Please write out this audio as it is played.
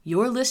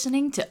You're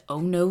listening to Oh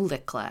No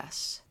Lit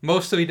Class.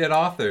 Mostly dead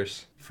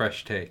authors,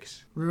 fresh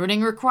takes.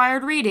 Ruining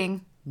required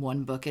reading,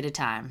 one book at a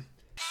time.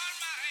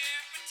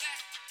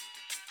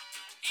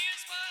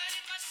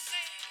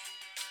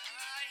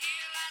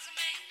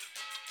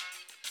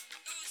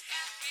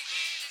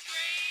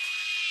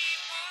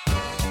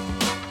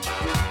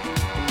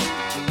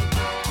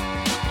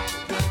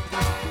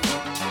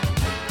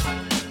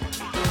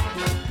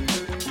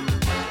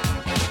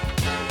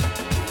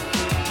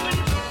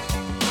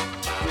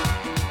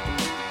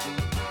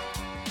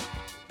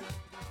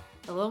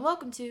 Hello and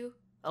welcome to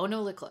Oh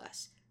No Lit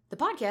Class, the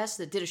podcast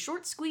that did a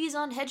short squeeze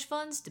on hedge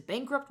funds to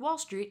bankrupt Wall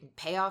Street and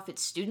pay off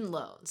its student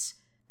loans.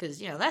 Because,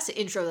 that's an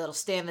intro that'll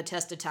stand the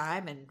test of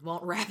time and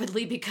won't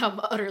rapidly become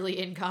utterly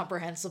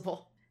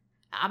incomprehensible.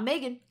 I'm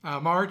Megan.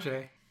 I'm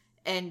RJ.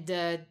 And,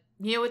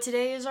 you know what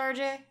today is,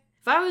 RJ?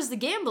 If I was the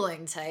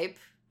gambling type,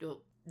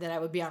 well, then I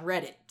would be on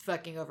Reddit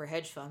fucking over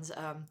hedge funds.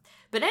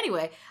 But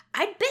anyway,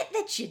 I bet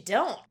that you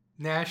don't.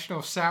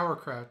 National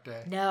Sauerkraut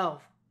Day. No.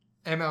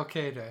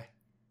 MLK Day.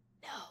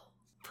 No.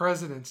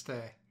 President's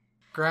Day.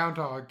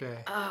 Groundhog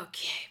Day.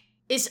 Okay.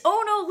 It's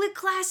Oh No Lit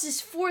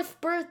Class's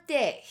 4th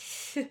birthday.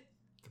 The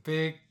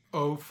big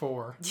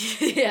 04.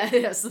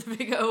 Yes, the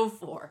big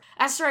 04.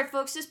 That's right,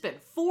 folks. It's been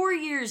 4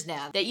 years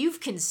now that you've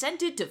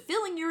consented to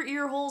filling your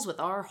ear holes with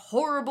our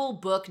horrible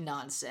book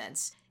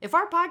nonsense. If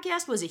our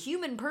podcast was a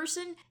human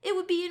person, it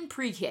would be in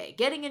pre-K,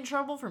 getting in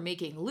trouble for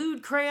making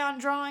lewd crayon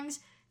drawings,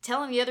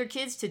 telling the other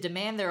kids to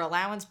demand their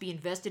allowance be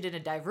invested in a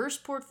diverse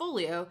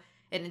portfolio,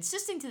 and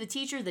insisting to the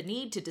teacher the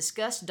need to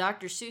discuss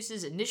Dr.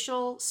 Seuss's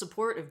initial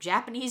support of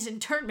Japanese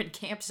internment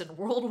camps in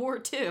World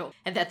War II,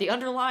 and that the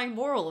underlying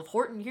moral of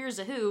Horton Hears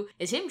a Who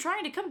is him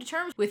trying to come to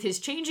terms with his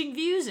changing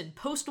views in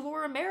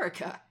post-war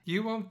America.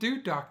 You won't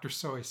do Dr.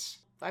 Seuss.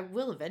 I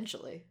will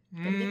eventually.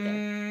 Gotta get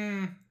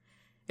there.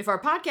 If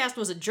our podcast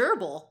was a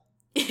gerbil,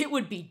 it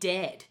would be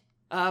dead.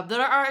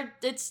 But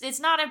it's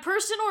not a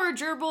person or a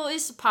gerbil,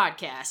 it's a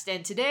podcast,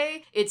 and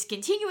today it's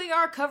continuing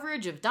our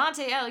coverage of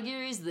Dante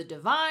Alighieri's The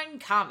Divine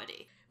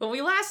Comedy. When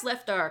we last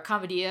left our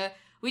commedia,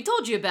 we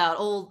told you about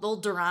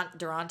old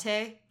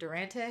Durante?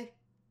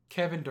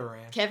 Kevin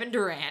Durant. Kevin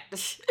Durant,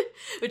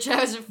 which I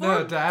was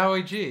informed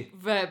Ali G.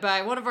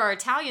 by one of our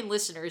Italian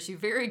listeners who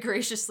very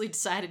graciously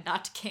decided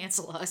not to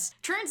cancel us,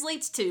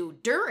 translates to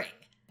during,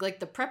 like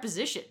the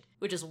preposition,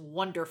 which is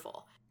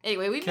wonderful.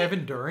 Anyway,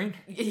 Kevin During?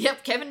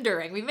 Yep, Kevin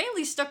During. We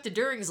mainly stuck to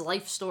During's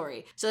life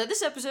story, so that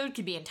this episode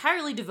could be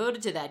entirely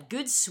devoted to that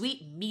good,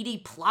 sweet, meaty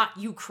plot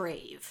you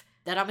crave.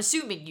 That I'm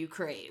assuming you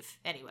crave.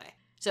 Anyway.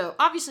 So,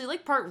 obviously,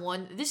 like part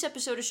 1, this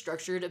episode is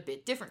structured a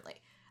bit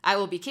differently. I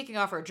will be kicking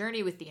off our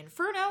journey with the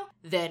Inferno,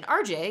 then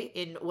RJ,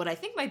 in what I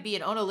think might be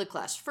an Oh No Lit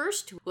Class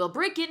first, will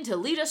break in to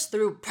lead us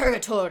through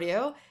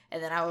Purgatorio,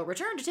 and then I will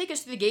return to take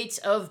us through the gates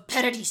of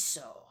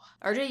Paradiso.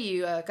 RJ,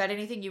 you got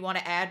anything you want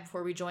to add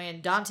before we join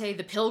Dante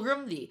the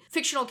Pilgrim, the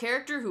fictional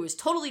character who is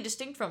totally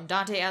distinct from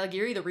Dante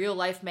Alighieri, the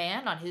real-life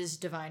man, on his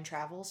divine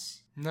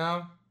travels?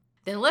 No.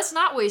 Then let's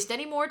not waste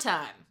any more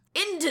time.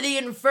 Into the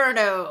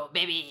Inferno,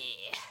 baby!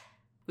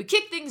 We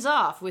kick things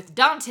off with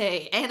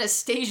Dante,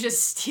 Anastasia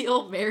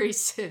Steele, Mary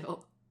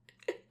Sue,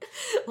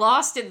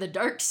 lost in the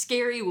dark,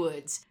 scary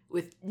woods,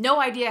 with no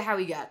idea how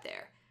he got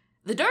there.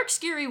 The dark,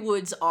 scary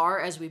woods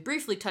are, as we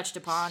briefly touched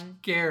upon...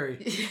 Scary.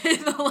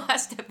 In the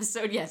last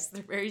episode, yes,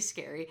 they're very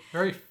scary.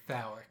 Very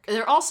phallic.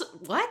 They're also...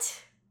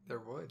 What? They're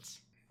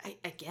woods.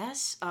 I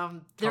guess.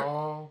 They're...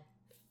 Tall,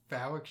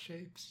 phallic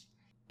shapes.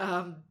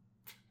 Oh,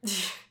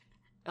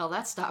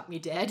 that stopped me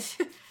dead.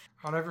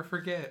 I'll never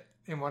forget,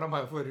 in one of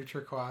my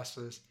literature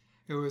classes,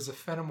 it was a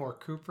Fenimore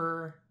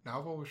Cooper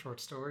novel, short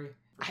story.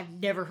 I've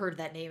never heard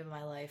that name in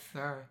my life.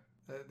 All right.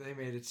 They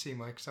made it seem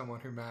like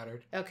someone who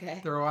mattered. Okay.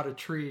 There were a lot of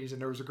trees,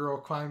 and there was a girl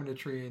climbing a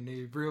tree, and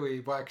he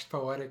really waxed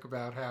poetic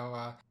about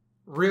how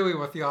really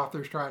what the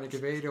author's trying to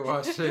convey to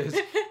us is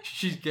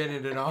she's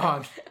getting it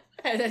on.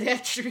 And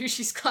that tree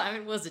she's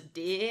climbing was a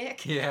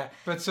dick. Yeah,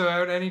 but so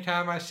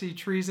anytime I see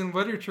trees in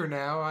literature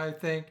now, I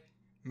think,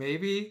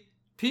 maybe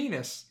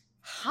penis.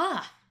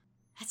 Huh.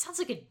 That sounds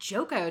like a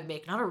joke I would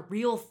make, not a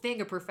real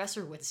thing a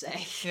professor would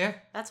say. Yeah.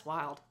 That's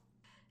wild.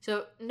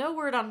 So, no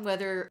word on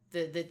whether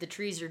the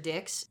trees are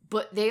dicks,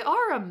 but they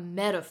are a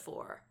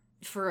metaphor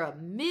for a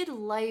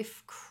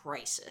midlife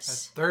crisis.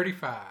 That's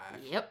 35.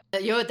 Yep.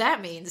 You know what that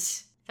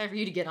means. Time for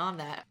you to get on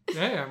that.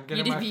 Yeah, I'm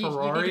getting my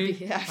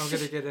Ferrari. I'm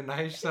going to get a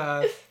nice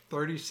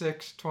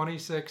 36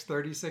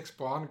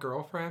 blonde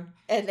girlfriend.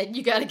 And then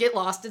you got to get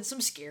lost in some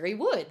scary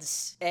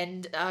woods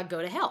and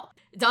go to hell.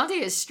 Dante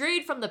has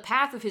strayed from the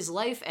path of his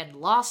life and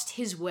lost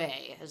his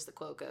way, as the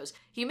quote goes.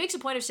 He makes a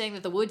point of saying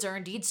that the woods are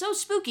indeed so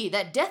spooky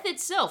that death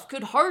itself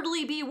could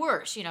hardly be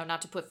worse.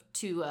 Not to put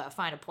too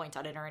fine a point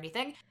on it or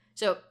anything.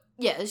 So,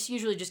 Yeah, this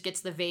usually just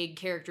gets the vague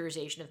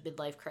characterization of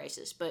midlife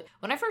crisis, but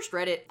when I first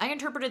read it, I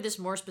interpreted this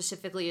more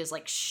specifically as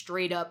like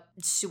straight up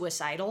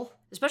suicidal,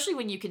 especially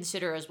when you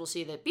consider, as we'll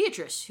see, that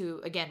Beatrice, who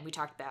again we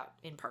talked about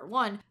in part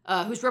 1,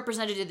 who's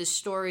represented in this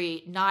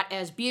story not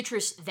as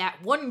Beatrice,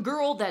 that one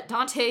girl that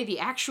Dante, the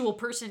actual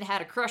person,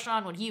 had a crush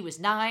on when he was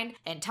 9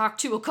 and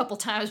talked to a couple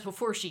times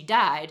before she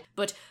died,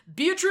 but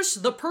Beatrice,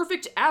 the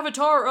perfect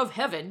avatar of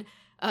heaven,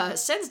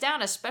 sends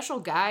down a special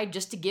guide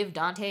just to give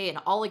Dante an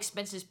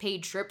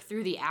all-expenses-paid trip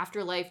through the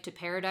afterlife to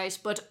paradise,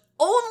 but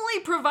only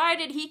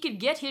provided he could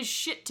get his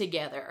shit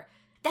together.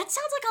 That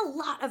sounds like a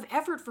lot of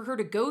effort for her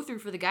to go through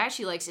for the guy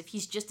she likes if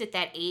he's just at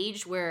that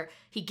age where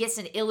he gets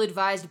an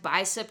ill-advised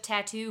bicep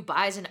tattoo,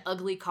 buys an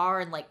ugly car,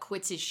 and, like,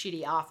 quits his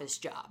shitty office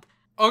job.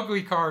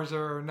 Ugly cars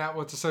are not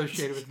what's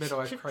associated with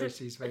midlife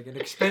crises, Megan.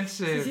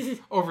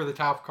 Expensive,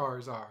 over-the-top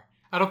cars are.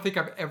 I don't think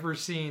I've ever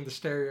seen the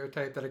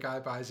stereotype that a guy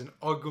buys an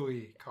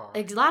ugly car.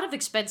 A lot of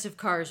expensive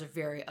cars are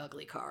very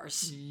ugly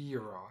cars.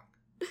 You're wrong.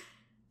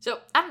 So,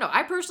 I don't know.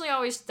 I personally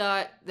always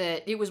thought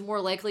that it was more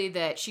likely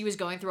that she was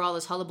going through all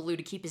this hullabaloo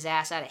to keep his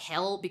ass out of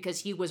hell because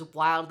he was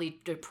wildly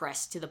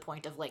depressed to the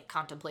point of, like,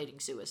 contemplating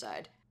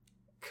suicide.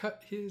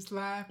 Cut his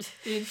life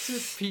into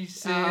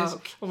pieces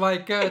Okay.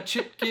 like a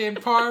chicken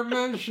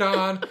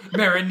parmesan,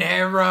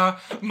 marinara,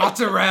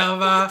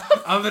 mozzarella,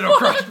 a little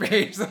crushed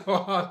basil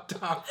on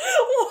top.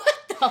 What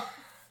the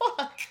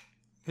fuck?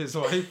 His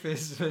life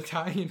is an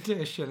Italian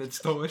dish and it's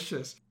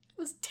delicious.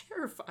 It was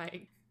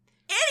terrifying.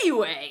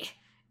 Anyway,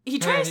 he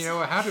Man, tries you know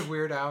what? How did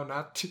Weird Al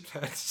not do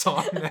that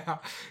song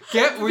now?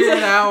 Get Weird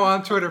Al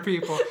on Twitter,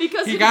 people.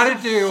 because you it got to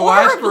is do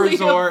Last horribly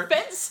Resort.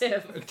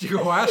 offensive.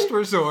 Do Last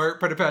Resort,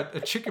 but about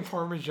a chicken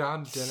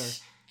parmesan dinner.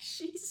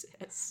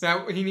 Jesus.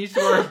 Now, he needs to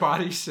wear a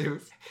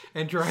bodysuit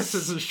and dress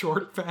as a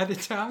short, fat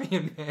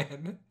Italian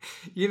man.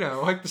 You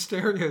know, like the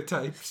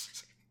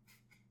stereotypes.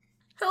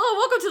 Hello,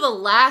 welcome to the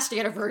last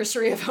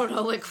anniversary of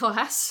Onolic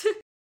Class.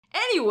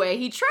 Anyway,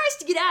 he tries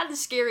to get out of the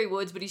scary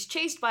woods, but he's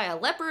chased by a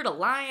leopard, a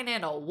lion,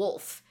 and a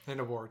wolf.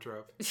 And a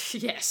wardrobe.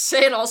 Yes,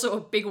 and also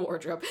a big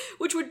wardrobe,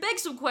 which would beg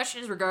some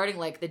questions regarding,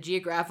 like, the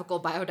geographical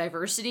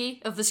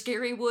biodiversity of the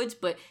scary woods,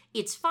 but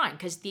it's fine,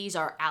 because these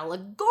are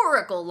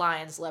allegorical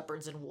lions,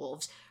 leopards, and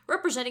wolves,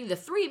 representing the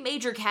 3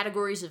 major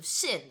categories of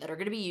sin that are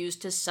going to be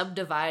used to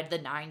subdivide the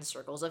 9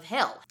 circles of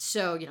hell.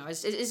 So, you know,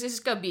 it's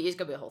gonna be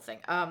a whole thing.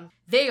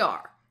 They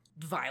are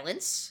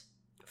violence,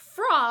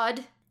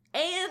 fraud,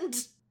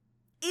 and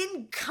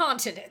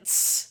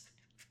incontinence.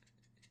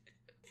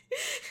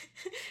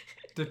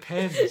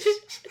 Depends.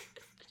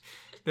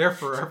 They're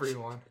for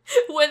everyone.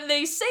 When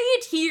they say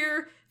it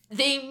here,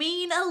 they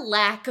mean a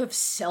lack of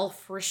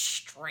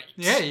self-restraint.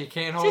 Yeah, you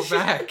can't hold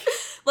back.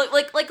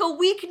 like a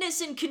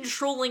weakness in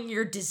controlling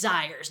your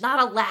desires, not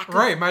a lack of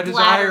Right, my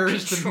bladder desire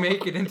is to control.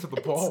 make it into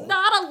the bowl. It's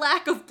not a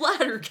lack of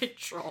bladder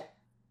control.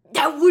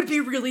 That would be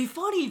really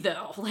funny,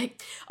 though.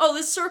 Like, oh,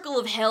 this circle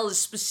of hell is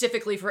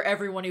specifically for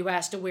everyone who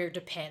has to wear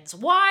Depends.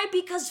 Why?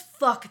 Because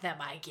fuck them,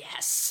 I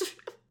guess.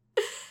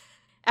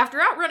 After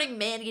outrunning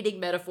man-eating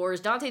metaphors,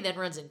 Dante then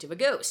runs into a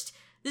ghost.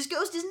 This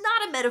ghost is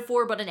not a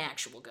metaphor, but an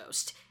actual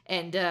ghost.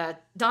 And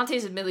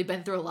Dante's admittedly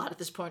been through a lot at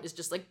this point, is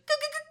just like,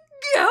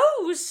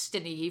 ghost!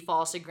 And he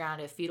falls to the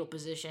ground in a fetal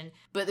position.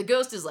 But the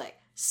ghost is like,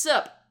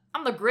 sup,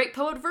 I'm the great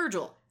poet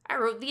Virgil. I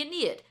wrote the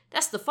Aeneid.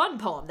 That's the fun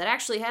poem that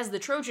actually has the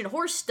Trojan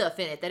horse stuff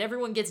in it that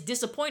everyone gets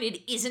disappointed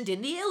isn't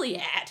in the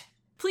Iliad.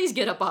 Please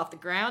get up off the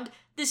ground.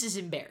 This is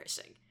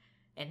embarrassing.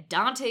 And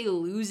Dante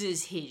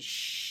loses his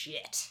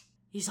shit.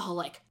 He's all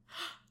like,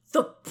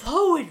 the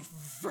poet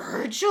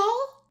Virgil?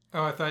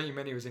 Oh, I thought you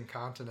meant he was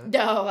incontinent. No,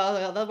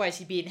 otherwise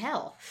he'd be in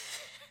hell.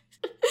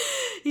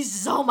 He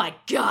says, oh my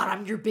god,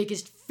 I'm your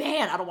biggest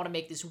fan. I don't want to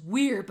make this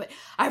weird, but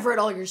I've read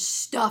all your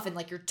stuff and,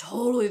 like, you're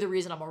totally the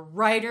reason I'm a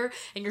writer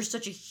and you're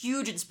such a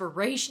huge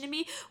inspiration to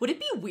me. Would it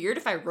be weird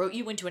if I wrote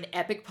you into an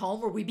epic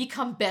poem where we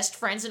become best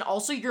friends and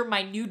also you're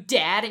my new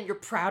dad and you're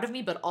proud of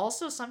me, but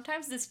also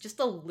sometimes it's just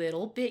a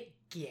little bit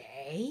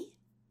gay?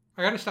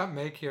 I gotta stop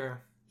Meg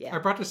here. Yeah. I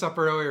brought this up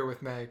earlier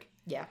with Meg.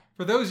 Yeah.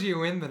 For those of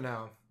you in the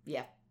know,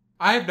 Yeah.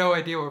 I have no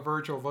idea what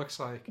Virgil looks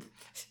like.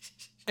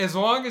 As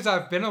long as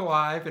I've been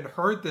alive and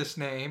heard this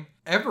name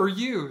ever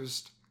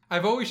used,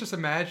 I've always just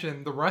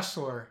imagined the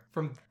wrestler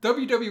from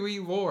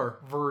WWE lore,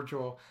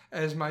 Virgil,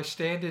 as my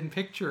stand-in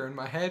picture in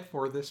my head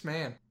for this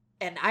man.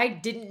 And I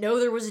didn't know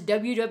there was a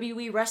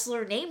WWE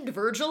wrestler named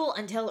Virgil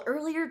until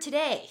earlier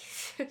today.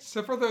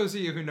 So for those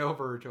of you who know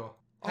Virgil,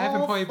 have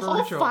him play All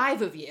Virgil.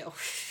 5 of you.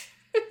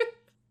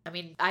 I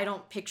mean, I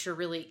don't picture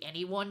really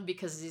anyone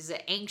because he's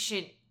an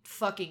ancient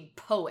fucking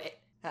poet.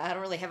 I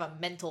don't really have a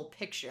mental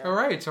picture.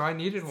 Alright, so I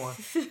needed one.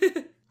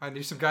 I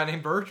knew some guy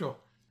named Virgil.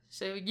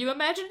 So you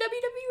imagine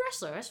WWE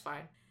wrestler, that's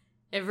fine.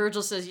 And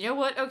Virgil says, you know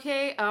what,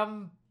 okay,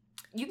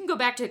 you can go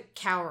back to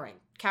cowering.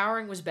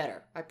 Cowering was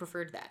better. I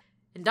preferred that.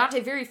 And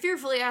Dante very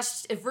fearfully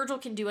asks if Virgil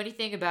can do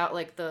anything about,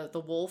 like, the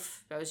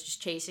wolf that was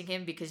just chasing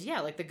him, because, yeah,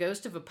 like, the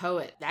ghost of a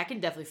poet, that can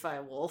definitely fight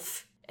a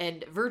wolf.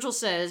 And Virgil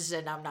says,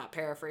 and I'm not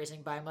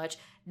paraphrasing by much,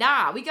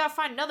 nah, we gotta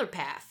find another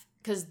path,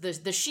 because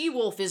the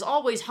she-wolf is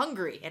always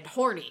hungry and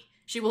horny.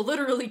 She will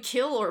literally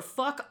kill or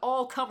fuck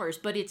all comers,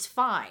 but it's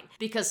fine,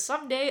 because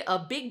someday a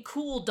big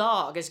cool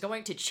dog is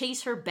going to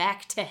chase her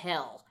back to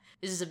hell.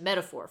 This is a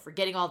metaphor for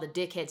getting all the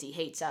dickheads he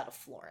hates out of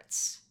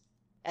Florence.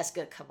 That's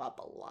gonna come up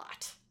a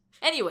lot.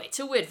 Anyway,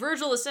 to wit,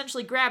 Virgil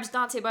essentially grabs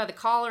Dante by the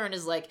collar and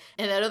is like,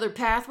 and that other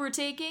path we're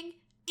taking?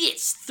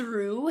 It's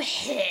through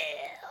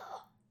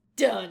hell.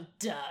 Dun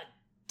dun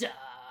dun.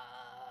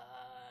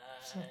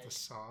 It's not the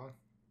song.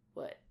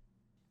 What?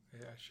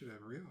 Yeah, I should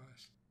have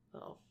realized.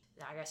 Oh,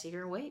 now I gotta sit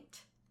here and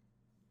wait.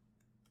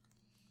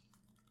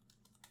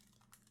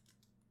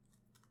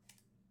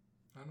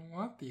 I don't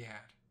want the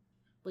ad.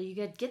 Well, you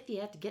gotta get the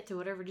ad to get to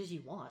whatever it is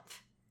you want.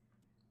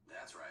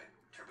 That's right.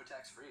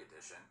 TurboTax Free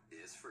Edition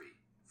is free.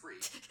 Free.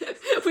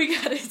 We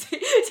gotta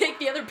take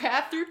the other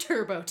path through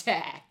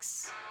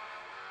TurboTax.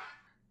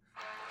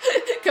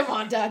 Come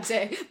on,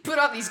 Dante. Put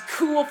on these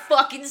cool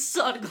fucking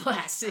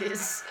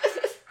sunglasses.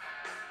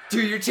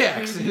 Do your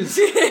taxes.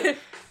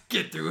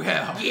 Get through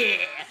hell. Yeah.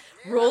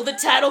 Roll the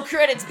title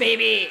credits,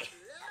 baby.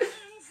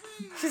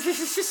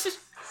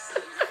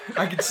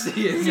 I can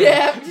see it.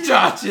 Yeah.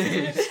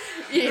 Dodges.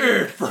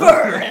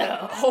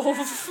 Inferno.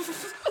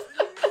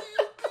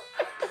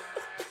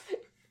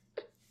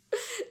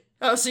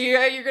 Oh, so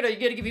you're gonna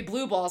give me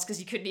blue balls because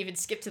you couldn't even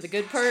skip to the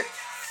good part?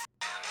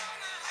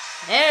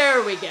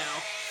 There we go.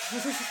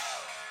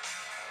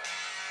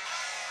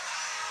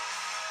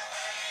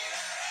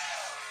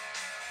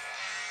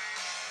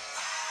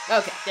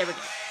 Okay, there we go.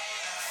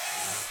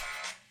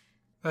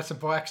 That's a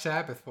Black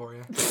Sabbath for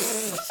you.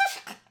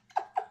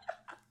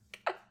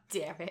 God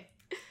damn it.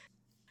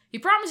 He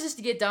promises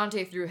to get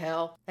Dante through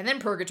hell, and then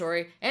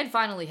purgatory, and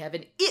finally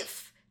heaven,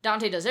 if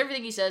Dante does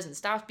everything he says and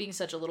stops being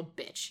such a little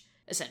bitch,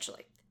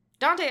 essentially.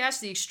 Dante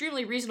asks the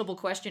extremely reasonable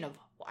question of,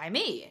 why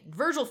me? And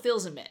Virgil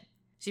fills him in.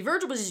 See,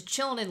 Virgil was just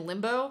chilling in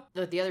limbo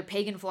with the other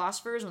pagan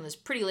philosophers when this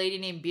pretty lady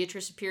named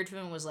Beatrice appeared to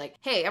him and was like,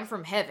 hey, I'm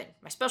from heaven.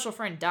 My special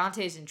friend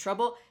Dante's in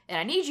trouble, and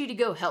I need you to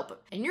go help him.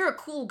 And you're a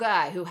cool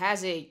guy who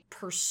has a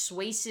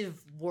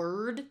persuasive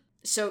word.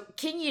 So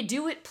can you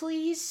do it,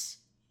 please?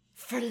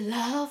 For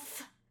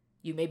love?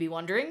 You may be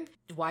wondering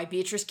why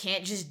Beatrice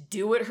can't just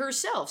do it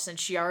herself since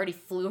she already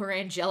flew her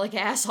angelic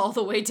ass all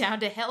the way down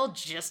to hell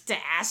just to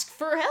ask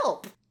for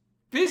help.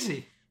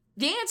 Busy.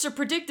 The answer,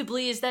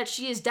 predictably, is that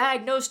she is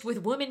diagnosed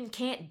with women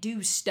can't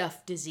do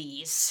stuff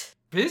disease.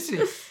 Busy.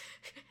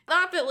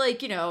 Not that,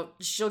 like, you know,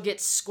 she'll get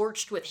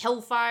scorched with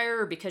hellfire,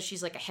 or because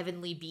she's like a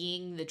heavenly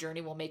being, the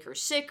journey will make her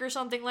sick or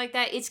something like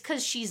that. It's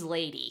because she's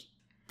lady.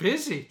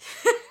 Busy.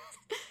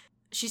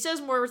 She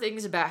says more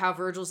things about how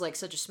Virgil's like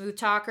such a smooth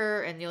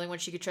talker and the only one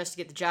she could trust to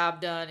get the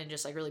job done, and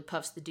just like really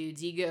puffs the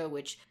dude's ego,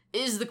 which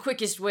is the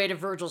quickest way to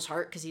Virgil's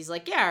heart because he's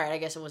like, yeah, alright, I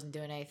guess I wasn't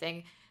doing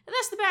anything. And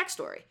that's the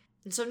backstory.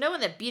 And so knowing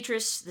that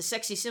Beatrice, the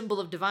sexy symbol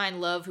of divine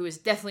love, who is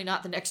definitely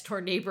not the next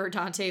door neighbor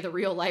Dante, the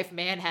real life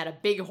man, had a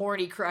big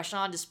horny crush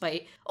on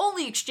despite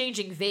only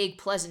exchanging vague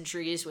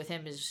pleasantries with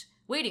him is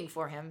waiting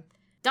for him,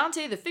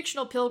 Dante, the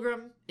fictional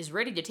pilgrim, is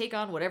ready to take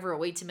on whatever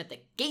awaits him at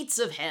the gates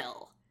of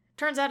hell.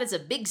 Turns out it's a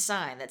big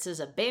sign that says,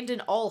 abandon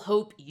all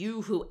hope,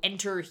 you who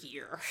enter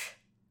here.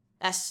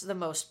 That's the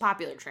most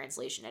popular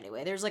translation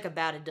anyway. There's like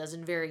about a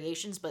dozen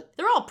variations, but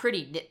they're all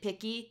pretty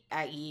nitpicky,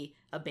 i.e.,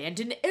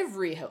 abandon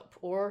every hope,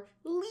 or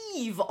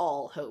leave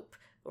all hope,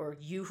 or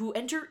you who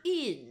enter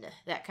in,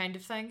 that kind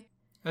of thing.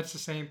 That's the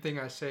same thing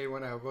I say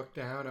when I look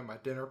down at my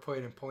dinner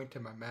plate and point to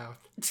my mouth.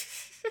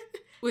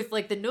 With,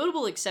 like, the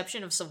notable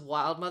exception of some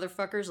wild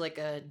motherfuckers like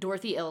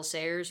Dorothy L.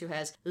 Sayers, who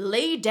has,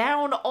 lay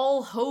down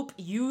all hope,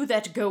 you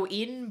that go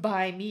in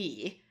by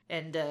me.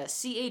 And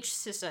C.H.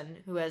 Sisson,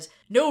 who has,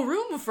 no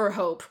room for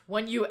hope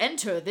when you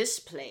enter this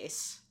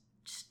place.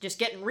 Just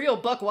getting real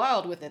buck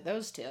wild with it,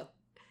 those two.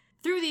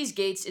 Through these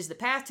gates is the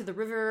path to the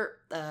river,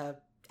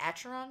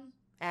 Acheron?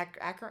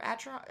 Acheron?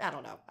 I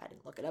don't know. I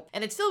didn't look it up.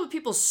 And it's filled with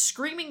people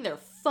screaming their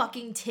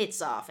fucking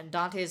tits off. And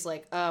Dante's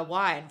like,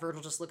 why? And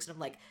Virgil just looks at him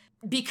like,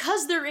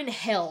 because they're in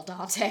hell,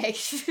 Dante.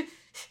 It's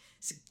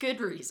a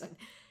good reason.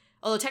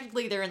 Although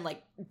technically they're in,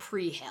 like,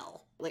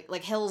 pre-hell.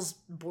 Like hell's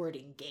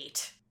boarding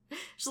gate.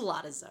 There's a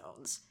lot of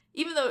zones.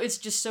 Even though it's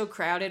just so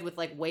crowded with,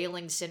 like,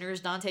 wailing sinners,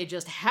 Dante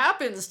just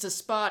happens to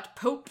spot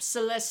Pope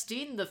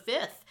Celestine V,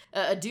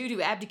 a dude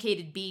who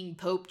abdicated being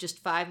Pope just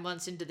 5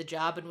 months into the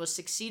job and was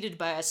succeeded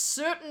by a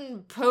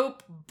certain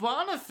Pope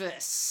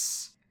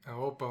Boniface.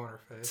 Oh, boner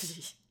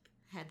face.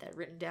 I had that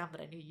written down,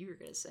 but I knew you were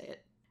going to say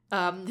it.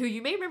 Who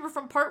you may remember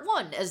from part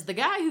 1 as the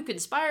guy who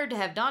conspired to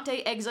have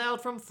Dante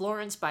exiled from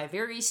Florence by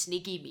very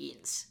sneaky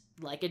means.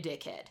 Like a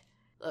dickhead.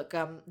 Look,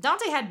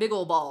 Dante had big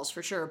ol' balls,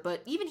 for sure,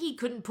 but even he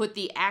couldn't put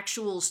the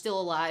actual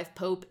still-alive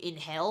Pope in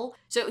hell,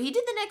 so he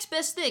did the next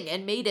best thing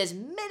and made as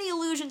many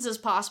allusions as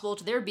possible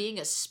to there being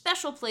a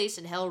special place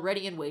in hell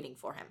ready and waiting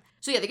for him.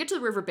 So yeah, they get to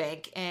the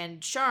riverbank, and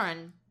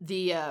Charon,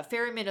 the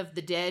ferryman of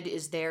the dead,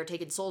 is there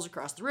taking souls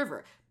across the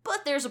river.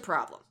 But there's a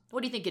problem.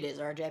 What do you think it is,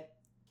 RJ?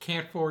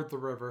 Can't ford the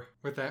river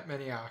with that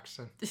many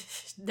oxen.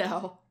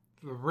 No.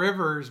 The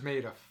river's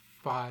made of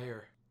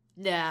fire.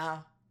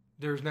 No.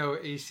 There's no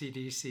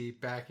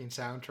AC/DC backing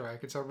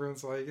soundtrack, and so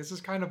everyone's like, this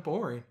is kind of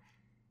boring.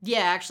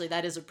 Yeah, actually,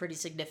 that is a pretty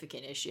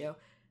significant issue.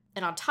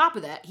 And on top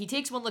of that, he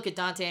takes one look at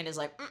Dante and is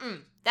like,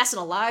 that's an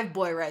alive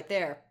boy right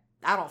there.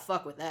 I don't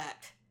fuck with that.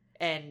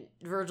 And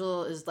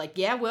Virgil is like,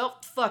 yeah, well,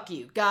 fuck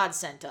you. God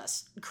sent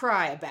us.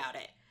 Cry about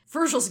it.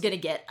 Virgil's gonna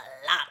get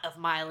a lot of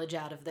mileage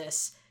out of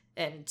this.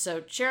 And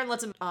so Sharon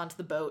lets him onto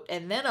the boat,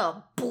 and then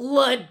a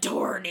blood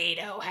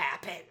tornado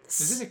happens.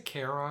 Isn't it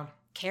Charon?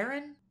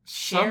 Karen?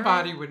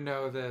 Somebody Sharon? would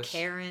know this.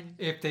 Karen?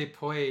 If they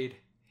played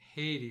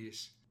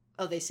Hades.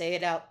 Oh, they say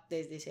it out.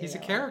 They say He's it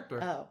a out character.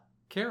 loud. Oh.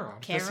 Charon.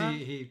 Because Charon?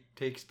 he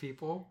takes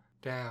people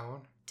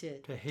down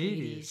To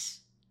Hades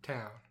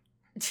town.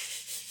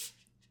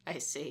 I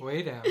see.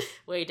 Way down.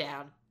 Way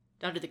down.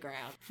 Under the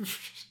ground.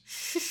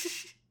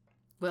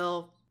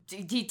 Well,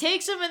 he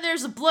takes him and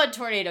there's a blood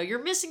tornado.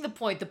 You're missing the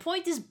point. The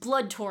point is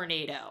blood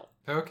tornado.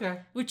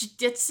 Okay. Which,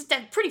 that's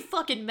pretty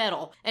fucking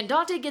metal. And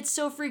Dante gets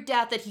so freaked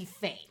out that he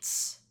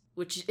faints.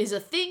 Which is a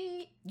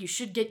thing you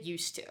should get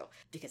used to.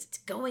 Because it's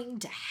going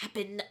to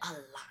happen a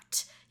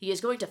lot. He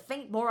is going to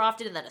faint more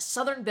often than a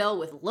southern belle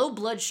with low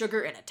blood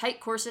sugar and a tight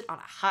corset on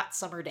a hot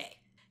summer day.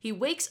 He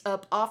wakes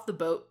up off the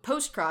boat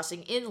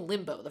post-crossing in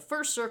Limbo, the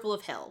first circle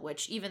of hell,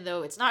 which, even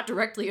though it's not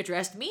directly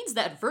addressed, means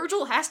that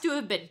Virgil has to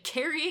have been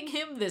carrying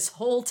him this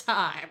whole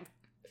time.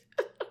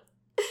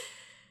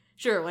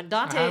 Sure, when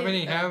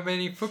Dante... How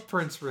many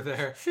footprints were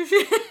there?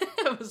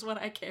 That was when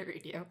I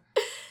carried you.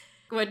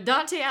 When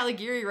Dante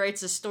Alighieri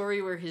writes a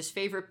story where his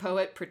favorite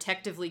poet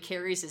protectively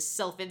carries his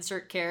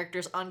self-insert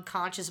character's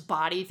unconscious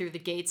body through the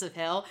gates of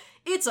hell,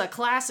 it's a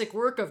classic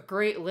work of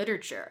great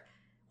literature.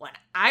 When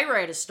I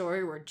write a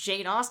story where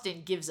Jane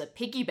Austen gives a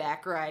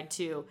piggyback ride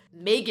to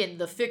Megan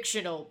the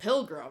fictional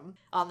pilgrim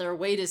on their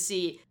way to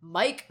see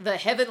Mike the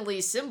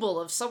heavenly symbol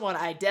of someone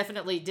I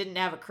definitely didn't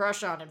have a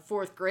crush on in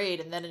 4th grade,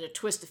 and then in a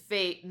twist of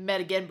fate met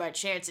again by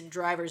chance in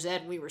driver's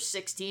ed when we were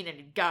 16 and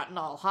had gotten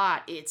all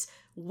hot, it's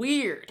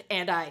weird,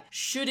 and I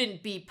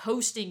shouldn't be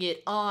posting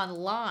it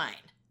online.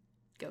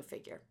 Go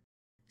figure.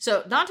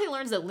 So Dante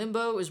learns that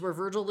Limbo is where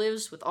Virgil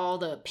lives with all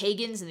the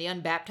pagans and the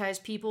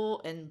unbaptized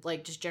people and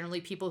like just generally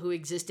people who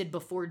existed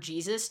before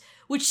Jesus,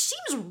 which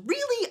seems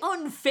really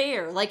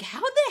unfair. Like,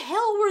 how the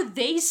hell were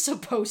they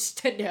supposed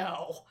to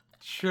know?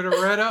 Should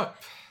have read up.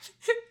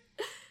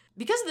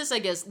 Because of this, I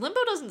guess,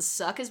 Limbo doesn't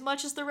suck as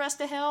much as the rest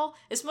of hell.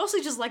 It's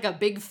mostly just like a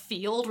big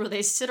field where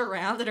they sit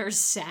around and are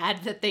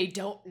sad that they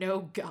don't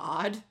know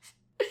God.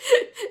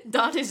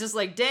 Dante's just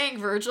like, dang,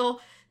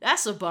 Virgil,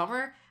 that's a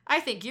bummer. I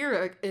think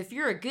if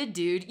you're a good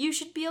dude, you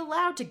should be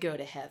allowed to go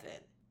to heaven.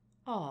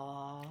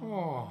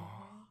 Aww.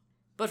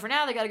 But for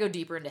now, they gotta go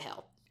deeper into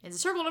hell. And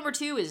circle number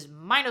 2 is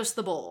Minos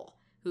the Bull,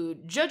 who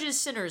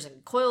judges sinners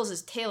and coils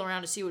his tail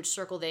around to see which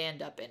circle they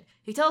end up in.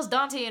 He tells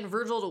Dante and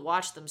Virgil to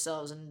watch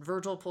themselves, and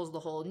Virgil pulls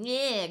the whole,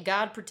 yeah,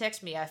 God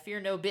protects me, I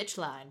fear no bitch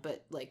line,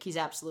 but, like, he's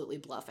absolutely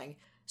bluffing.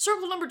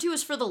 Circle number 2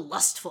 is for the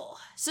lustful.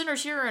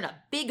 Sinners here are in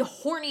a big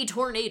horny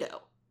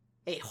tornado.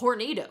 A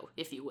hornado,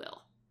 if you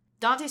will.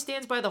 Dante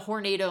stands by the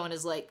hornado and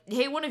is like,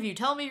 hey, one of you,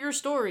 tell me your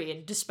story.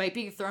 And despite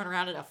being thrown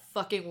around in a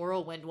fucking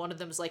whirlwind, one of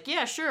them is like,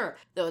 yeah, sure.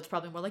 Though it's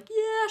probably more like,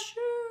 yeah,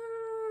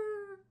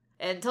 sure.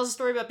 And tells a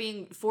story about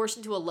being forced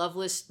into a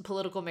loveless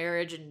political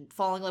marriage and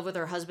falling in love with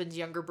her husband's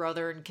younger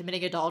brother and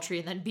committing adultery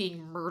and then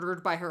being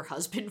murdered by her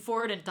husband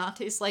for it. And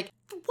Dante's like,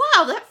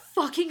 wow, that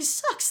fucking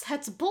sucks.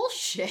 That's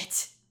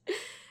bullshit.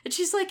 And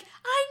she's like,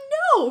 I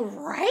know,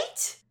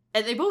 right?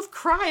 And they both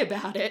cry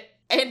about it.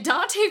 And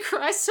Dante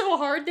cries so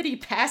hard that he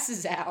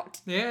passes out.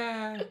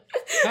 Yeah,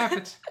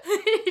 happens.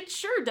 It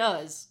sure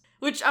does.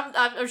 Which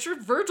I'm sure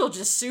Virgil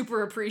just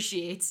super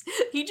appreciates.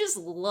 He just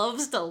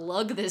loves to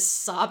lug this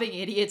sobbing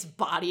idiot's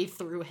body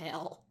through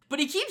hell. But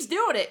he keeps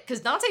doing it, because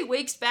Dante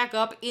wakes back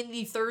up in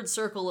the 3rd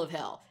circle of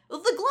hell.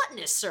 The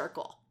gluttonous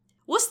circle.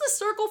 What's the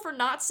circle for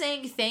not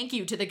saying thank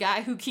you to the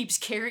guy who keeps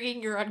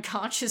carrying your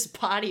unconscious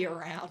body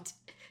around?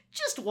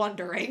 Just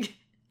wondering.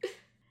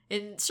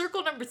 In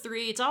circle number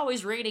 3, it's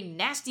always raining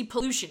nasty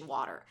pollution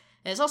water.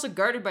 And it's also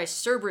guarded by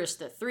Cerberus,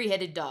 the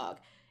 3-headed dog.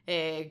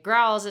 He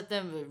growls at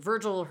them, but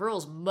Virgil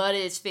hurls mud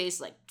at his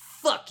face like,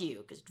 fuck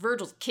you, because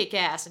Virgil's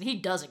kick-ass and he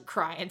doesn't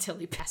cry until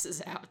he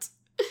passes out.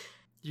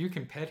 You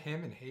can pet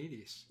him in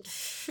Hades.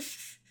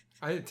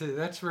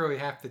 That's really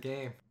half the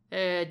game.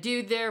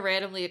 Dude there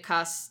randomly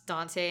accosts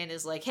Dante and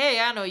is like, hey,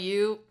 I know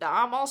you.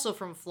 I'm also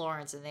from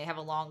Florence. And they have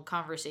a long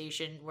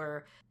conversation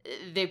where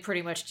they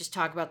pretty much just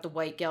talk about the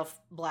white Guelph,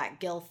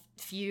 black Guelph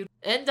feud.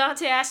 And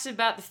Dante asks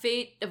about the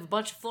fate of a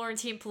bunch of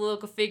Florentine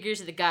political figures,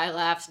 and the guy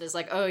laughs and is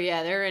like, oh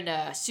yeah, they're in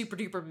a super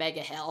duper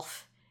mega hell.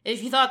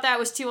 If you thought that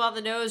was too on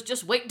the nose,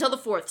 just wait until the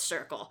 4th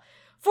circle.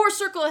 4th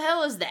circle of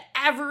hell is the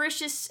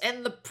avaricious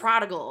and the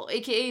prodigal,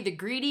 aka the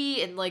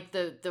greedy and like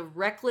the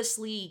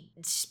recklessly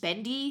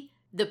spendy.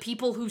 The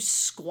people who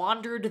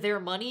squandered their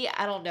money.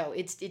 I don't know.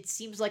 It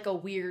seems like a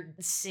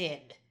weird sin.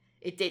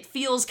 It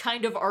feels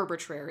kind of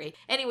arbitrary.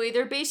 Anyway,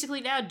 they're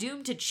basically now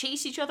doomed to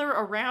chase each other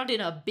around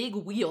in a big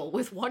wheel,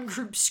 with one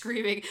group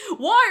screaming,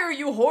 why are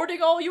you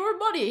hoarding all your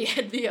money?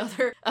 And the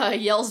other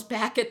yells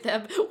back at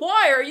them,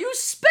 why are you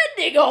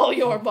spending all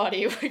your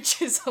money?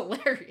 Which is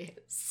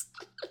hilarious.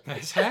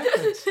 That's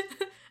happens.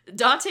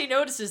 Dante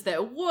notices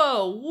that,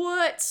 whoa,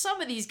 what?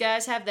 Some of these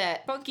guys have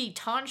that funky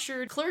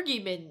tonsured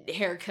clergyman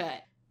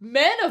haircut.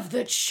 Men of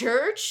the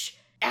church?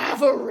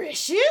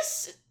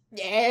 Avaricious?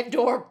 And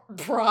or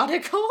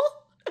prodigal?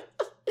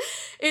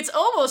 It's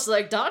almost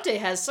like Dante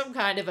has some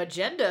kind of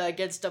agenda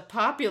against a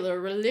popular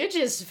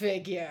religious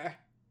figure.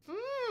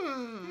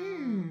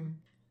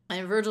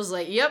 And Virgil's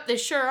like, yep, they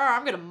sure are.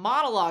 I'm gonna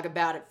monologue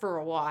about it for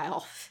a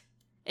while.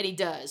 And he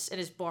does,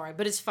 and it's boring,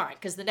 but it's fine,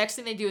 because the next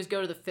thing they do is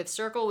go to the Fifth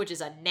Circle, which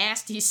is a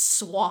nasty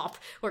swamp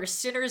where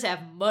sinners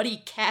have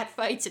muddy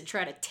catfights and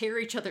try to tear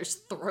each other's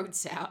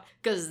throats out.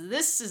 Because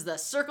this is the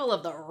circle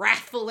of the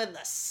wrathful and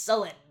the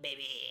sullen,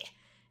 baby.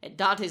 And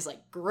Dante's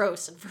like,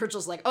 gross, and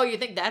Virgil's like, oh, you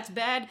think that's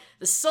bad?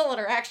 The sullen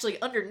are actually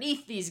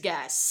underneath these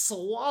guys,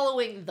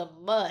 swallowing the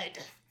mud.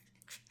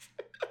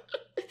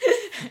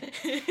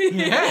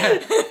 Yeah.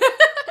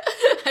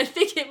 I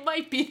think it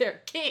might be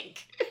their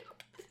kink.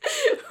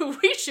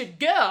 We should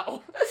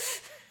go.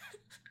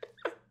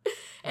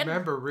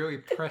 Remember, really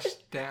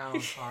pressed down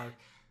hard.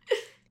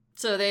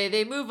 So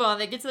they move on.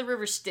 They get to the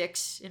river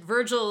Styx, and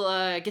Virgil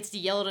gets to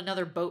yell at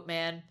another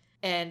boatman.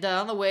 And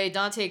on the way,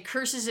 Dante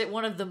curses at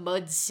one of the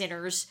mud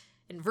sinners.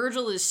 And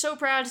Virgil is so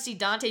proud to see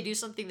Dante do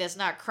something that's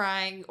not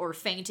crying or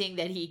fainting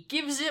that he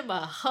gives him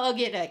a hug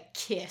and a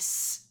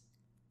kiss.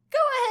 Go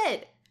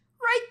ahead.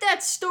 Write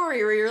that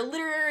story where your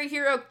literary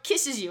hero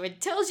kisses you and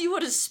tells you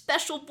what a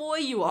special boy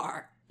you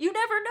are. You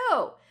never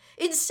know.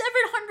 In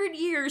 700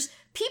 years,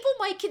 people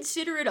might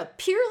consider it a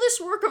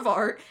peerless work of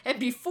art and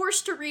be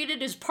forced to read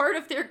it as part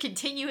of their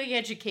continuing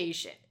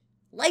education.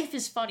 Life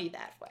is funny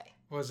that way.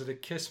 Was it a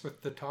kiss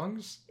with the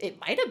tongues?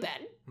 It might have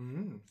been.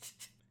 Mm.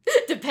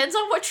 Depends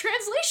on what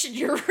translation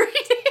you're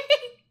reading.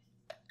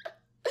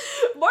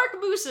 Mark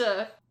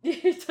Musa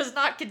does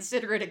not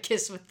consider it a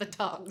kiss with the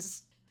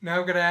tongues. Now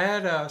I'm going to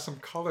add some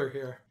color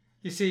here.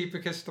 You see,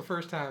 because the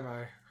first time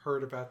I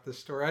heard about this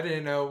story, I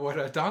didn't know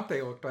what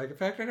Dante looked like. In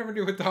fact, I never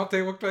knew what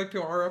Dante looked like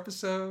till our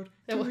episode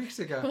 2 weeks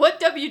ago. What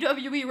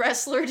WWE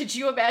wrestler did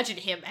you imagine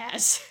him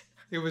as?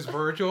 It was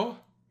Virgil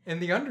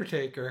and The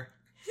Undertaker.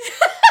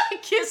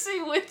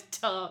 Kissing with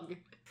tongue.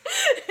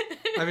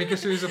 I mean,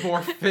 because who's a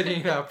more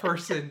fitting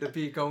person to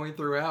be going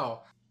through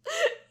hell?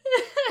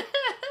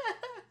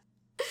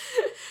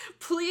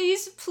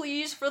 Please,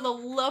 please, for the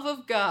love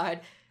of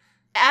God,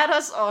 add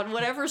us on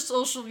whatever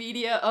social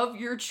media of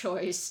your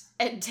choice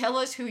and tell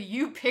us who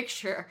you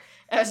picture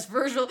as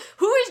Virgil.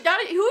 Who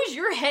is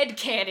your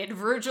headcanon,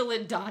 Virgil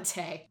and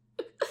Dante?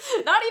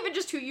 Not even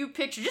just who you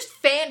picture, just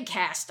fan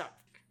cast them.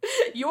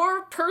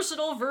 Your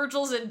personal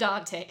Virgils and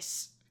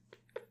Dantes.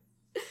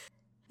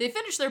 They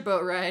finish their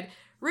boat ride,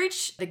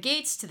 reach the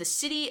gates to the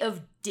city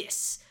of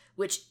Dis,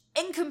 which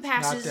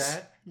encompasses... Not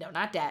that? No,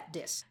 not that,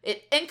 Dis. And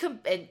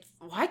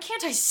why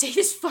can't I say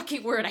this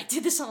fucking word? I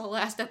did this on the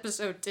last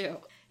episode, too.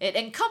 It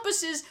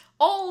encompasses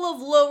all of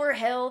lower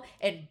hell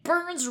and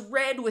burns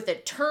red with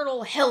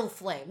eternal hell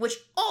flame, which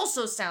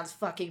also sounds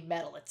fucking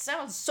metal. It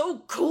sounds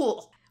so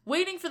cool.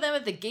 Waiting for them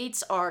at the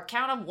gates are,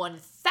 count 'em,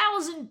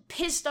 1,000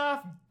 pissed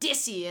off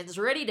Dissians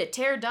ready to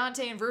tear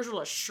Dante and Virgil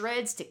to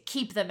shreds to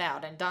keep them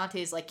out. And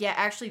Dante's like, yeah,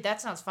 actually,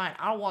 that sounds fine.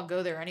 I don't want to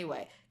go there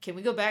anyway. Can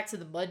we go back to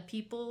the mud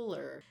people,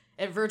 or...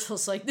 And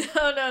Virgil's like,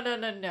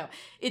 no.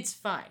 It's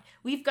fine.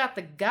 We've got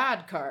the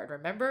God card,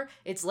 remember?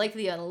 It's like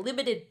the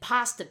unlimited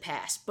pasta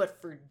pass,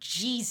 but for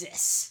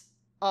Jesus.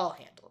 I'll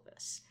handle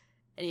this.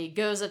 And he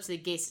goes up to the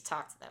gates to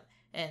talk to them.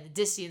 And the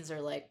Dissians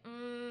are like,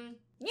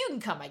 you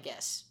can come, I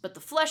guess. But the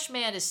flesh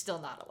man is still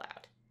not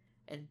allowed.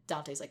 And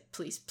Dante's like,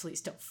 please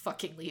don't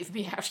fucking leave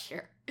me out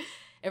here.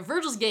 And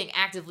Virgil's getting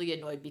actively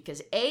annoyed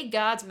because A,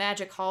 God's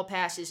magic hall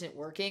pass isn't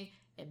working,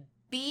 and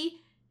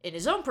B, in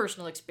his own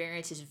personal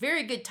experience, his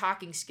very good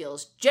talking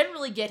skills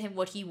generally get him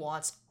what he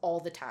wants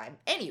all the time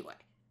anyway.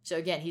 So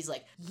again, he's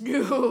like,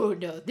 no,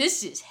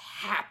 this is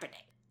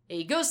happening. And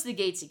he goes to the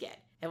gates again.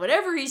 And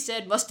whatever he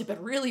said must have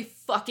been really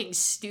fucking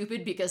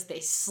stupid because they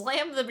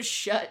slammed them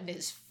shut in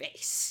his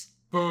face.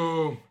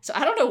 Boom. So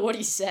I don't know what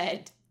he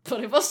said,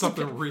 but it must have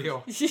Something been...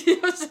 real.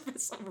 It must have been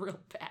something real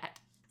bad.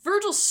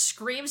 Virgil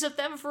screams at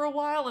them for a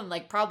while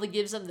and, probably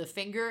gives them the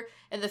finger.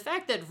 And the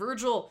fact that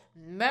Virgil,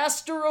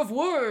 master of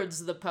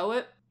words, the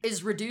poet,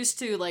 is reduced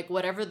to,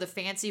 whatever the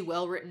fancy,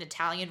 well-written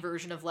Italian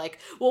version of, well,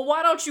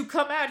 why don't you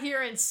come out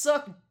here and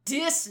suck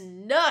dis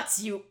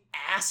nuts, you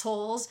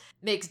assholes,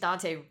 makes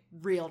Dante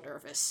real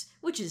nervous,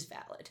 which is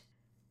valid.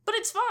 But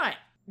it's fine,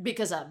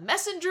 because a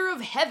messenger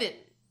of heaven,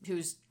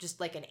 who's just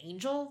an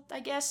angel,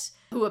 I guess,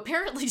 who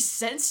apparently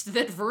sensed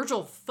that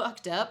Virgil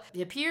fucked up,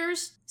 he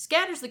appears,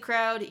 scatters the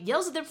crowd,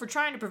 yells at them for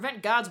trying to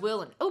prevent God's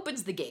will, and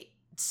opens the gate,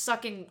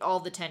 sucking all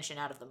the tension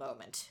out of the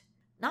moment.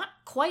 Not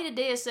quite a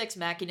Deus Ex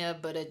Machina,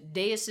 but a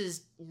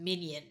Deus's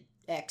minion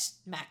Ex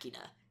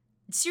Machina.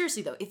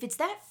 Seriously though, if it's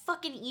that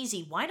fucking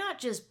easy, why not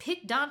just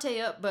pick Dante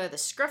up by the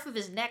scruff of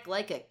his neck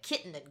like a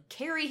kitten and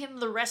carry him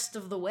the rest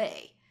of the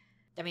way?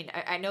 I mean,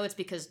 I know it's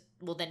because,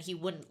 well, then he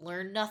wouldn't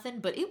learn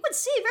nothing, but it would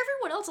save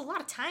everyone else a lot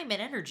of time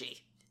and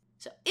energy.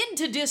 So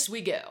into Dis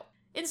we go.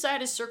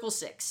 Inside is Circle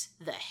 6,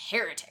 the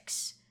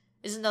Heretics.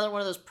 This is another one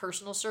of those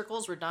personal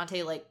circles where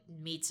Dante, like,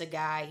 meets a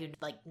guy who,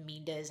 like,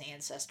 mean to his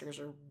ancestors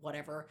or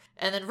whatever.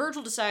 And then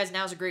Virgil decides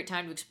now's a great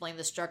time to explain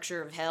the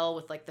structure of hell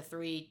with, like, the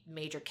 3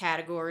 major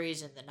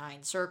categories and the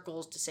 9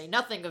 circles, to say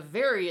nothing of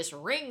various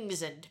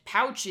rings and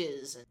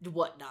pouches and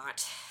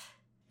whatnot.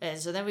 And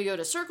so then we go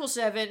to Circle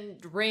 7,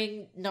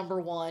 ring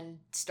number 1,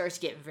 starts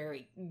getting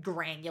very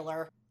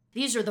granular.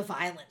 These are the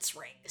violence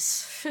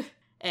rings.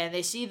 And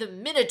they see the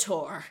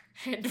Minotaur,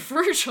 and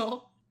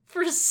Virgil,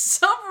 for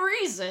some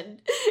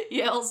reason,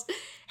 yells,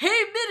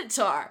 "Hey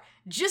Minotaur,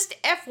 just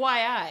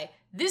FYI,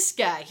 this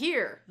guy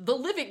here, the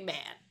living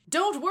man,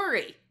 don't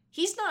worry,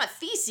 he's not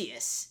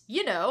Theseus,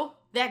 you know,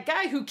 that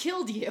guy who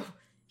killed you.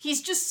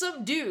 He's just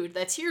some dude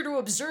that's here to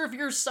observe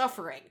your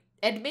suffering,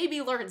 and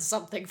maybe learn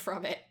something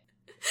from it."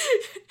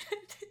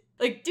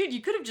 Like, dude, you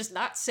could have just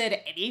not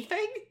said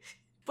anything?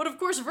 But of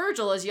course,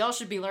 Virgil, as y'all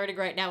should be learning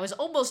right now, is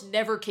almost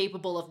never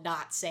capable of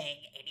not saying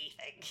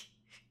anything.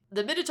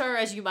 The Minotaur,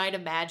 as you might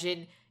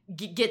imagine,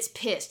 gets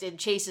pissed and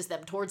chases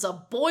them towards a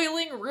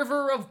boiling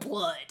river of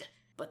blood.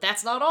 But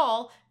that's not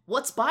all.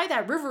 What's by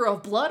that river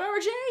of blood,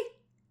 RJ?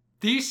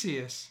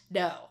 Theseus.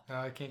 No.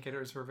 I can't get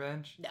his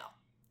revenge? No.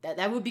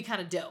 That would be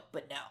kind of dope,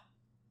 but no.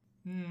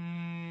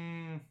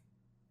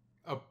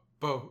 A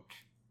boat.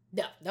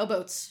 No, no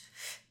boats.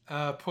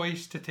 A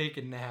place to take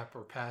a nap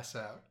or pass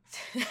out.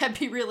 That'd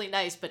be really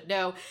nice, but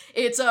no.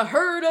 It's a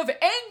herd of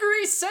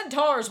angry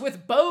centaurs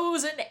with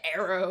bows and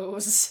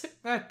arrows.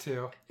 That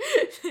too.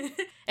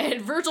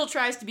 And Virgil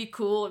tries to be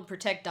cool and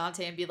protect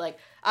Dante and be like,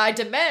 "I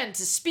demand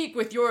to speak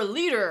with your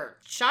leader,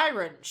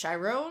 Chiron."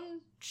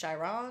 Charon.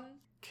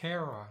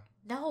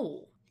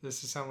 No.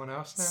 This is someone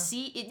else now?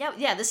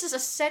 Yeah, this is a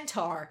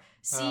centaur.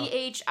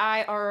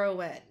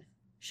 Chiron.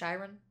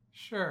 Chiron?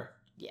 Sure.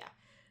 Yeah.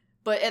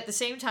 But at the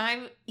same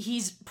time,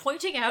 he's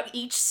pointing out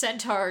each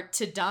centaur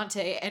to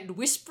Dante and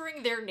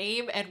whispering their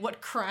name and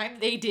what crime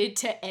they did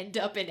to end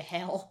up in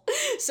hell.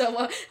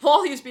 So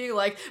while he's being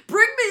like,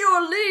 "Bring me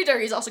your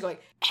leader," he's also going,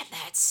 "And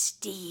that's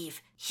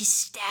Steve. He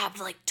stabbed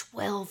like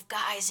 12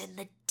 guys in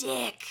the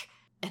dick."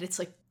 And it's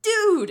like,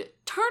 dude,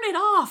 turn it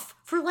off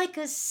for like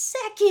a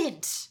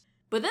second.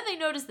 But then they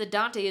notice that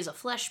Dante is a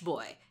flesh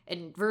boy,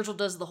 and Virgil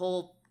does the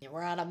whole,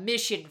 "We're on a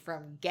mission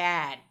from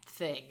Gad"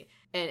 thing.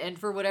 And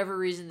for whatever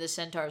reason, the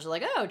centaurs are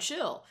like, "Oh,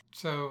 chill."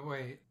 So,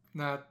 wait,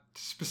 not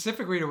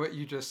specifically to what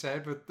you just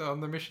said, but on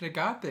the Mission of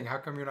God thing, how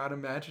come you're not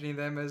imagining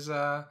them as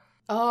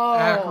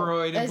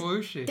Aykroyd and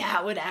Belushi?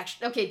 That would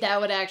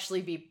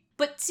actually be...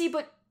 But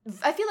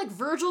I feel like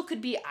Virgil could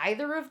be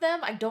either of them.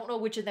 I don't know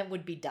which of them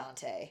would be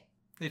Dante.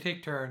 They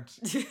take turns.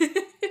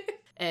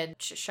 And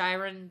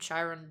Chiron,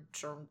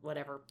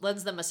 whatever,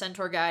 lends them a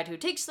centaur guide who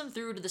takes them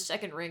through to the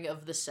second ring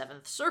of the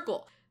 7th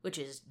circle, which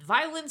is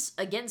violence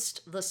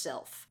against the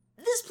self.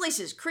 This place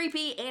is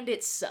creepy and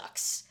it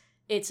sucks.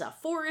 It's a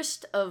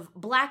forest of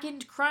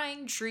blackened,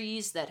 crying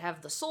trees that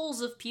have the souls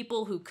of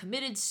people who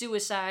committed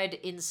suicide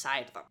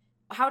inside them.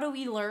 How do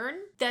we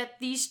learn that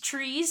these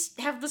trees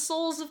have the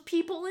souls of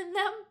people in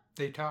them?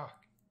 They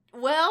talk.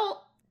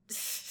 Well,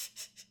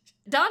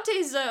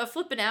 Dante's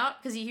flipping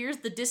out because he hears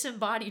the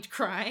disembodied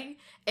crying,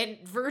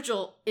 and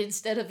Virgil,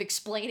 instead of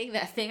explaining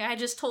that thing I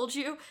just told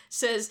you,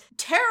 says,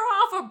 "Tear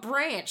off a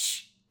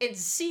branch and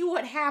see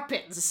what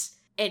happens."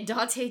 And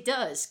Dante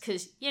does,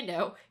 because,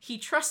 he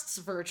trusts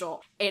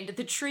Virgil. And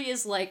the tree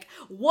is like,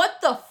 "What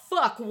the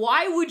fuck?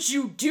 Why would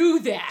you do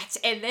that?"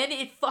 And then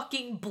it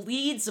fucking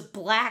bleeds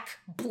black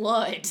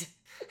blood.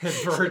 And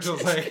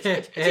Virgil's like,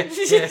 Yeah,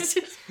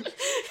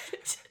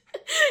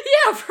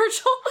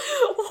 Virgil,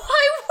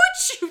 why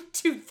would you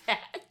do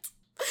that?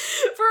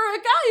 For a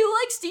guy who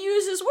likes to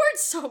use his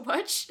words so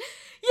much,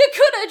 you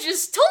could have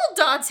just told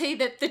Dante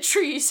that the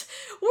trees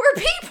were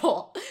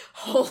people.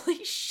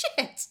 Holy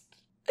shit.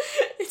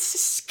 It's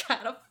just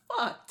kind of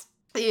fucked.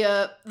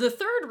 The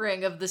third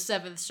ring of the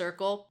 7th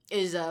circle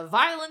is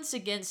violence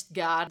against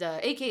God,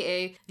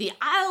 aka the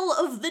Isle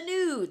of the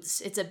Nudes.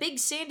 It's a big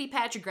sandy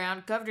patch of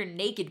ground covered in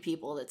naked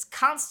people that's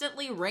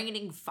constantly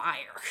raining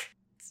fire.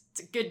 It's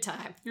a good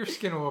time. Your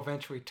skin will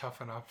eventually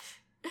toughen up.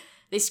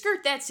 They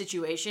skirt that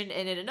situation,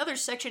 and in another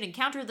section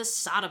encounter the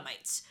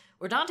Sodomites,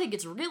 where Dante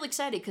gets real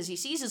excited because he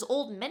sees his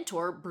old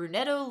mentor,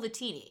 Brunetto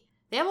Latini.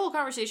 They have a whole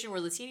conversation where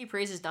Latini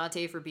praises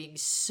Dante for being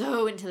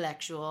so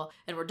intellectual,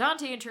 and where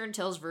Dante in turn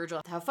tells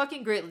Virgil how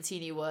fucking great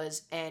Latini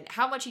was, and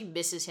how much he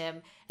misses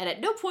him, and at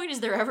no point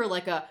is there ever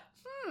like a,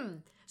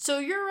 so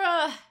you're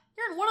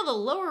in one of the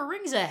lower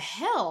rings of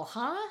hell,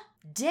 huh?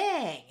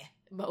 Dang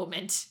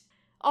moment.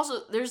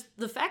 Also, there's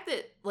the fact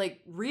that,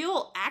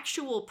 real,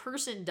 actual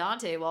person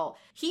Dante, while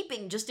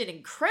heaping just an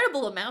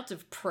incredible amount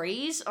of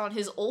praise on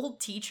his old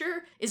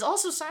teacher, is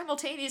also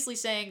simultaneously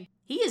saying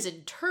he is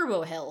in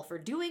turbo hell for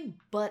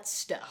doing butt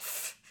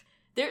stuff.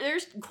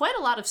 There's quite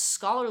a lot of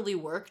scholarly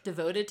work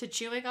devoted to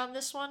chewing on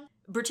this one,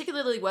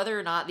 particularly whether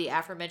or not the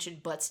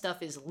aforementioned butt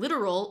stuff is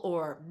literal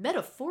or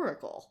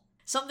metaphorical.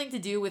 Something to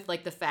do with,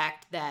 the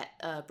fact that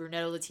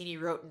Brunetto Latini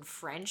wrote in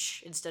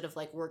French instead of,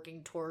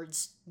 working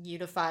towards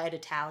unified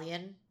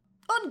Italian.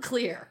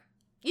 Unclear.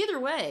 Either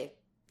way,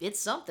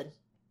 it's something.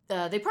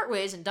 They part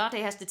ways, and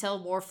Dante has to tell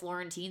more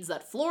Florentines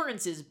that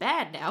Florence is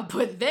bad now,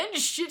 but then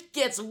shit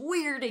gets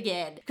weird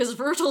again. Because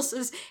Virgil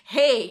says,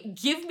 hey,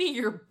 give me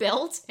your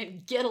belt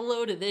and get a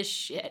load of this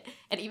shit.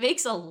 And he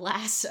makes a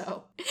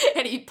lasso,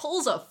 and he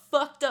pulls a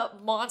fucked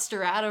up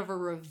monster out of a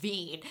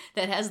ravine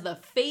that has the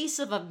face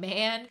of a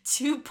man,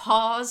 2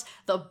 paws,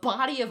 the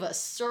body of a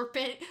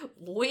serpent,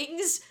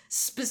 wings,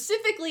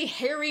 specifically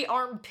hairy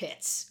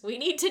armpits. We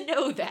need to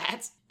know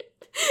that.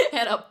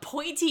 And a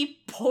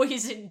pointy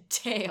poison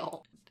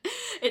tail.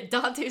 And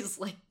Dante's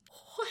like,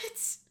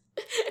 what?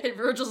 And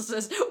Virgil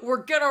says,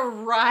 we're gonna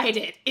ride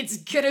it. It's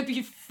gonna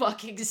be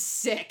fucking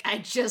sick. I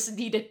just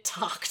need to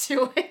talk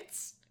to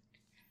it.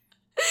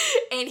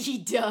 And he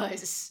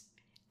does.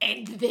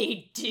 And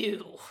they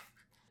do.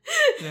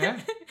 Yeah.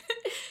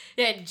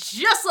 And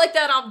just like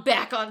that, I'm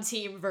back on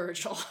Team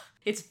Virgil.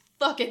 It's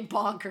fucking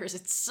bonkers.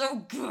 It's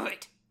so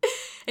good.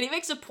 And he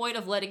makes a point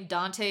of letting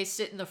Dante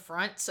sit in the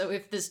front, so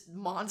if this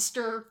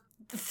monster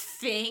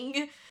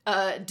thing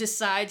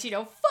decides,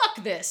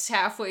 fuck this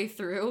halfway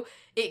through,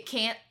 it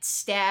can't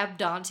stab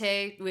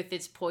Dante with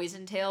its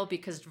poison tail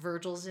because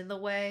Virgil's in the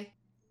way.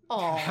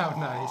 Aww. How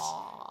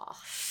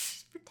nice.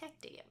 She's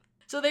protecting him.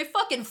 So they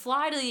fucking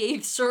fly to the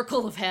 8th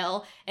circle of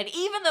hell, and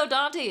even though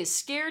Dante is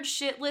scared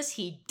shitless,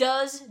 he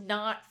does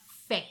not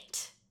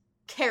faint.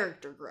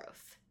 Character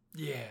growth.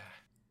 Yeah.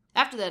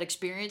 After that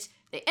experience,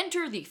 they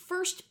enter the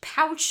first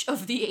pouch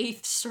of the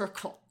 8th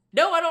circle.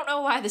 No, I don't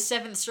know why the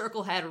 7th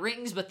circle had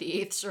rings, but the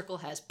 8th circle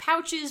has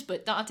pouches,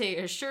 but Dante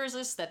assures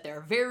us that they're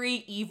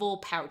very evil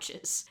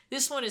pouches.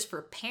 This one is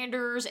for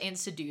panderers and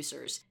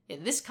seducers.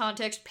 In this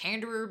context,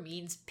 panderer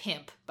means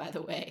pimp, by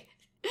the way.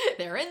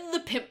 They're in the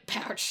pimp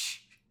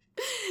pouch.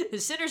 The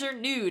sinners are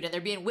nude and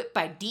they're being whipped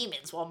by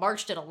demons while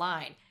marched in a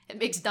line. It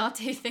makes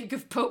Dante think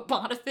of Pope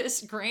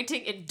Boniface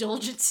granting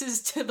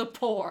indulgences to the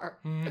poor.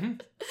 Mm-hmm.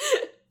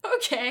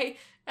 Okay,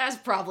 that's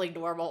probably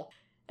normal.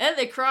 And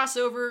they cross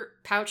over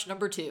pouch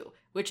number 2,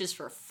 which is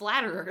for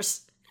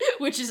flatterers,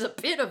 which is a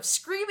pit of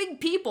screaming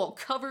people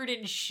covered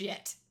in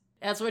shit.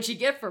 That's what you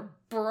get for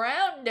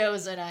brown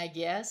nosing, I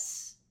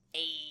guess.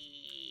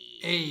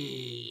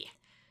 Hey.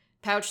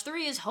 Pouch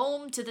 3 is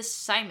home to the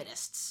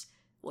Simonists.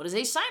 What is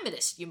a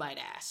Simonist, you might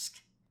ask?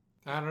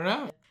 I don't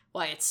know.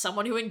 Why, it's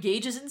someone who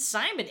engages in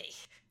simony.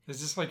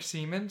 Is this like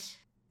Siemens?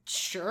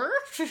 Sure.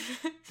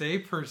 They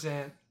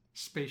present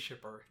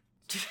Spaceship Earth.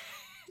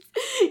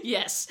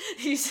 Yes,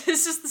 this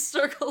is the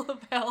circle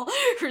of hell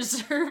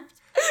reserved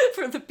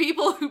for the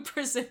people who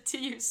present to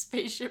you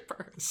Spaceship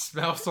Earth. It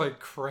smells like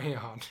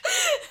crayon.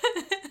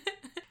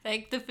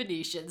 Thank the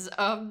Phoenicians.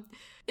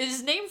 It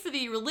is named for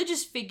the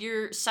religious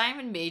figure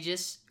Simon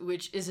Magus,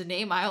 which is a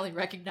name I only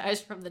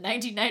recognize from the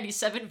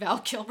 1997 Val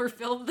Kilmer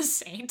film The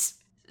Saint.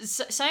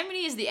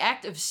 Simony is the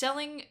act of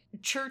selling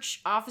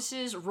church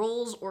offices,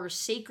 rolls, or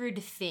sacred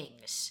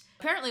things.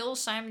 Apparently, old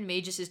Simon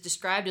Magus is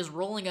described as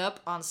rolling up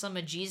on some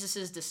of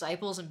Jesus'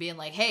 disciples and being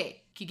like,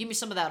 hey, can you give me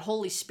some of that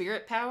Holy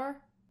Spirit power?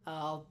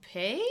 I'll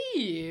pay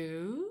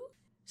you.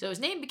 So his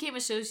name became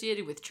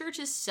associated with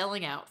churches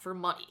selling out for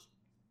money.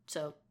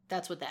 So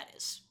that's what that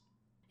is.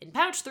 In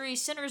pouch 3,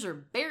 sinners are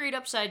buried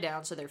upside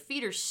down so their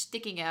feet are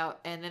sticking out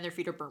and then their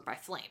feet are burnt by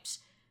flames.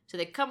 So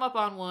they come up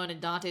on one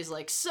and Dante's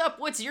like, sup,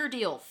 what's your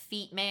deal,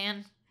 feet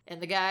man? And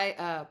the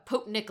guy,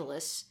 Pope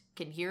Nicholas,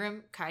 can hear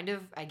him, kind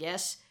of, I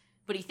guess.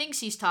 But he thinks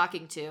he's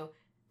talking to.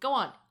 Go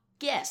on,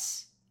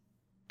 guess.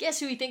 Guess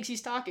who he thinks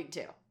he's talking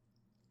to.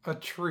 A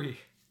tree.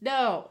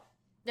 No,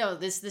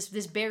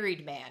 this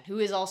buried man who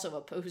is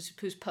also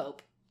who's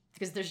Pope.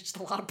 Because there's just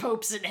a lot of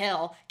popes in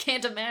hell.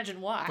 Can't imagine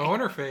why.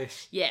 Boner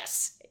face.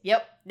 Yes.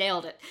 Yep,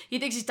 nailed it. He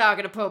thinks he's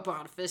talking to Pope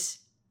Boniface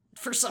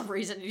for some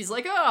reason. And he's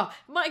like, oh,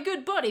 my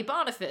good buddy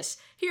Boniface,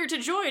 here to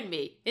join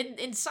me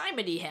in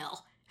simony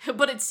hell.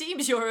 But it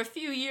seems you're a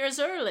few years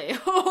early.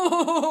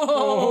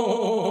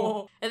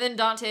 Oh. And then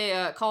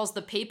Dante calls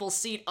the papal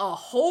seat a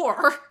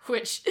whore,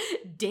 which,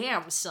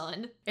 damn,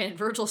 son. And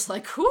Virgil's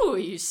like, ooh,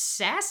 you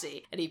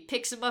sassy. And he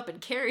picks him up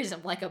and carries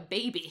him like a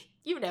baby.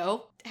 You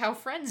know, how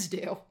friends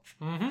do.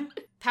 Mm-hmm.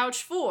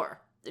 Pouch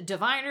 4.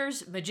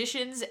 Diviners,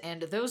 magicians,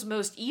 and those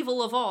most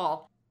evil of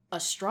all,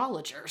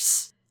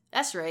 astrologers.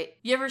 That's right.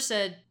 You ever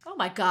said, oh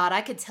my god,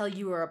 I could tell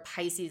you were a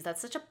Pisces.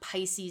 That's such a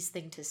Pisces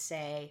thing to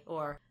say.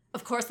 Or,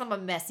 of course I'm a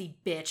messy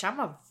bitch. I'm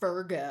a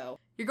Virgo.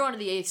 You're going to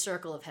the 8th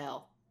circle of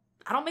hell.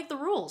 I don't make the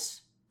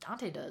rules.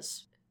 Dante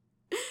does.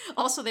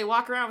 Also, they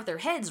walk around with their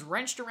heads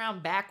wrenched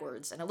around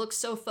backwards, and it looks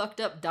so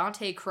fucked up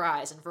Dante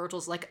cries, and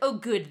Virgil's like, oh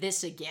good,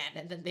 this again,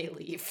 and then they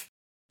leave.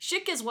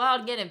 Shit gets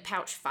wild again in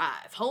Pouch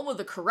 5, home of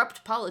the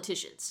corrupt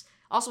politicians.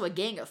 Also a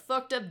gang of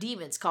fucked up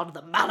demons called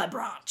the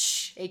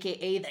Malebranche,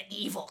 aka the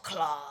Evil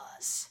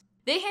Claws.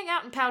 They hang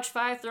out in Pouch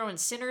 5 throwing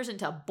sinners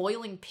into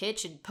boiling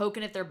pitch and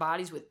poking at their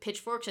bodies with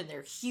pitchforks, and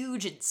they're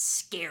huge and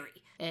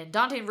scary. And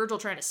Dante and Virgil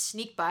trying to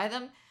sneak by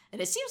them,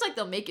 And it seems like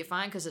they'll make it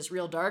fine because it's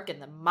real dark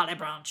and the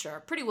Malebranche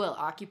are pretty well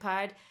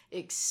occupied,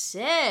 except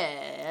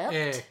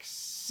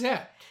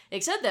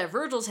that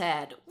Virgil's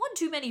had one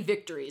too many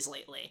victories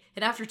lately.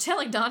 And after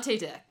telling Dante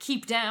to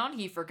keep down,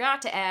 he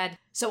forgot to add,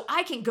 so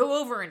I can go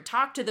over and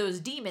talk to those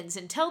demons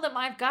and tell them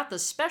I've got the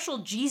special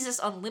Jesus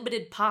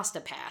Unlimited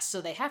pasta pass,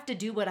 so they have to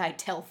do what I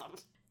tell them.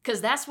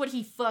 Because that's what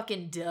he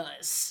fucking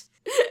does.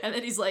 And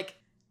then he's like,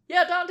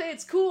 yeah, Dante,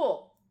 it's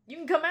cool. You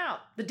can come out.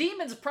 The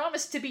demons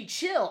promised to be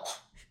chill.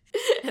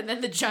 And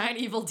then the giant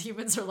evil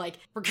demons are like,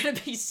 we're gonna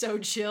be so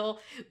chill,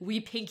 we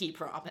pinky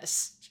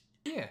promise.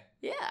 Yeah.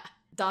 Yeah.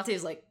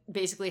 Dante's like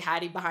basically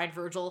hiding behind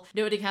Virgil,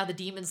 noting how the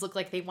demons look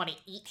like they want to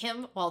eat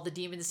him, while the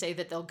demons say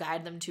that they'll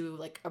guide them to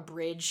like a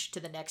bridge to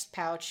the next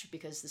pouch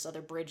because this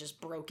other bridge is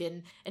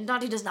broken. And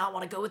Dante does not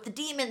want to go with the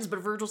demons, but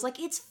Virgil's like,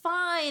 it's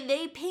fine,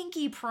 they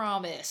pinky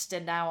promised.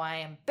 And now I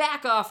am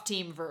back off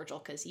Team Virgil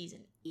because he's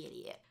an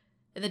idiot.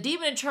 And the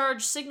demon in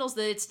charge signals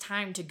that it's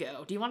time to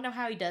go. Do you want to know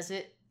how he does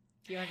it?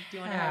 Do you want to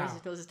know how he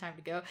knows it's time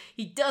to go?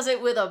 He does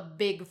it with a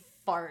big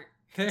fart.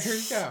 There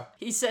you go.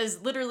 He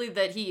says literally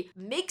that he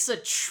makes a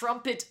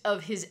trumpet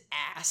of his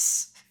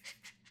ass.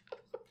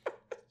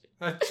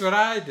 That's what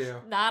I do.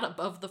 Not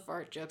above the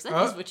fart jokes.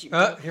 That is what you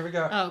do. Here we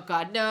go. Oh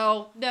god,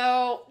 no.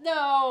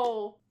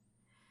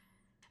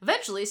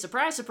 Eventually,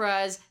 surprise,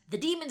 surprise, the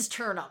demons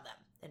turn on them.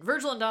 And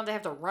Virgil and Dante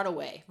have to run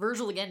away.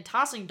 Virgil again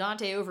tossing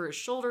Dante over his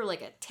shoulder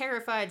like a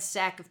terrified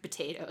sack of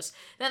potatoes.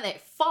 Then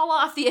they fall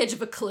off the edge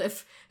of a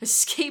cliff,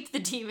 escape the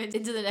demons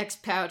into the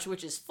next pouch,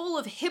 which is full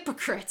of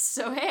hypocrites.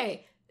 So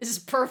hey, this is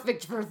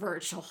perfect for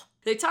Virgil.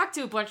 They talk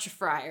to a bunch of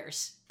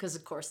friars, because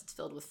of course it's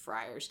filled with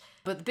friars.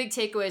 But the big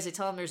takeaway is they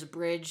tell them there's a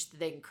bridge that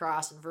they can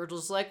cross, and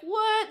Virgil's like,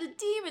 what? The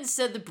demons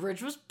said the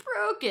bridge was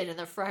broken. And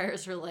the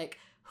friars are like,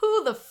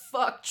 who the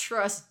fuck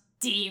trusts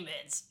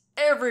demons?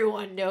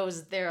 Everyone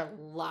knows they're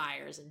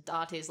liars. And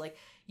Dante's like,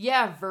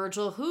 yeah,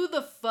 Virgil, who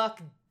the fuck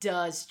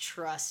does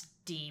trust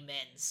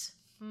demons?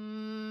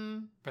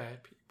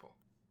 Bad people.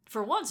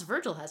 For once,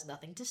 Virgil has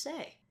nothing to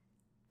say.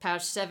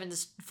 Pouch 7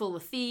 is full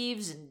of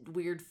thieves and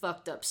weird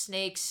fucked up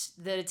snakes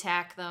that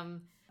attack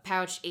them.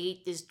 Pouch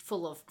 8 is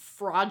full of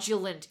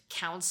fraudulent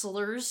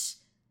counselors.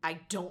 I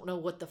don't know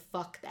what the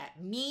fuck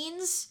that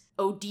means.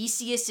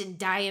 Odysseus and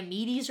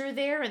Diomedes are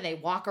there and they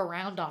walk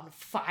around on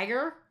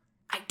fire.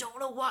 I don't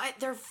know why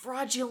they're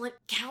fraudulent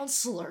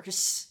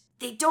counselors.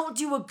 They don't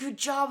do a good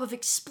job of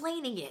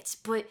explaining it,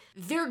 but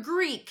they're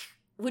Greek,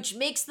 which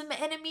makes them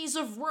enemies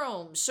of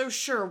Rome. So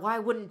sure, why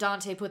wouldn't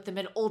Dante put them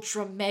in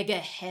ultra mega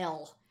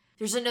hell?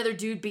 There's another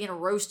dude being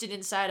roasted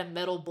inside a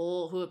metal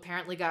bowl who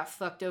apparently got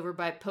fucked over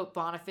by Pope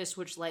Boniface,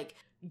 which like,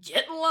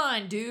 get in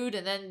line, dude.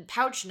 And then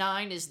Pouch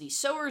 9 is the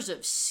Sowers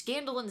of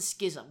Scandal and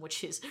Schism,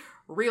 which is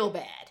real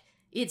bad.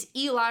 It's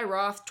Eli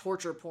Roth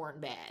torture porn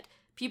bad.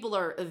 People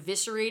are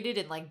eviscerated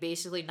and like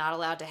basically not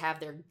allowed to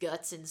have their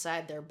guts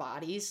inside their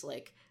bodies.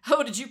 Like,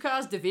 oh, did you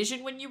cause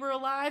division when you were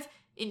alive?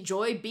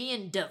 Enjoy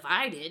being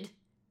divided.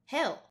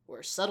 Hell,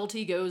 where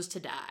subtlety goes to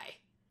die.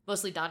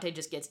 Mostly Dante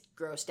just gets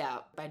grossed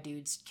out by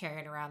dudes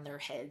carrying around their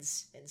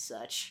heads and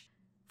such.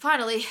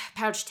 Finally,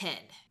 Pouch 10.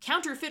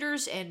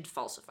 Counterfeiters and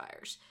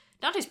falsifiers.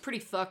 Dante's pretty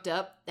fucked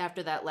up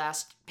after that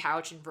last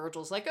pouch, and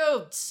Virgil's like,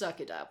 oh,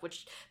 suck it up,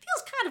 which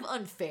feels kind of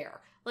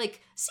unfair.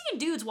 Like, seeing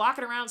dudes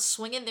walking around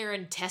swinging their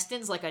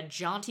intestines like a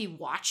jaunty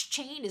watch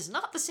chain is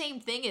not the same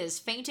thing as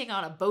fainting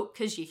on a boat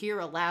because you hear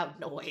a loud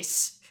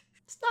noise.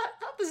 It's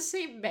not the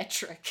same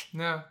metric.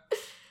 No.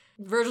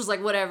 Virgil's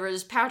like, whatever,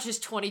 this pouch is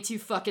 22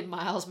 fucking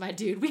miles, my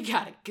dude, we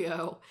gotta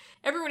go.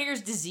 Everyone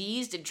here's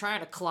diseased and trying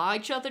to claw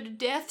each other to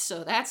death,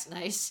 so that's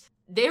nice.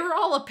 They were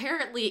all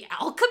apparently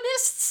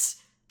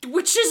alchemists,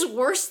 which is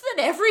worse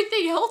than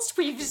everything else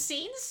we've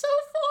seen so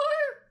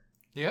far.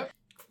 Yep.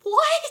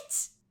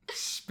 What?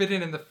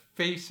 Spitting in the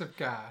face of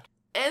God.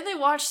 And they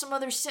watch some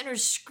other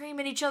sinners scream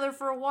at each other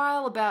for a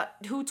while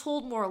about who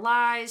told more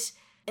lies.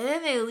 And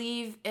then they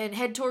leave and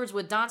head towards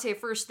what Dante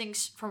first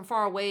thinks from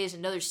far away is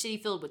another city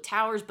filled with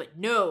towers, but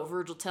no,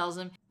 Virgil tells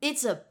him,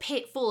 it's a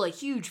pit full of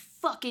huge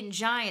fucking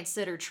giants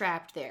that are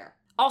trapped there.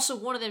 Also,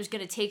 one of them is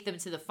going to take them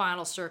to the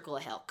final circle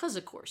of hell, because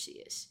of course he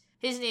is.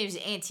 His name's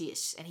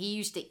Antaeus, and he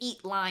used to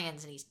eat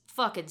lions, and he's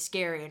fucking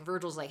scary, and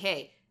Virgil's like,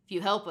 hey, if you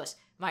help us,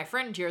 my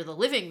friend here, the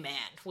living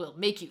man, will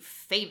make you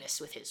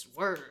famous with his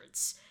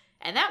words.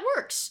 And that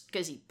works,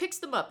 because he picks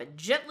them up and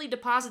gently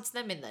deposits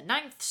them in the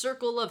 9th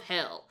circle of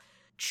hell.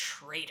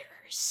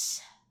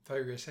 Traitors. I thought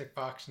you were going to say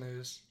Fox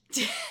News.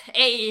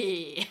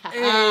 Hey!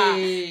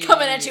 Hey!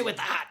 Coming at you with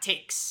the hot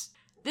takes.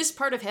 This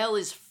part of hell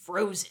is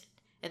frozen,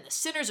 and the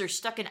sinners are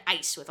stuck in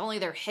ice with only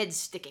their heads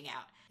sticking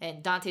out.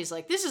 And Dante's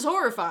like, this is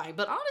horrifying,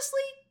 but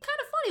honestly, kind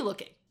of funny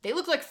looking. They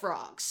look like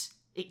frogs.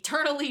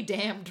 Eternally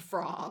damned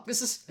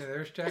frogs. Yeah,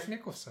 there's Jack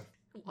Nicholson.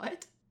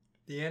 What?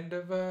 The end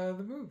of the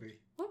movie.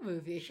 What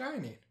movie?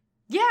 Shining.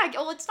 Yeah,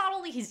 well, it's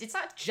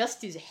not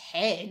just his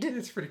head.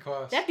 It's pretty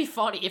close. That'd be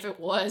funny if it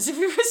was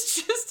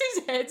just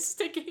his head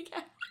sticking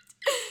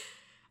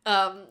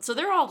out. So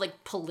they're all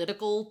like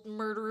political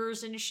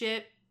murderers and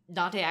shit.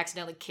 Dante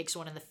accidentally kicks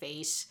one in the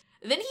face.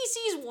 Then he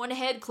sees one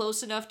head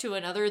close enough to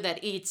another that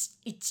it's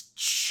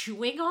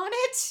chewing on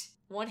it.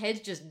 One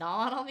head's just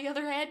gnawing on the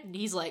other head, and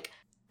he's like,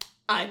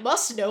 I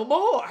must know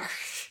more.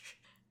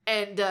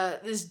 And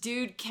this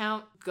dude,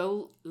 Count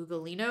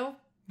Ugolino,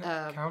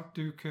 Count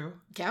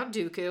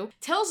Dooku,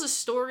 tells a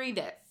story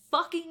that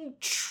fucking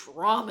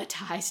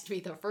traumatized me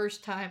the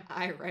first time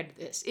I read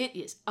this. It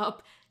is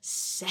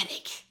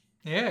upsetting.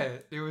 Yeah,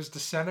 it was the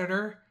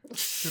senator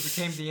who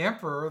became the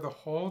emperor the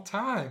whole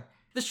time.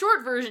 The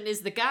short version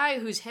is the guy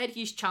whose head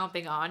he's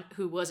chomping on,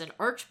 who was an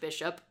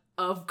archbishop,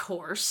 of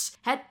course,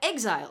 had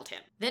exiled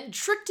him, then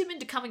tricked him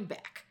into coming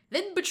back,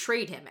 then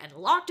betrayed him and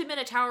locked him in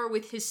a tower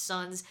with his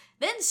sons,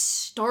 then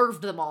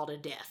starved them all to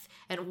death.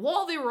 And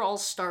while they were all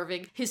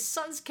starving, his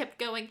sons kept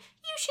going,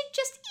 you should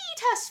just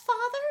eat us,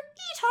 father!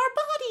 Eat our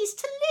bodies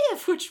to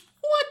live! Which,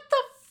 what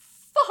the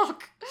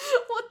fuck?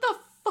 What the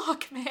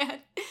fuck, man?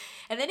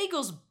 And then he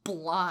goes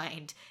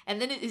blind.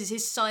 And then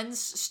his sons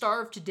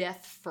starve to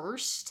death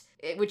first,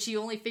 which he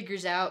only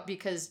figures out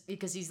because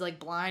he's like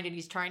blind and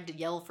he's trying to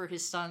yell for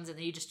his sons and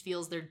then he just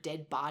feels their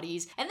dead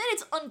bodies. And then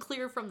it's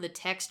unclear from the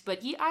text, but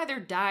he either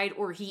died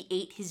or he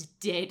ate his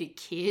dead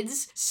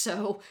kids.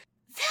 So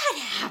that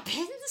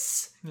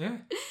happens. Yeah.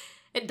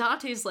 And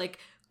Dante's like,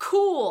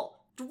 cool,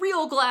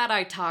 real glad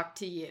I talked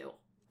to you.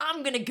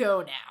 I'm gonna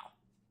go now.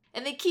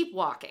 And they keep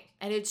walking,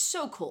 and it's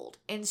so cold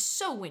and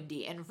so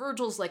windy, and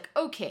Virgil's like,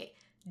 okay,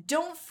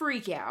 don't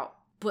freak out,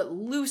 but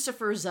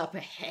Lucifer's up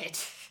ahead.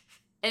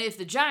 And if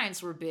the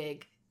giants were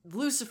big,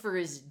 Lucifer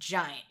is a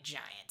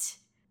giant.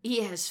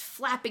 He has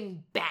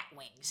flapping bat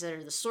wings that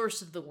are the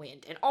source of the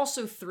wind, and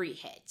also 3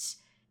 heads.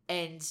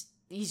 And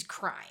he's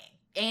crying,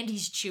 and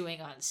he's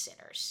chewing on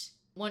sinners.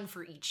 1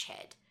 for each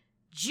head.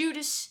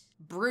 Judas,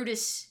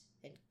 Brutus,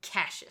 and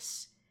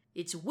Cassius.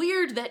 It's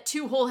weird that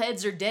 2 whole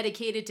heads are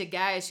dedicated to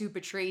guys who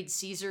betrayed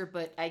Caesar,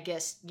 but I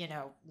guess,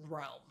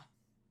 Rome.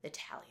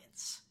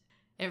 Italians.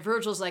 And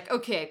Virgil's like,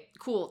 okay,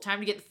 cool, time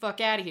to get the fuck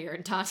out of here.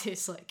 And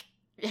Dante's like,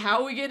 how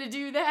are we gonna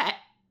do that?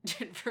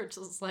 And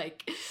Virgil's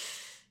like,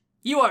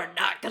 you are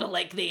not gonna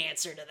like the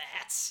answer to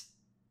that.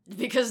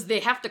 Because they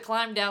have to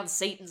climb down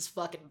Satan's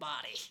fucking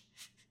body.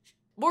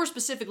 More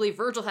specifically,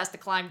 Virgil has to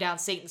climb down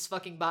Satan's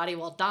fucking body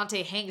while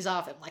Dante hangs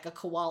off him like a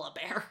koala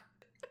bear.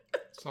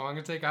 As long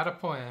as they got a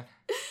plan.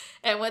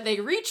 And when they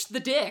reach the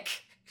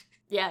dick,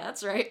 yeah,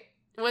 that's right.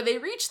 When they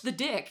reach the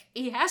dick,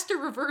 he has to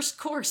reverse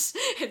course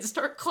and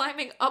start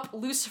climbing up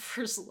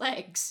Lucifer's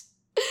legs.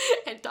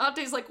 And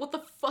Dante's like, what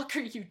the fuck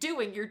are you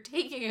doing? You're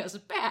taking us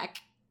back.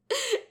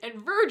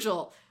 And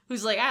Virgil,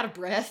 who's like out of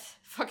breath,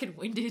 fucking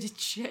winded and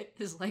shit,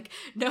 is like,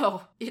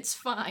 no, it's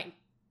fine.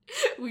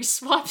 We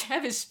swapped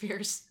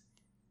hemispheres.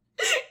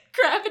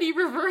 Gravity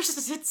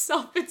reverses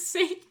itself in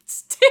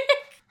Satan's dick.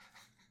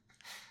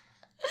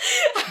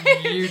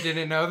 You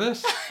didn't know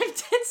this? I'm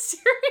dead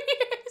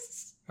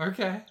serious.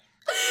 Okay.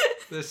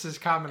 This is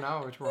common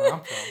knowledge where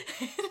I'm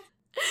from.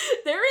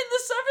 They're in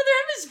the southern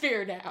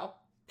hemisphere now.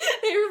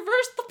 They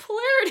reversed the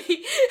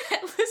polarity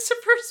at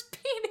Lucifer's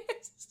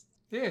penis.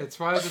 Yeah, it's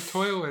why the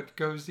toilet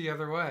goes the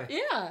other way.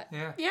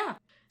 Yeah.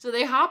 So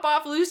they hop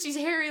off Lucy's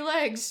hairy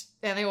legs,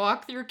 and they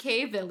walk through a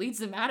cave that leads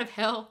them out of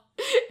hell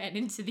and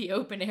into the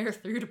open air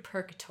through to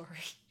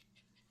purgatory.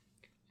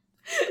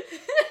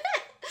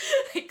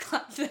 They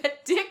climb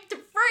that dick to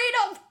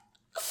freedom!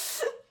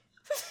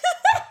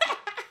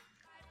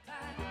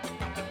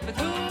 With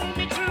whom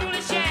we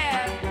truly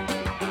share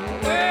a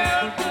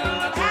world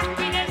full of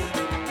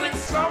happiness with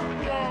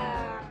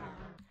someone.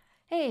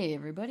 Hey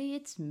everybody,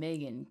 it's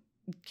Megan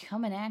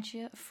coming at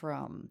you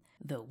from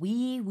the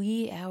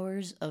wee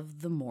hours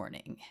of the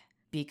morning.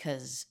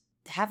 Because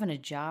having a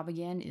job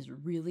again is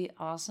really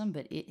awesome,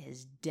 but it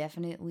has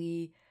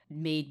definitely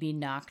made me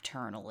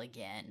nocturnal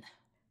again.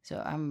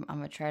 So I'm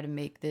gonna try to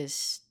make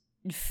this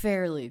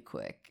fairly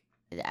quick.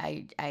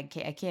 I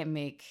can't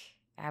make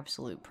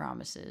absolute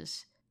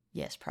promises.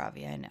 Yes,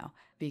 Pravi, I know.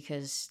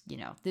 Because,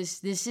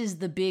 this is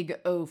the big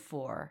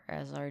 04,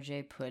 as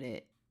RJ put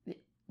it.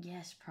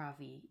 Yes,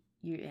 Pravi,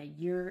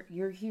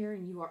 you're here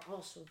and you are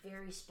also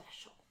very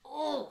special.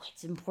 Oh,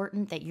 it's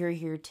important that you're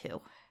here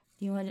too.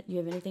 You have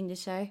anything to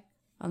say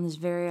on this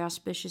very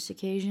auspicious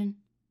occasion?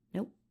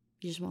 Nope.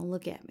 You just want to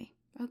look at me.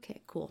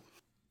 Okay, cool.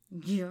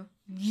 Yeah,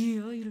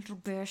 you little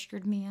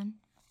bastard man.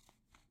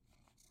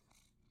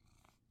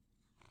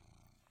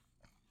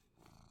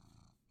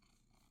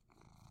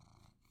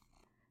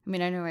 I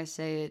mean, I know I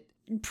say it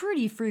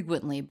pretty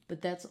frequently,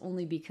 but that's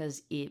only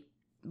because it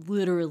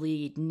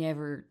literally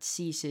never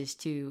ceases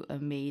to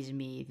amaze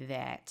me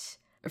that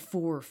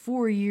for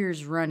 4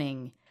 years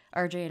running,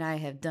 RJ and I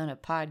have done a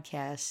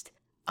podcast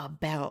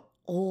about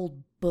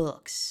old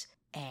books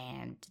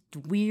and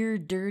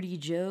weird, dirty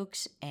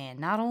jokes, and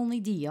not only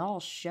do y'all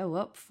show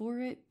up for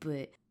it,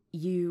 but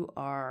you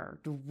are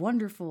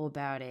wonderful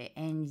about it,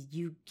 and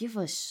you give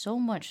us so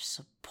much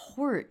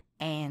support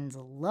and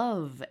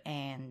love,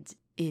 and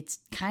it's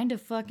kind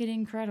of fucking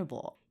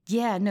incredible.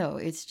 Yeah, no,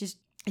 it's just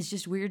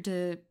weird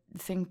to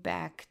think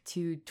back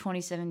to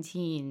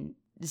 2017.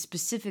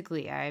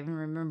 Specifically, I even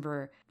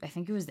remember, I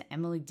think it was the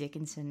Emily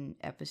Dickinson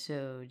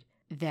episode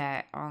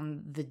that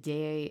on the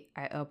day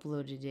I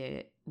uploaded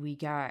it, we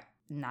got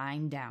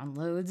 9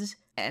 downloads,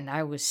 and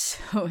I was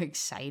so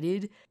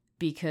excited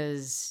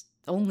because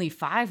only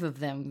 5 of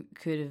them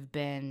could have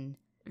been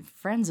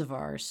friends of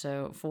ours,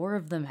 so 4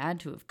 of them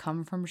had to have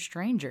come from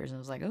strangers. And I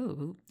was like,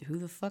 oh, who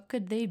the fuck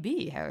could they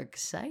be? How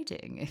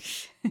exciting.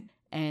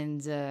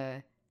 And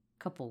a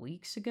couple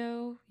weeks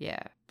ago,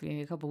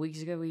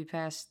 we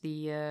passed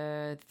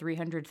the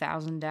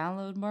 300,000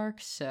 download mark,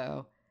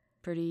 so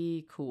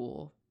pretty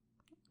cool.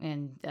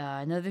 And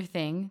another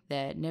thing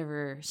that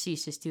never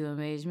ceases to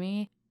amaze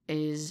me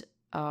is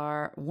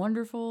our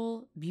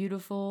wonderful,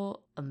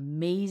 beautiful,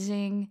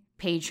 amazing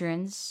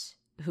patrons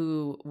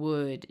who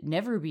would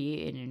never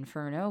be in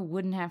Inferno,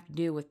 wouldn't have to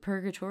deal with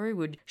purgatory,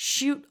 would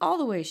shoot all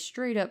the way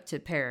straight up to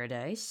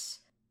paradise.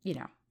 You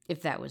know,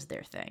 if that was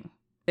their thing.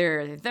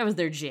 If that was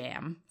their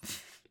jam.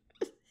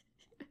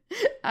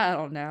 I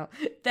don't know.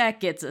 That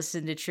gets us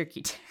into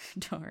tricky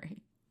territory.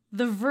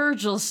 The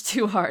Virgils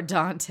to our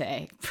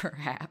Dante,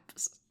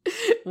 perhaps.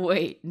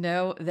 Wait,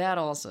 no, that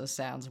also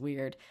sounds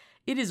weird.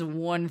 It is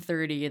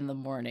 1:30 in the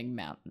morning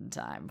Mountain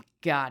Time.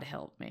 God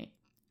help me.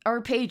 Our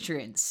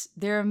patrons,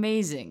 they're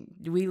amazing.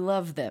 We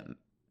love them.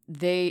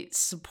 They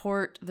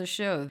support the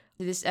show.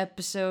 This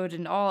episode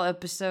and all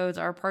episodes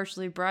are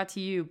partially brought to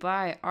you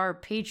by our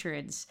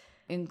patrons,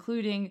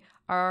 including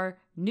our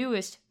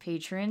newest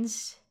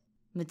patrons,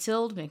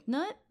 Matilde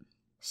McNutt,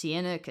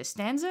 Sienna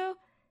Costanzo,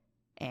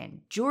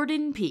 and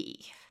Jordan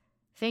P.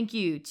 Thank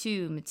you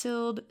to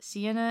Matilde,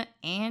 Sienna,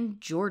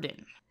 and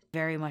Jordan.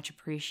 Very much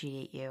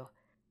appreciate you.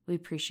 We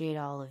appreciate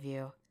all of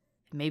you.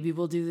 Maybe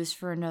we'll do this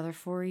for another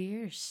 4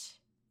 years.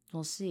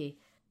 We'll see.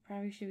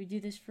 Probably should we do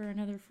this for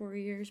another 4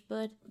 years,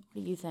 bud?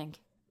 What do you think?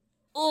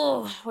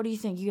 Oh, what do you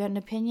think? You got an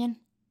opinion?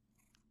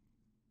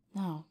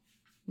 No.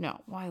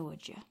 Why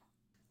would you?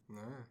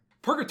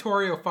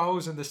 Purgatorio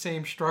follows in the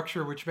same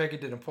structure, which Megan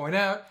didn't point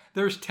out.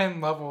 There's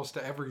 10 levels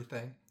to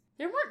everything.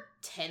 There weren't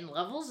 10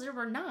 levels, there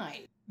were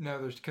 9. No,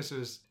 there's because it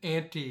was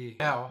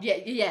anti-hell. Yeah,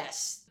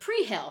 yes.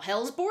 Pre-hell,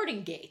 Hell's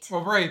Boarding Gate.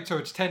 Well, right, so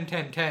it's 10,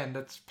 10, 10.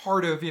 That's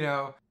part of,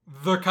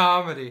 the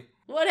comedy.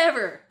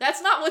 Whatever.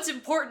 That's not what's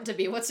important to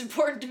me. What's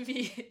important to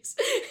me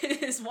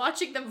is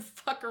watching them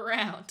fuck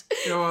around.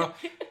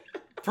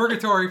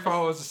 Purgatory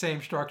follows the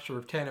same structure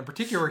of 10. In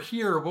particular,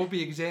 here we'll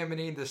be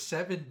examining the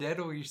 7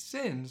 deadly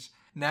sins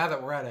now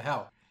that we're out of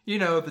hell.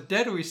 The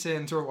deadly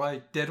sins are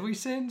like deadly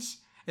sins,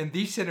 and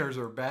these sinners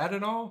are bad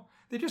and all.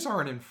 They just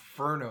aren't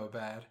Inferno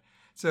bad.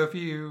 So if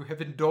you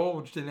have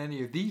indulged in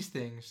any of these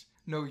things,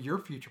 know your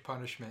future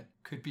punishment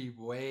could be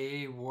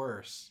way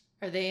worse.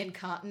 Are they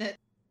incontinent?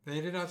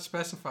 They did not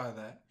specify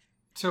that.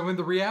 So in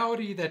the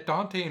reality that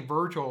Dante and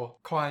Virgil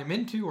climb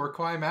into or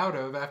climb out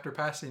of after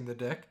passing the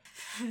dick,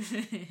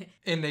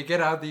 and they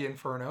get out of the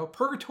Inferno,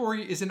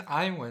 Purgatory is an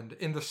island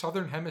in the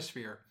southern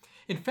hemisphere.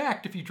 In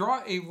fact, if you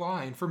draw a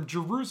line from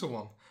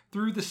Jerusalem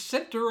through the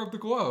center of the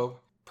globe,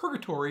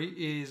 Purgatory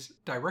is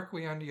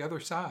directly on the other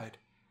side.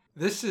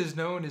 This is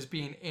known as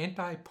being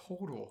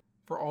antipodal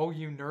for all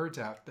you nerds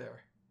out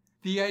there.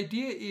 The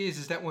idea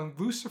is that when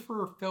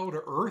Lucifer fell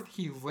to earth,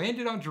 he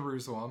landed on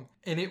Jerusalem,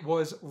 and it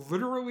was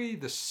literally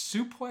the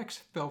suplex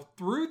fell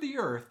through the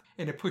earth,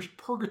 and it pushed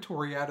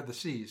Purgatory out of the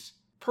seas.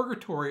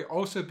 Purgatory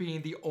also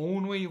being the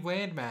only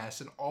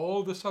landmass in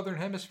all the southern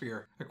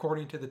hemisphere,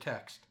 according to the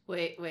text.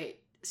 Wait.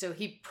 So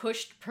he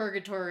pushed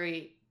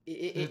Purgatory...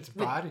 its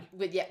body.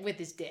 With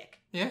his dick.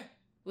 Yeah.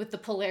 With the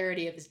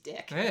polarity of his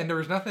dick. Yeah, and there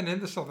was nothing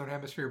in the southern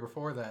hemisphere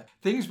before that.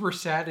 Things were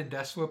sad and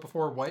desolate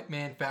before white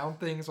man found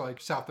things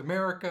like South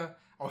America,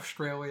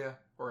 Australia,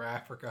 or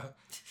Africa.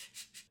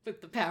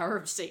 With the power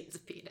of Satan's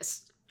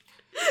penis.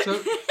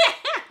 So,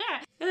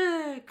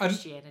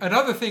 Christianity.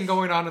 Another thing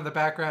going on in the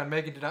background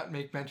Megan did not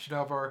make mention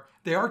of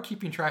they are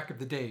keeping track of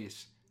the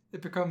days.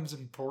 It becomes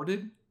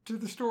important to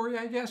the story,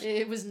 I guess.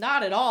 It was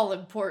not at all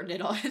important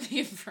at all in the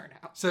Inferno.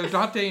 So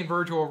Dante and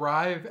Virgil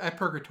arrive at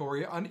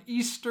Purgatory on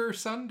Easter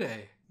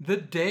Sunday, the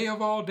day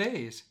of all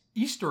days.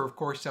 Easter, of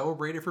course,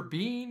 celebrated for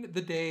being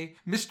the day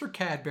Mr.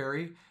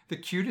 Cadbury, the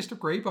cutest of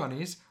gray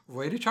bunnies,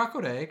 laid a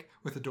chocolate egg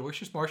with a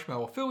delicious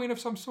marshmallow filling of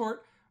some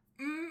sort.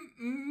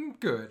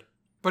 Good.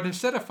 But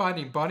instead of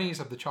finding bunnies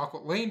of the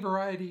chocolate lane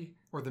variety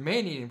or the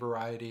man-eating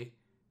variety,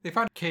 they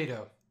find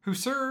Cato, who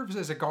serves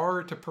as a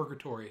guard to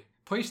Purgatory,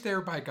 placed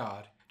there by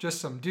God. Just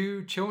some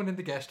dude chilling in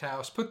the guest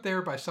house, put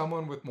there by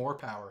someone with more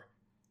power.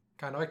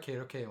 Kind of like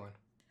Cato Kalin.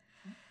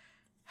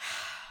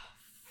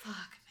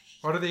 Fuck me.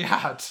 What are the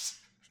odds?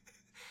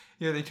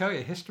 They tell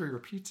you history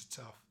repeats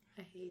itself.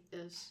 I hate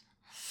this.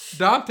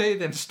 Dante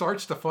then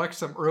starts to flex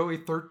some early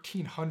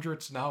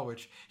 1300s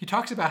knowledge. He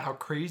talks about how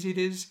crazy it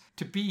is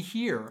to be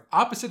here,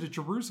 opposite of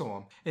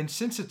Jerusalem. And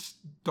since it's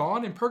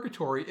dawn in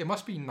Purgatory, it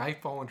must be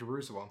nightfall in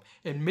Jerusalem,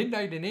 and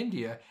midnight in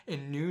India,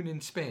 and noon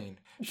in Spain,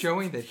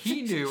 showing that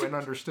he knew and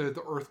understood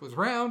the earth was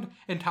round,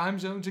 and time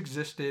zones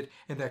existed,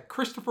 and that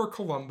Christopher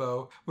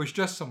Columbo was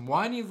just some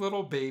whiny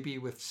little baby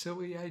with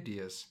silly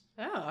ideas.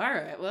 Oh,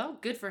 alright. Well,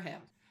 good for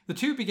him. The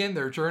two begin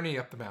their journey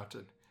up the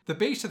mountain. The The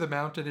base of the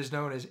mountain is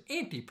known as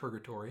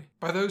Anti-Purgatory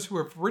by those who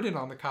have written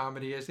on the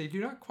comedy, as they do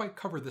not quite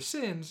cover the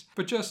sins,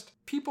 but just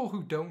people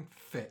who don't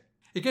fit.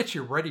 It gets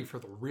you ready for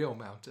the real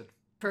mountain.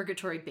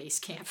 Purgatory base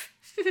camp.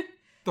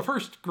 The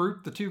first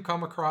group the two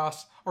come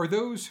across are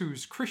those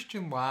whose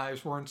Christian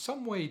lives were in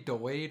some way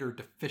delayed or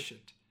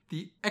deficient.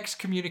 The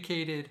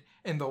excommunicated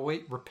and the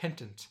late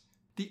repentant.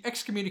 The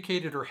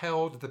excommunicated are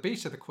held at the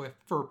base of the cliff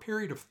for a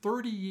period of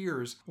 30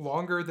 years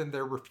longer than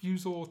their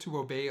refusal to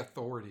obey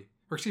authority.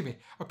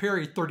 A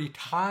period 30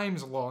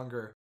 times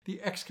longer.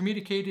 The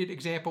excommunicated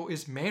example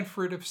is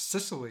Manfred of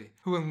Sicily,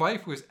 who in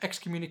life was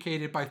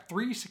excommunicated by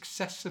 3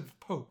 successive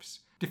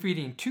popes,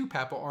 defeating 2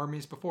 papal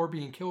armies before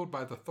being killed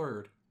by the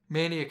 3rd.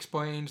 Manny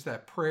explains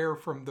that prayer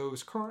from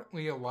those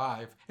currently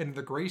alive and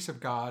the grace of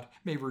God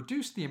may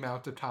reduce the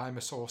amount of time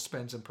a soul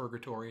spends in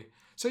purgatory.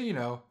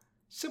 So,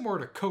 similar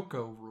to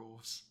Coco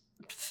rules.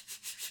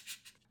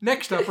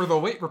 Next up are the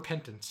late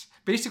repentants.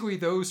 Basically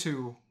those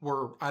who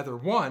were either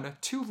 1,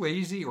 too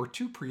lazy or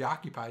too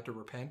preoccupied to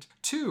repent,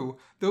 2,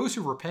 those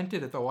who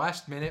repented at the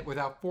last minute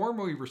without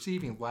formally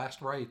receiving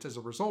last rites as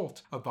a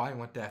result of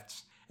violent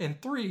deaths,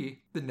 and 3,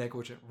 the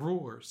negligent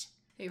rulers.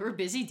 They were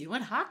busy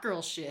doing hot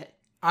girl shit.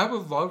 I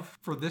would love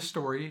for this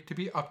story to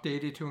be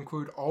updated to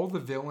include all the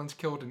villains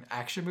killed in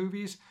action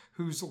movies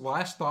whose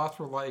last thoughts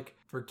were like,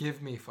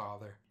 "Forgive me,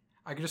 Father."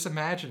 I can just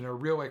imagine a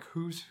real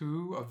who's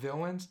who of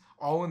villains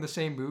all in the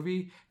same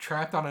movie,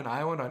 trapped on an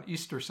island on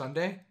Easter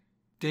Sunday.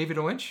 David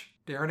Lynch,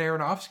 Darren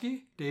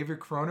Aronofsky, David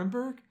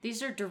Cronenberg.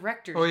 These are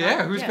directors. Oh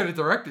yeah, who's going to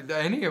direct it?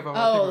 Any of them?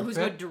 Who's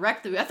going to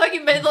direct them? I thought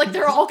you meant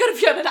they're all going to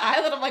be on an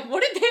island. I'm like,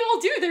 what did they all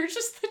do? They're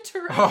just the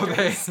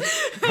directors.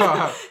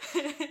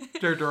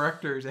 They're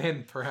directors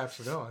and perhaps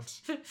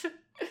villains.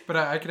 But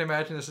I can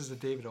imagine this is a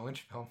David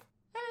Lynch film.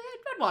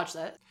 I'd watch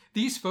that.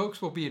 These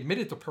folks will be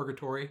admitted to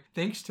purgatory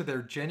thanks to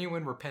their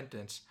genuine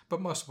repentance, but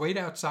must wait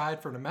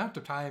outside for an amount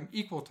of time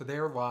equal to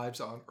their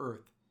lives on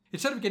Earth.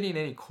 Instead of getting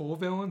any cool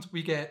villains,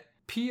 we get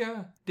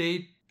Pia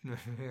de...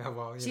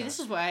 This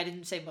is why I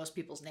didn't say most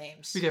people's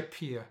names. We get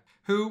Pia,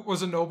 who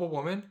was a noble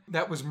woman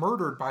that was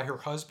murdered by her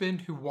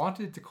husband who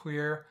wanted to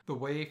clear the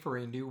way for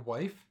a new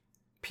wife.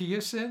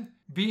 Piasin,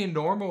 being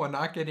normal and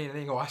not getting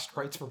any last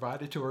rites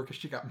provided to her because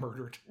she got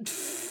murdered.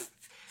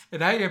 And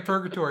now you're in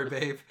purgatory,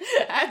 babe.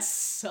 That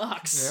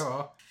sucks. Yeah,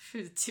 well.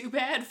 Too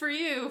bad for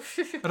you.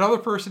 Another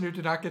person who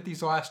did not get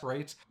these last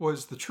rites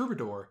was the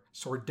troubadour,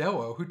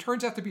 Sordello, who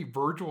turns out to be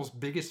Virgil's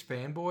biggest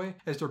fanboy,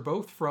 as they're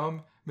both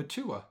from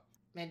Mantua.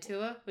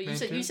 Mantua? Well, you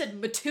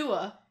said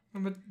Mantua.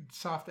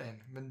 Soft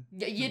N.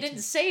 You didn't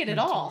say it at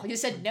all. You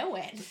said no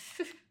N.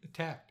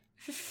 Tapped.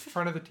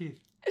 Front of the teeth.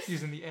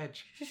 Using the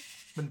edge.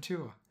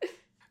 Mantua.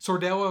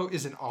 Sordello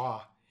is in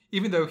awe.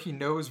 Even though he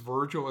knows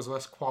Virgil is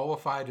less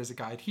qualified as a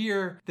guide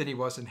here than he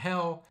was in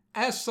hell,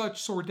 as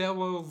such,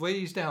 Sordello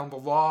lays down the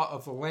law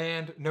of the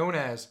land known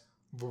as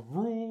the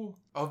rule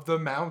of the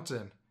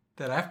mountain,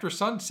 that after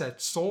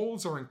sunset,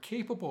 souls are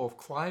incapable of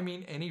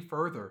climbing any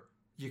further.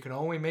 You can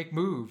only make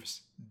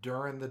moves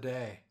during the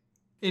day.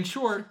 In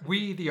short,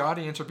 we, the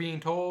audience, are being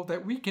told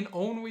that we can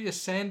only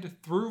ascend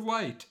through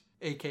light,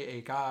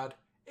 aka God,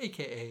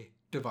 aka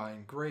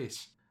divine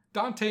grace.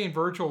 Dante and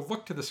Virgil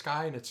look to the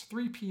sky and it's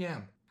 3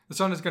 p.m. The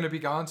sun is going to be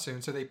gone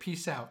soon, so they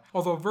peace out.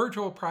 Although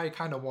Virgil probably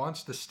kind of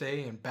wants to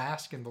stay and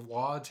bask in the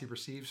lauds he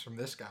receives from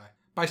this guy.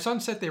 By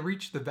sunset, they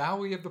reach the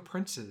Valley of the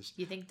Princes.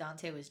 You think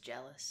Dante was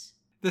jealous?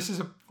 This is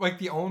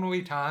the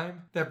only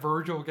time that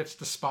Virgil gets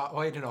the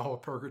spotlight in all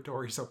of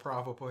Purgatory, so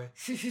probably.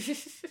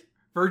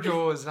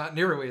 Virgil is not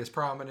nearly as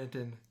prominent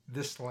in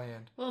this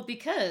land. Well,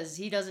 because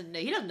he doesn't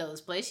know this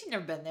place. He's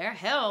never been there.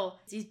 Hell,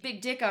 he's big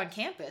dick on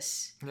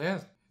campus. Yeah.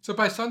 So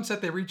by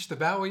sunset, they reach the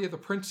Valley of the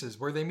Princes,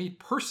 where they meet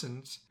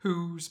persons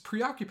whose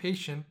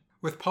preoccupation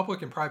with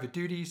public and private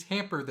duties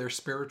hamper their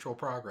spiritual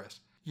progress.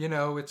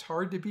 It's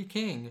hard to be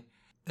king,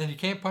 and you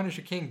can't punish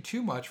a king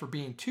too much for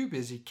being too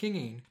busy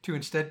kinging to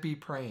instead be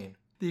praying.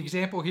 The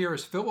example here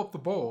is Philip the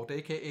Bold,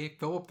 aka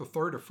Philip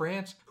III of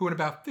France, who in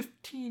about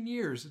 15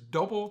 years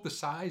doubled the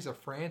size of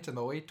France in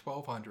the late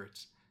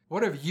 1200s.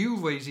 What have you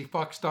lazy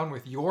fucks done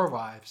with your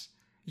lives?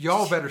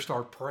 Y'all better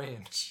start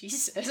praying.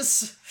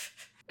 Jesus.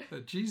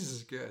 Jesus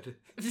is good.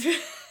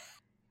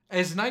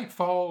 As night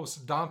falls,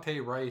 Dante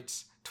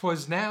writes,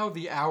 "'Twas now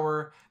the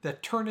hour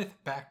that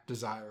turneth back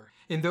desire,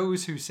 in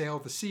those who sail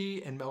the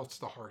sea and melts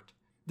the heart.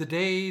 The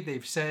day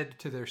they've said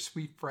to their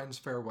sweet friends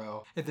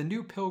farewell, and the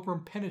new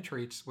pilgrim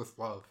penetrates with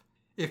love.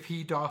 If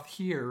he doth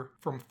hear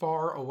from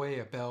far away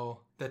a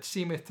bell, that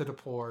seemeth to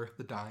deplore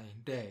the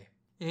dying day."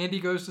 And he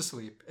goes to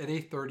sleep at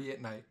 8:30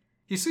 at night.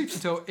 He sleeps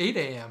until 8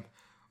 a.m.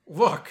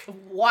 Look.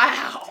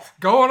 Wow.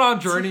 Going on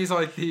journeys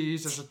like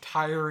these is a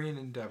tiring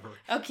endeavor.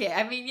 Okay,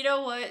 I mean, you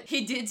know what?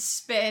 He did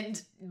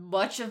spend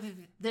much of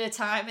the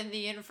time in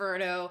the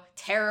Inferno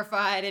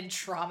terrified and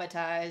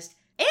traumatized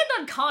and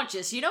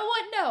unconscious. You know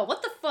what? No,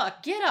 what the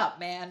fuck? Get up,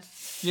 man.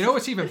 You know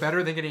what's even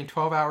better than getting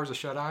 12 hours of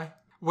shut-eye?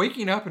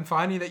 Waking up and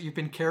finding that you've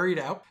been carried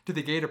out to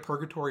the gate of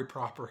purgatory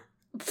proper.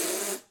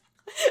 Virgil's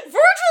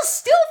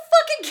still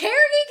fucking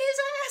carrying his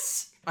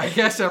ass? I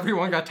guess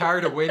everyone got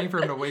tired of waiting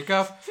for him to wake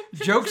up.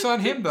 Joke's on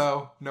him,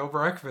 though. No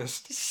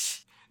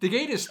breakfast. The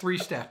gate is 3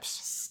 steps.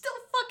 Still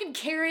fucking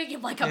carrying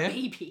him like a Yeah.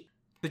 baby.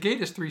 The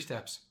gate is 3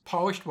 steps.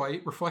 Polished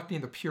white, reflecting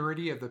the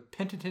purity of the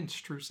penitent's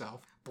true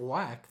self.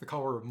 Black, the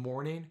color of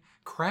mourning,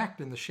 cracked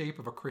in the shape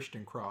of a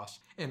Christian cross.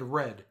 And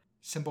red,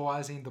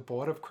 symbolizing the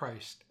blood of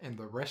Christ and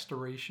the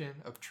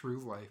restoration of true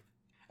life.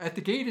 At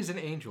the gate is an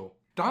angel.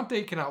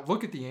 Dante cannot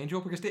look at the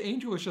angel because the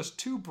angel is just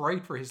too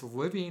bright for his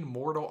living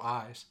mortal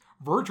eyes.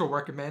 Virgil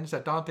recommends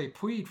that Dante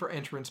plead for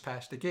entrance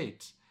past the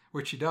gates,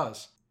 which he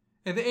does.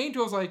 And the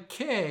angel's like,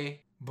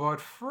 "Okay, but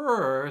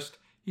first,"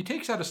 he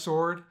takes out a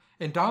sword,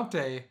 and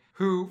Dante,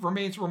 who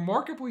remains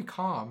remarkably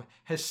calm,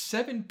 has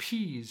 7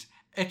 P's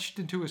etched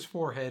into his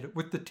forehead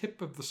with the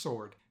tip of the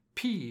sword.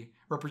 P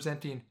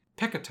representing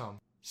peccatum,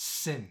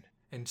 sin,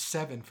 and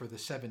 7 for the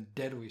 7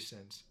 deadly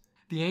sins.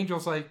 The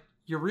angel's like,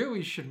 "You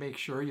really should make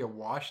sure you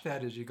wash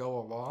that as you go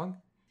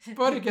along."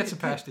 But it gets him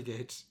past the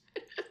gates.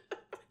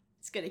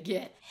 It's gonna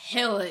get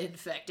hella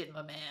infected,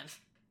 my man.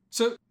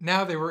 So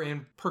now they were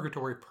in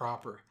Purgatory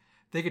proper.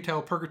 They could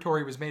tell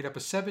Purgatory was made up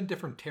of 7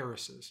 different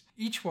terraces,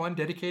 each one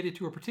dedicated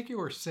to a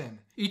particular sin.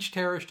 Each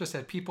terrace just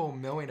had people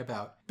milling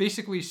about.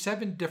 Basically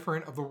 7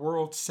 different of the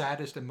world's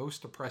saddest and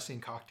most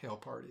depressing cocktail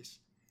parties.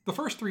 The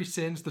first 3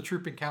 sins the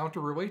troupe encounter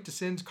relate to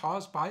sins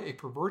caused by a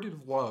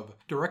perverted love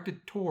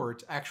directed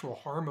towards actual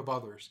harm of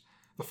others.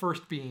 The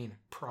first being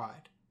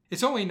pride.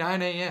 It's only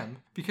 9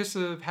 a.m. because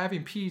of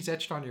having P's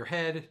etched on your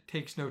head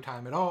takes no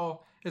time at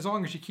all, as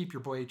long as you keep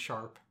your blade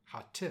sharp.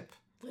 Hot tip.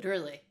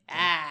 Literally.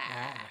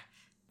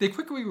 They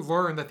quickly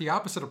learn that the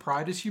opposite of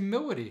pride is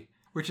humility,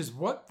 which is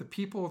what the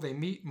people they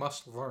meet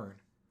must learn.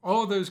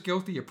 All of those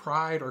guilty of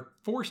pride are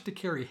forced to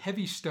carry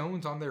heavy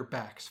stones on their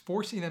backs,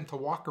 forcing them to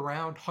walk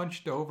around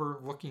hunched over,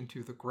 looking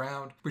to the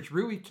ground, which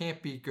really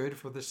can't be good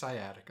for the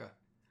sciatica.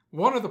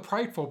 One of the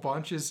prideful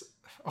bunch is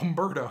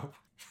Umberto.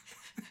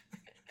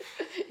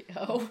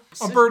 Yo.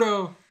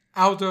 Umberto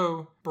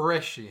Aldo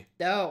Bresci.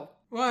 No.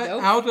 What?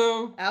 Nope.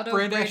 Aldo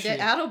Brandeschi.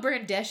 Brandeschi. Aldo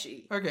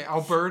Brandeschi. Okay,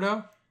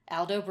 Alberto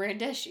Aldo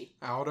Brandeschi.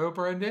 Aldo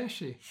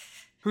Brandeschi,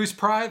 whose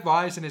pride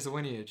lies in his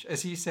lineage,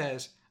 as he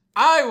says,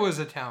 "I was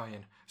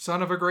Italian,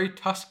 son of a great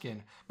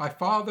Tuscan. My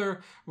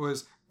father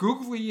was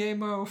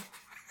Guglielmo."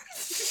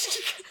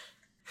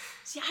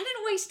 See, I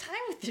didn't waste time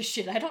with this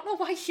shit. I don't know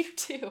why you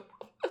do.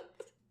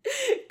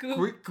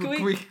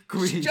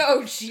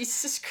 Oh,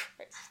 Jesus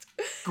Christ.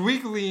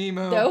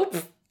 Guglielmo Nope.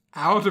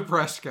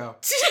 Aldebresco.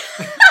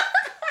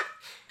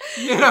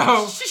 You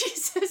know,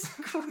 Jesus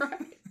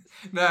Christ.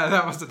 nah,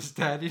 that wasn't his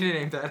dad. He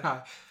didn't aim that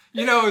high.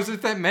 You know, as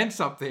if that meant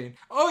something.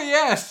 Oh,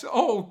 yes.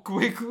 Oh,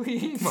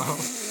 Guglielmo.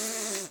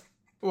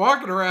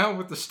 Walking around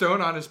with the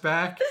stone on his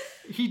back.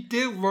 He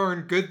did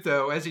learn good,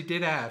 though, as he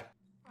did add,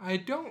 "I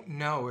don't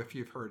know if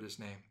you've heard his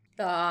name."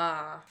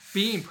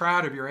 Being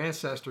proud of your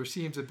ancestors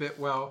seems a bit,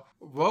 well,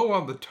 low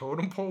on the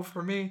totem pole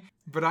for me,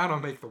 but I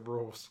don't make the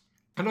rules.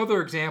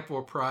 Another example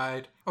of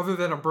pride, other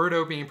than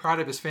Umberto being proud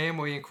of his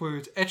family,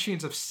 includes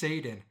etchings of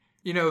Satan.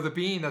 You know, the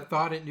being that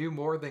thought it knew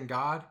more than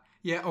God.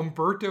 Yeah,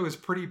 Umberto is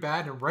pretty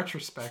bad in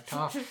retrospect,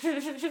 huh?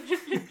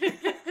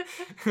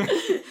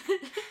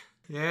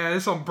 Yeah,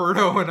 it's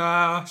Umberto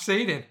and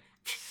Satan.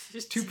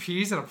 Just 2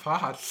 peas in a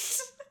pod.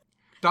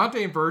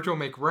 Dante and Virgil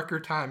make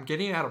record time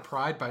getting out of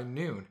pride by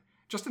noon,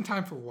 just in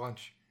time for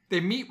lunch.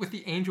 They meet with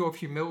the angel of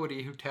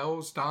humility who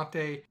tells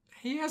Dante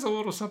he has a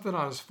little something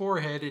on his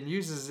forehead and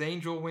uses his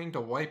angel wing to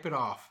wipe it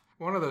off.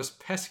 One of those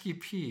pesky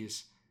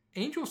peas.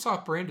 Angel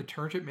soft brand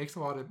detergent makes a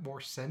lot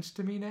more sense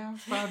to me now,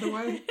 by the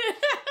way.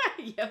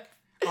 Yep.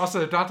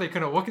 Also, Dante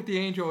couldn't look at the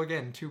angel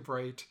again, too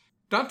bright.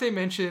 Dante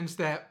mentions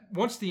that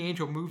once the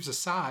angel moves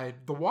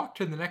aside, the walk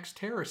to the next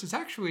terrace is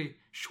actually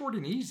short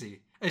and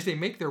easy, as they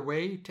make their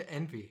way to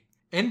envy.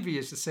 Envy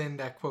is the sin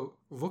that, quote,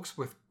 looks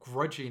with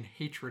grudging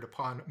hatred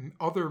upon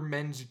other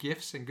men's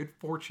gifts and good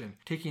fortune,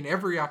 taking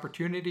every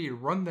opportunity to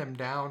run them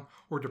down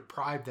or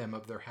deprive them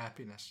of their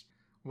happiness.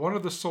 One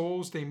of the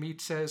souls they meet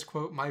says,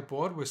 quote, "My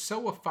blood was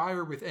so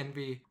afire with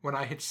envy. When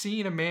I had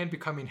seen a man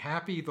becoming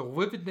happy, the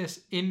lividness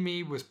in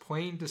me was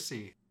plain to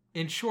see."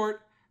 In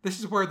short, this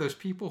is where those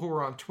people who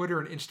are on Twitter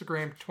and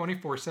Instagram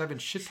 24/7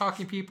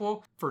 shit-talking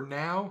people, for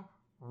now,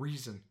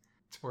 reason.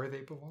 It's where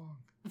they belong.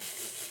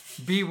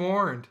 Be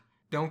warned.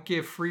 Don't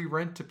give free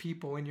rent to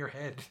people in your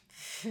head.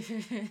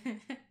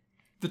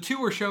 The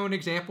two are shown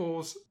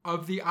examples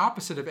of the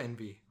opposite of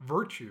envy,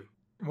 virtue.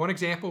 One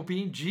example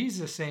being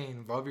Jesus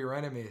saying, "Love your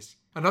enemies."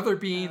 Another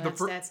being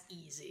that's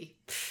easy.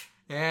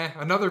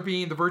 Another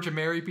being the Virgin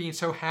Mary being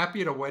so happy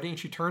at a wedding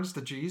she turns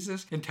to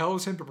Jesus and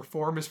tells him to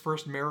perform his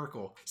first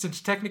miracle. Since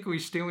technically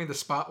stealing the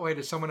spotlight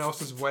at someone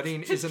else's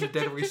wedding isn't a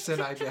deadly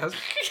sin, I guess.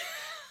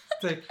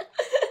 It's like,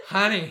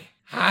 honey,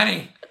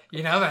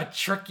 you know that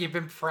trick you've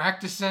been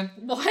practicing?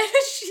 Why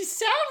does she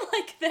sound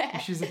like that?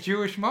 She's a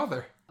Jewish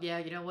mother. Yeah,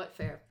 you know what?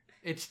 Fair.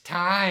 It's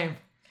time.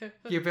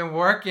 You've been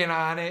working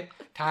on it.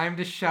 Time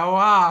to show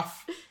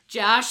off.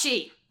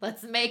 Joshy,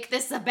 let's make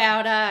this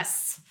about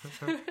us.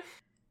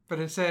 But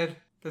instead,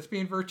 that's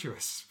being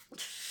virtuous.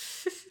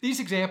 These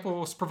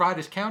examples provide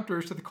as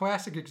counters to the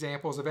classic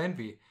examples of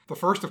envy. The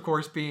first, of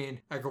course,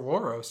 being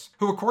Aglaoros,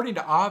 who, according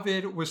to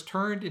Ovid, was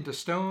turned into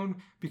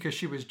stone because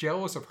she was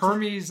jealous of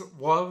Hermes'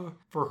 love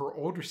for her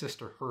older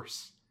sister,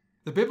 Herse.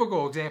 The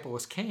biblical example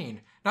is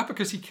Cain, not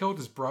because he killed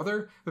his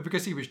brother, but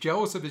because he was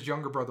jealous of his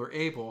younger brother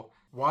Abel.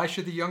 Why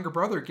should the younger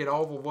brother get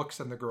all the looks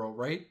on the girl,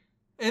 right?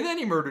 And then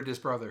he murdered his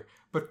brother.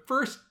 But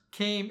first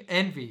came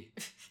envy,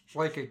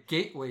 like a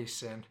gateway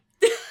sin.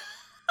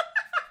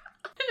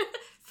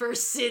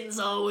 First sin's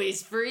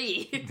always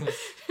free.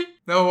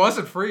 No, it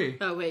wasn't free.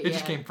 Oh, wait, It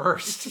just came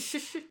first.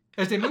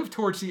 As they move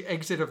towards the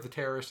exit of the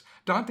terrace,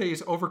 Dante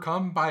is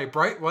overcome by a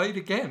bright light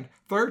again,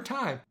 third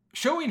time.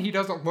 Showing he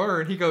doesn't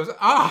learn, he goes,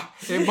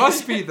 it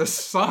must be the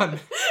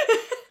sun.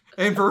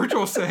 And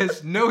Virgil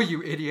says, no,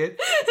 you idiot.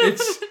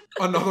 It's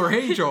another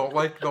angel,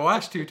 like the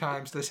last 2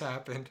 times this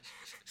happened.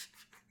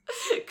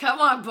 Come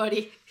on,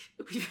 buddy.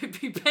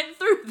 We've been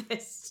through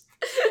this.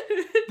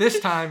 This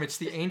time, it's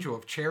the angel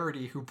of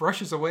charity who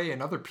brushes away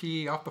another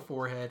pea off the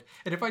forehead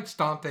and invites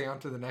Dante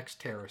onto the next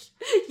terrace.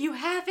 You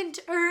haven't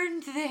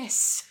earned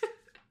this.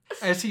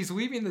 As he's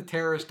leaving the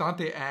terrace,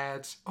 Dante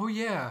adds, oh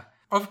yeah,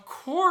 of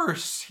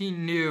course he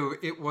knew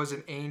it was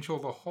an angel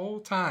the whole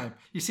time.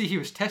 You see, he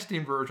was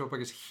testing Virgil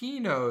because he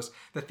knows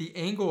that the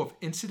angle of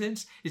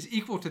incidence is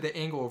equal to the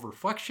angle of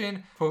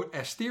reflection, quote,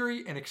 as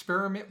theory and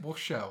experiment will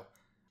show.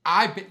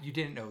 I bet you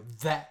didn't know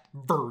that,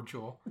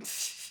 Virgil.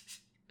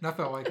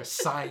 Nothing like a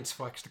science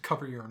flex to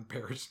cover your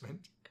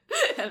embarrassment.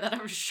 And then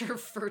I'm sure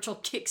Virgil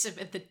kicks him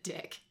in the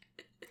dick.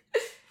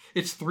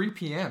 It's 3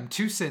 p.m.,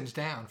 2 sins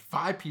down,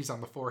 5 P's on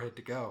the forehead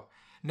to go.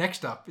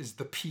 Next up is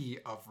the P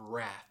of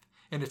wrath,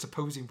 and its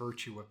opposing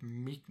virtue of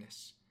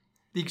meekness.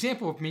 The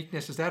example of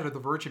meekness is that of the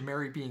Virgin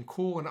Mary being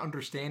cool and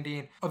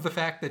understanding of the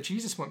fact that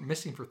Jesus went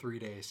missing for 3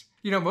 days.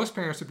 You know, most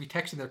parents would be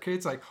texting their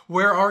kids like,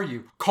 where are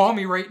you? Call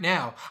me right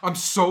now. I'm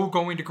so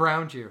going to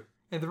ground you.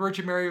 And the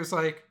Virgin Mary was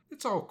like,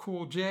 it's all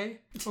cool, Jay.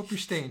 Hope you're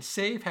staying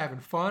safe, having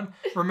fun.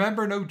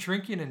 Remember, no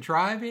drinking and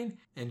driving,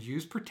 and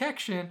use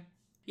protection.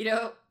 You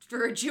know,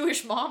 for a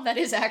Jewish mom, that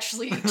is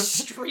actually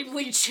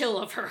extremely chill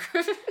of her.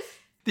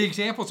 The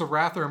examples of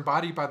wrath are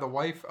embodied by the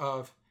wife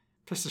of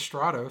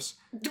Pisistratos.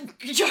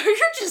 You're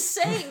just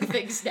saying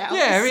things now.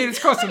 Yeah, I mean, it's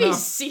close Let me enough.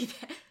 see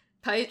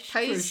that.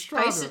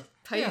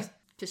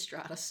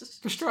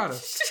 Pistratus.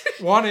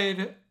 Pisistratos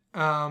wanted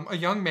a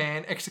young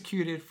man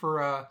executed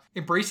for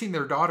embracing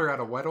their daughter out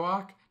of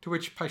wedlock, to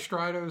which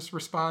Pisistratos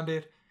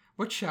responded,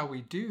 what shall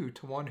we do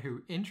to one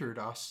who injured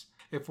us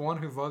if one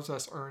who loves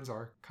us earns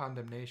our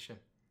condemnation?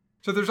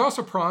 So there's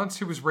also Prance,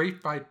 who was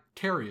raped by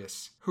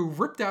Tereus, who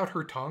ripped out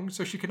her tongue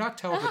so she could not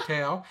tell the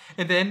tale,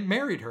 and then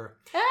married her.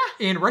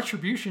 In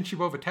retribution, she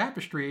wove a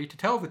tapestry to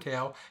tell the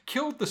tale,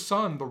 killed the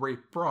son the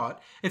rape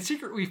brought, and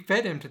secretly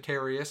fed him to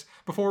Tereus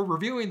before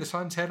revealing the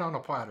son's head on a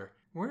platter.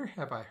 Where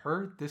have I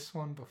heard this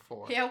one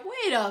before? Yeah,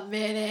 wait a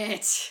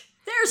minute.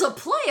 There's a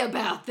play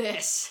about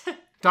this.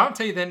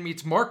 Dante then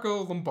meets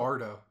Marco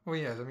Lombardo. Well,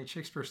 yes, I mean,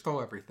 Shakespeare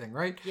stole everything,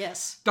 right?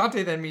 Yes.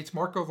 Dante then meets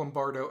Marco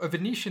Lombardo, a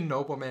Venetian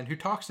nobleman who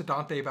talks to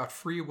Dante about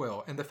free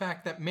will and the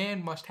fact that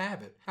man must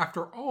have it.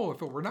 After all,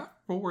 if it were not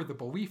for the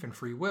belief in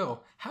free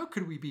will, how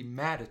could we be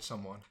mad at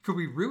someone? Could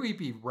we really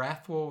be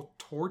wrathful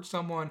towards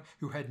someone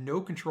who had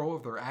no control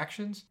of their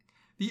actions?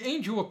 The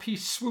angel of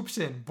peace swoops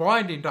in,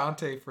 blinding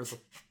Dante for the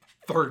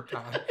 3rd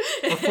time,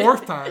 or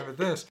 4th time at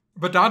this.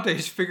 But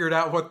Dante's figured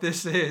out what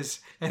this is,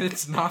 and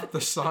it's not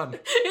the sun.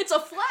 It's a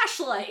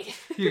flashlight.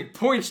 He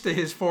points to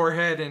his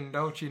forehead, and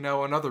don't you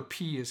know, another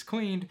P is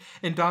cleaned,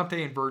 and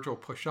Dante and Virgil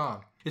push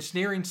on. It's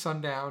nearing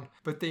sundown,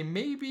 but they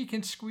maybe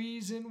can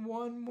squeeze in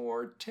one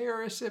more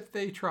terrace if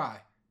they try.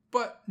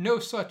 But no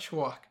such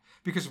luck,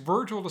 because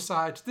Virgil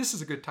decides this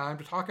is a good time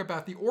to talk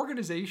about the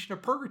organization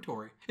of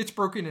purgatory. It's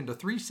broken into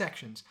 3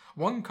 sections,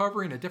 one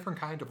covering a different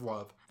kind of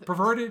love: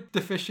 perverted,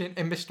 deficient,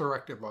 and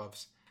misdirected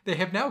loves. They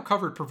have now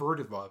covered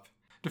perverted love.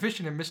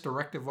 Deficient and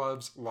misdirected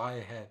loves lie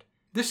ahead.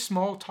 This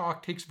small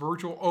talk takes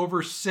Virgil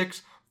over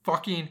 6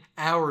 fucking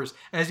hours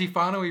as he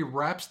finally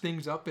wraps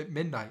things up at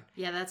midnight.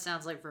 Yeah, that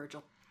sounds like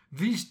Virgil.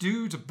 These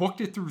dudes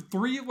booked it through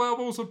 3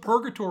 levels of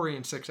purgatory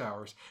in 6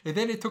 hours. And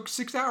then it took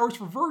 6 hours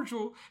for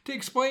Virgil to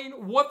explain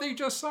what they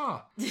just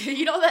saw.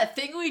 You know that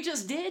thing we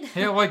just did?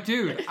 Yeah, like,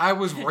 dude, I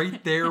was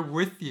right there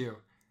with you.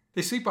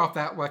 They sleep off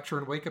that lecture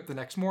and wake up the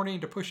next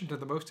morning to push into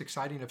the most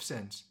exciting of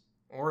sins.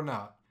 Or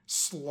not.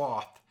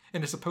 Sloth,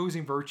 and its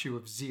opposing virtue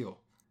of zeal.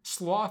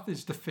 Sloth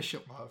is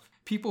deficient love.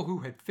 People who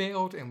had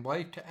failed in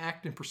life to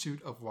act in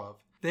pursuit of love.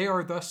 They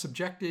are thus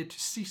subjected to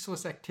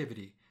ceaseless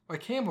activity.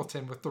 Like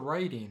Hamilton with the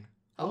writing.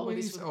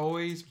 Always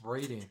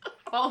writing.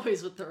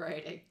 Always with the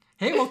writing.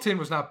 Hamilton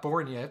was not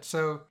born yet,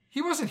 so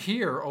he wasn't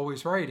here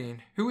always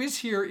writing. Who is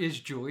here is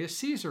Julius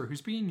Caesar,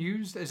 who's being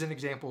used as an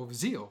example of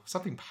zeal,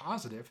 something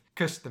positive,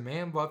 because the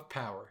man loved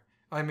power.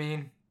 I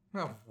mean,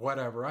 well,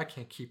 whatever, I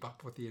can't keep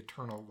up with the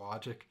eternal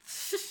logic.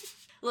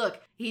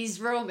 Look,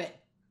 he's Roman.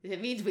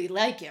 It means we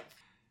like him.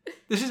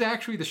 This is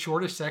actually the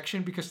shortest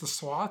section because the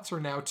sloths are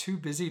now too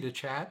busy to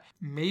chat.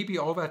 Maybe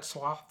all that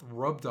sloth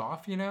rubbed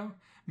off, you know?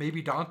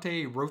 Maybe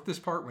Dante wrote this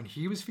part when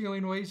he was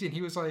feeling lazy and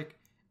he was like,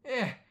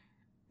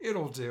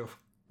 it'll do.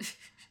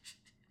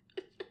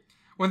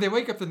 When they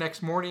wake up the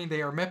next morning,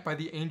 they are met by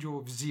the angel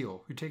of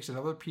zeal, who takes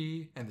another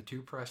pea, and the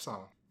two press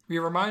on. We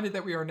are reminded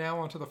that we are now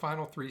onto the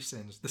final three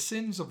sins, the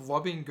sins of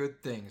loving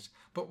good things,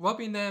 but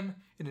loving them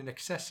in an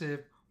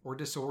excessive or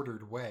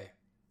disordered way.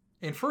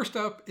 And first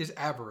up is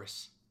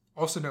avarice,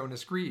 also known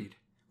as greed,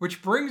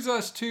 which brings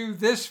us to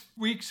this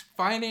week's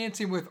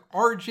Financing with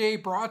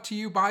RJ, brought to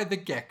you by the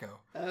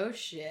Gecko. Oh,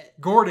 shit.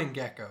 Gordon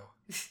Gecko.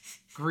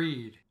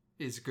 Greed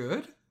is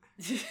good?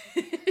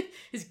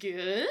 Is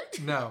good?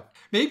 No.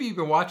 Maybe you've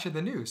been watching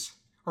the news,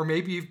 or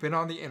maybe you've been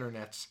on the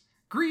internets.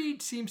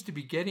 Greed seems to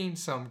be getting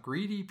some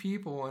greedy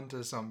people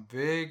into some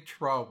big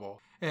trouble,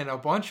 and a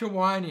bunch of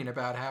whining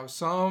about how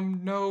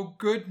some no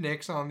good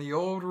nicks on the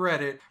old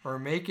Reddit are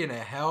making a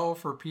hell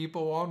for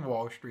people on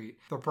Wall Street.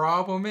 The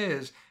problem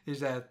is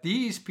that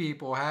these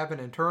people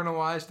haven't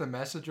internalized the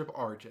message of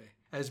RJ.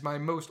 As my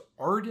most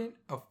ardent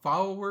of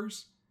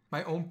followers,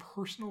 my own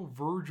personal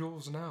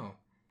Virgils know.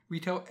 We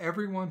tell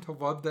everyone to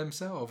love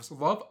themselves,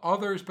 love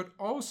others, but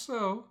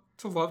also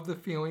to love the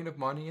feeling of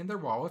money in their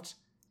wallets.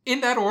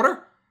 In that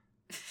order.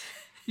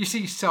 You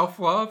see,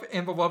 self-love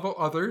and the love of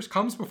others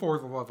comes before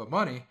the love of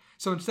money.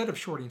 So instead of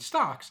shorting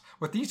stocks,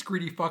 what these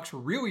greedy fucks were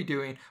really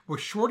doing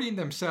was shorting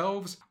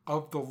themselves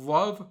of the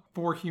love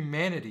for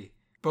humanity,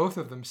 both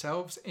of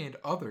themselves and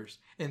others.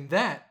 And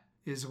that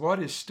is what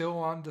is still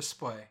on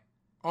display.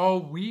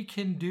 All we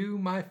can do,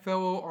 my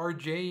fellow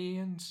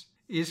RJians,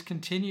 is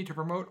continue to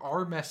promote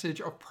our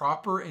message of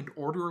proper and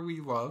orderly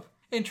love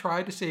and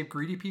try to save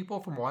greedy people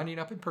from winding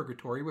up in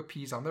purgatory with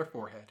peas on their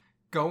forehead.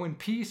 Go in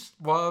peace,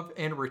 love,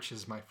 and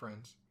riches, my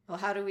friends. Well,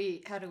 how do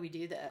we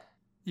do that?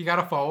 You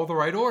gotta follow the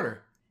right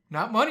order.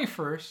 Not money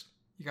first.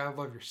 You gotta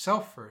love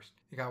yourself first.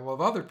 You gotta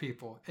love other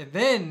people. And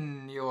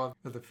then you'll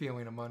have the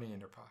feeling of money in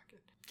your pocket.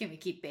 Can we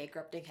keep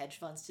bankrupting hedge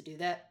funds to do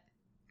that?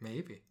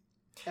 Maybe.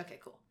 Okay,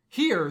 cool.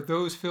 Here,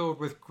 those filled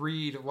with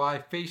greed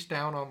lie face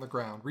down on the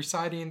ground,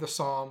 reciting the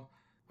Psalm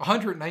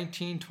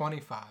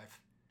 119:25.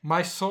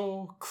 My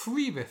soul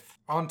cleaveth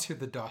unto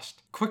the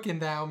dust. Quicken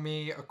thou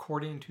me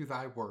according to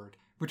thy word,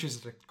 which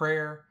is a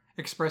prayer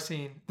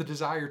expressing the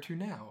desire to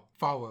now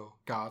follow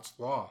God's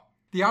law.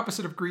 The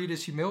opposite of greed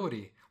is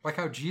humility, like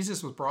how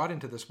Jesus was brought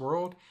into this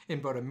world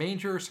in but a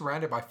manger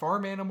surrounded by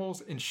farm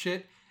animals and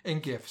shit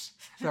and gifts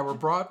that were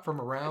brought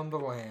from around the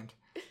land.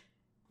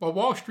 While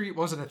Wall Street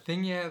wasn't a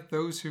thing yet,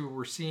 those who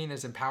were seen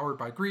as empowered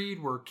by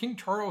greed were King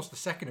Charles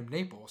II of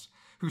Naples,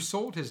 who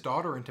sold his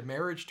daughter into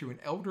marriage to an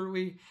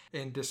elderly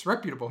and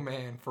disreputable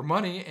man for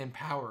money and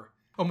power.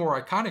 A more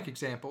iconic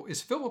example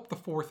is Philip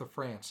IV of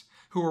France,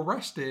 who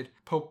arrested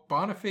Pope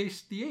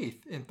Boniface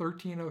VIII in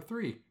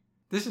 1303.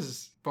 This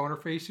is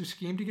Boniface who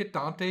schemed to get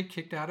Dante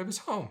kicked out of his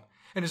home,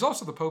 and is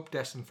also the Pope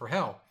destined for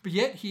hell. But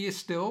yet he is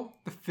still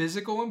the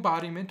physical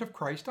embodiment of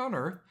Christ on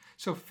earth,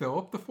 so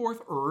Philip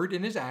IV erred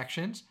in his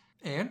actions,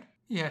 and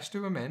he has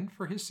to amend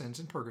for his sins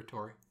in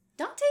purgatory.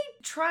 Dante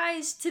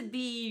tries to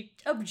be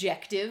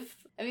objective.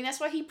 I mean, that's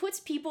why he puts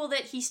people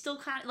that he still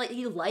kind of, like,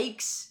 he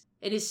likes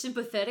and is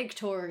sympathetic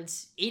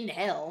towards in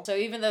hell. So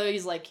even though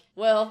he's like,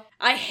 well,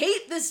 I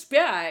hate this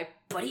guy,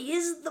 but he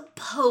is the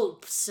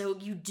Pope, so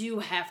you do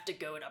have to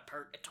go to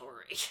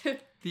purgatory.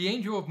 The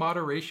angel of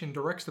moderation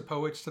directs the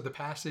poets to the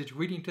passage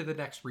leading to the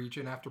next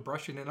region after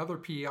brushing another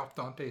pea off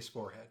Dante's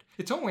forehead.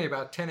 It's only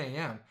about 10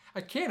 a.m.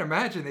 I can't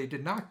imagine they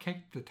did not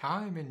keep the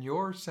time in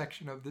your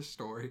section of this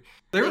story.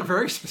 They were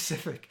very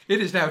specific. It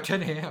is now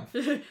 10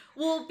 a.m.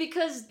 Well,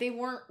 because they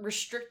weren't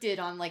restricted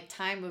on, like,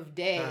 time of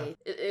day.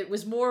 It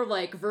was more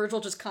like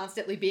Virgil just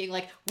constantly being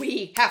like,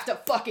 we have to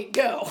fucking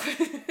go.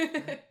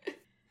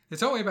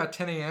 It's only about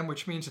 10 a.m.,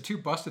 which means the two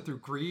busted through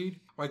greed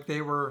like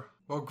they were,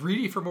 well,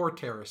 greedy for more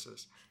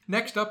terraces.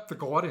 Next up, the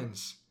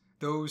gluttons,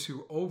 those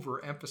who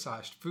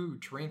overemphasized food,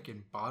 drink,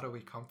 and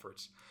bodily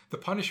comforts. The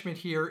punishment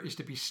here is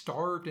to be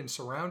starved and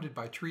surrounded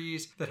by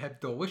trees that have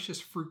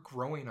delicious fruit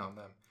growing on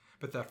them,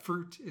 but that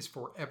fruit is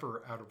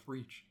forever out of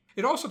reach.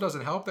 It also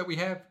doesn't help that we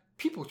have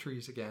people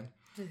trees again.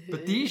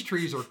 But these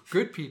trees are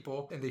good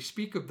people, and they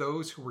speak of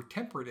those who were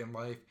temperate in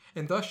life,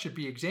 and thus should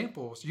be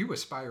examples you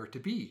aspire to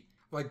be.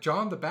 Like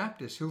John the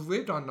Baptist, who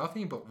lived on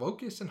nothing but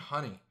locusts and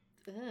honey.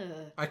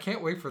 I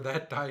can't wait for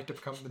that diet to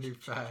become the new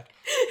fad.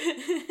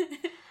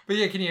 But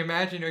yeah, can you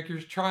imagine, like,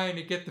 you're trying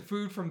to get the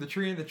food from the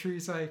tree, and the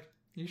tree's like,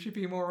 you should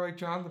be more like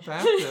John the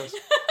Baptist.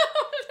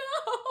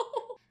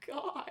 Oh, no.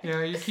 God. You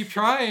know, you keep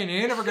trying,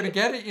 you're never going to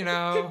get it, you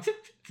know.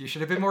 You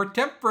should have been more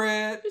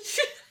temperate.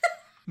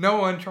 No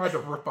one tried to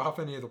rip off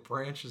any of the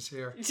branches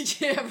here.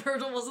 Yeah,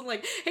 Virgil wasn't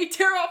like, hey,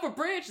 tear off a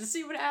branch and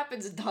see what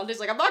happens. And Dante's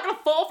like, I'm not going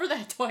to fall for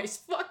that twice.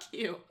 Fuck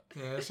you.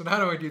 Yeah, so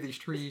not only do these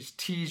trees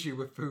tease you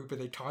with food, but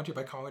they taunt you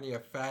by calling you a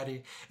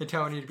fatty and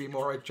telling you to be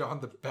more like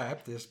John the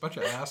Baptist. Bunch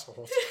of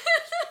assholes.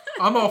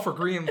 I'm all for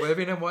green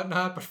living and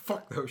whatnot, but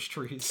fuck those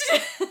trees.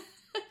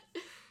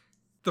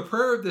 The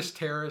prayer of this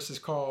terrace is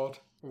called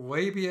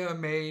Labia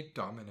Me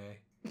Domine.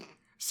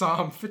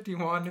 Psalm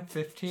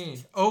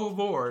 51:15. O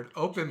Lord,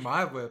 open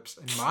my lips,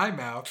 and my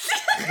mouth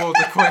will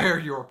declare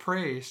your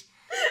praise.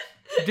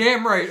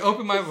 Damn right,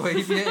 open my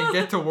labia and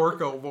get to work,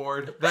 O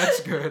Lord.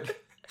 That's good.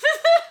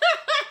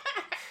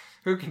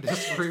 Who can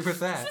disagree with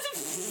that?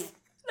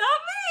 Not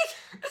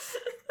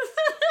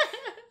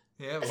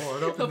me! Yeah,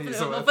 Lord, open these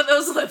lips. Open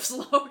those lips,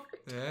 Lord.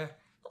 Yeah.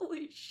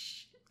 Holy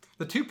shit.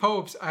 The two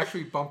popes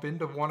actually bump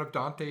into one of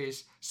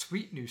Dante's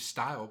sweet new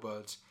style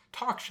buds,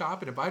 talk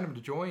shop, and invite him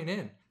to join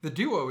in. The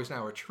duo is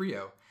now a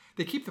trio.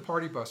 They keep the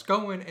party bus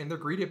going, and they're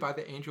greeted by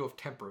the Angel of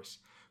Temperance,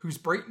 whose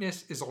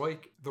brightness is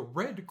like the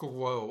red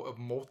glow of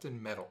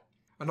molten metal.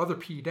 Another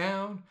P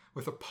down,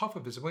 with a puff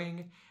of his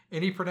wing,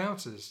 and he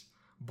pronounces,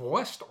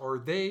 "Blessed are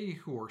they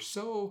who are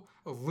so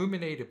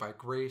illuminated by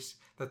grace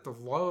that the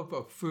love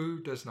of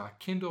food does not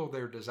kindle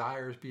their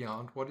desires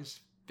beyond what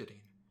is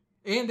fitting."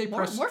 And they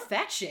More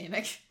fat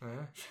shaming.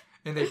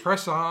 and they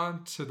press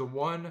on to the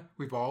one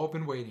we've all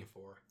been waiting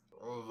for,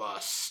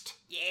 lust.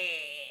 Yeah.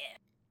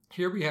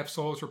 Here we have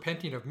souls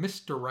repenting of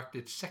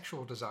misdirected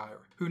sexual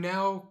desire, who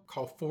now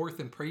call forth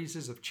in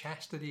praises of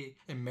chastity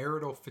and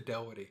marital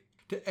fidelity.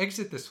 To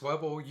exit this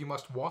level, you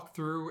must walk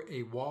through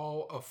a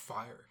wall of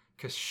fire,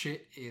 because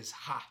shit is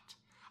hot.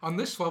 On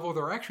this level,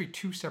 there are actually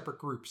two separate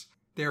groups.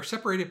 They are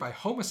separated by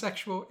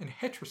homosexual and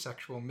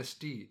heterosexual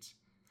misdeeds.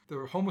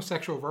 The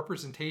homosexual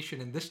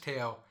representation in this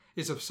tale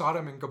is of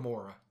Sodom and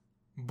Gomorrah.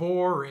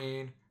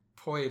 Boring,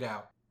 played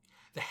out.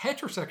 The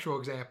heterosexual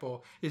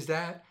example is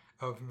that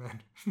of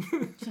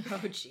Oh,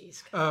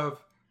 jeez.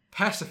 of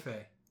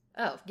Pasiphae.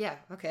 Oh, yeah,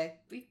 okay.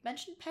 We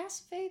mentioned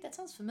Pasiphae? That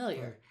sounds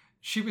familiar.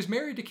 She was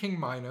married to King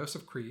Minos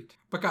of Crete,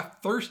 but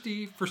got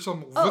thirsty for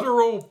some Oh.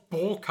 literal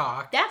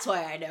bullcock That's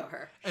why I know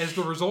her. as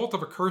the result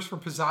of a curse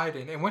from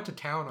Poseidon and went to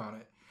town on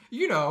it.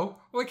 You know,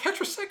 like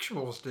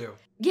heterosexuals do.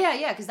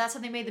 Yeah, because that's how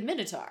they made the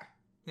Minotaur.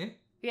 Yeah,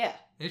 Yeah,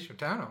 it's your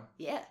town on.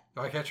 yeah.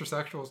 Like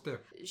heterosexuals do.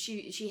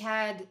 She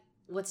had,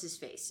 what's his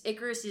face?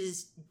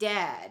 Icarus's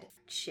dad.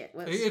 Shit,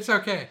 what's... It's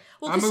okay.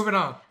 Well, I'm 'cause- moving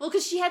on. Well,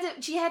 because she had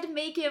to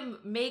make him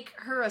make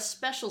her a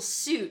special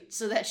suit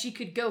so that she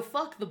could go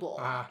fuck the bull.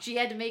 Ah. She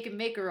had to make him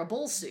make her a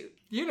bull suit.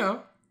 You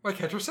know, like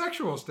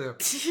heterosexuals do.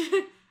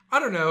 I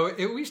don't know, at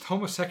least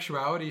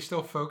homosexuality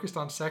still focused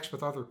on sex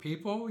with other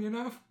people, you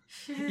know?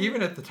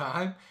 Even at the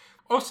time.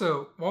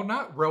 Also, while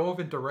not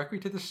relevant directly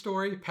to the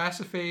story,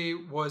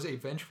 Pasiphae was a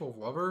vengeful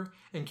lover,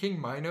 and King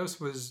Minos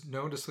was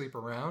known to sleep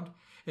around,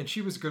 and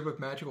she was good with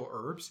magical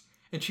herbs,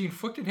 and she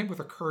inflicted him with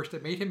a curse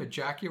that made him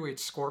ejaculate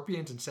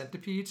scorpions and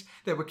centipedes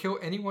that would kill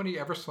anyone he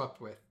ever slept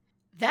with.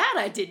 That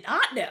I did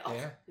not know.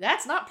 Yeah.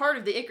 That's not part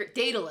of the Icarus.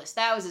 Daedalus,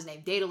 that was his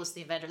name. Daedalus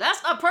the inventor.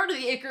 That's not part of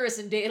the Icarus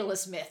and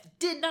Daedalus myth.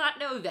 Did not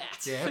know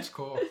that. Yeah, it's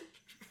cool.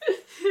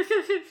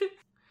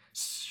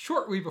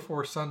 Shortly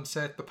before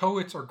sunset, the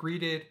poets are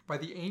greeted by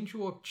the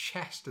Angel of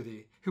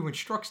Chastity, who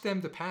instructs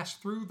them to pass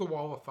through the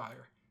wall of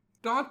fire.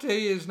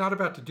 Dante is not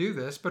about to do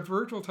this, but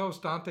Virgil tells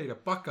Dante to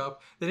buck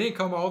up. They didn't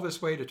come all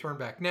this way to turn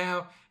back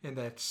now, and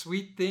that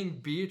sweet thing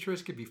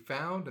Beatrice could be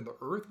found in the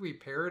earthly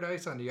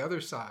paradise on the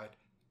other side.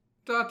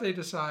 Dante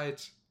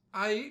decides,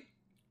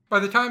 By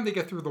the time they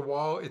get through the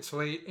wall, it's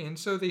late, and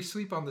so they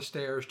sleep on the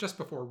stairs just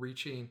before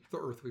reaching the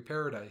earthly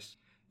paradise.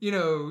 You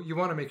know, you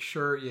want to make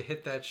sure you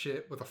hit that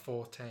shit with a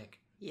full tank.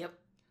 Yep.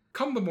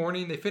 Come the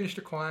morning, they finish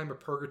the climb of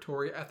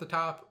purgatory. At the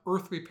top,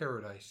 earthly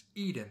paradise,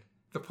 Eden,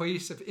 the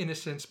place of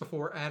innocence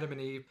before Adam and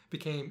Eve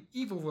became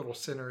evil little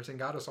sinners and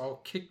got us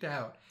all kicked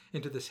out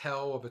into this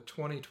hell of a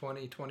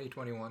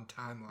 2020-2021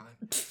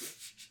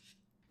 timeline.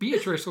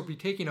 Beatrice will be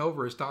taking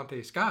over as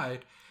Dante's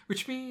guide,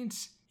 which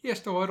means he has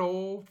to let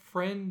old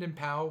friend and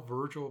pal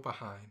Virgil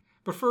behind.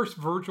 But first,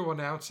 Virgil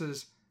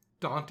announces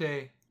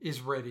Dante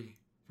is ready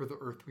for the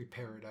earthly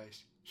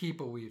paradise. He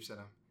believes in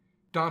him.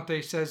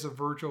 Dante says of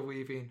Virgil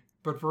leaving,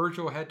 but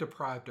Virgil had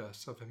deprived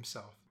us of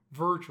himself.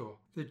 Virgil,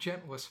 the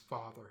gentlest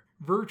father.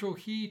 Virgil,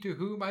 he to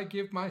whom I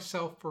give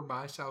myself for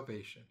my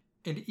salvation.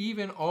 And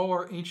even all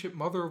our ancient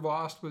mother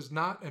lost was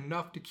not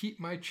enough to keep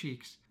my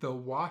cheeks, though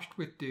washed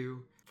with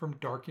dew, from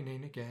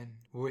darkening again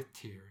with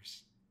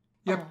tears.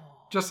 Yep,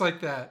 just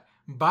like that.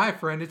 Bye,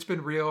 friend, it's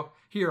been real.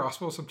 Here, I'll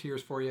spill some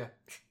tears for you.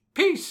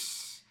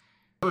 Peace!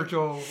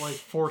 Virgil,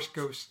 force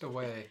ghost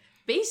away.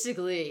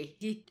 Basically,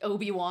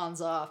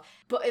 Obi-Wan's off.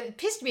 But it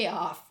pissed me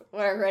off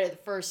when I read it the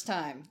first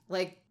time.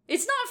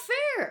 It's not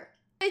fair.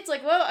 It's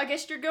well, I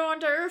guess you're going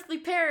to earthly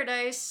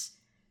paradise.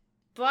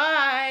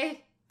 Bye.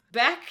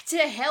 Back to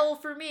hell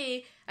for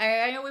me.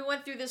 I know we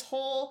went through this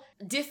whole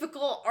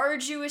difficult,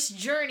 arduous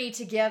journey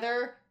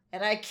together,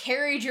 and I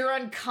carried your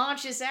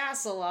unconscious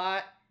ass a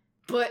lot.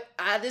 But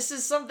this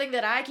is something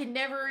that I can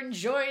never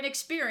enjoy and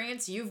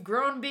experience. You've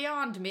grown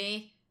beyond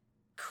me.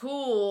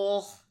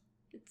 Cool.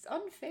 It's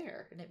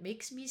unfair, and it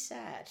makes me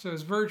sad. So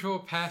as Virgil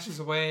passes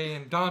away,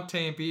 and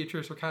Dante and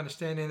Beatrice are kind of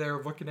standing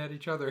there looking at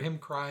each other, him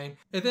crying.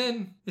 And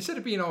then, instead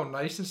of being all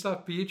nice and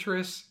stuff,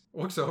 Beatrice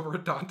looks over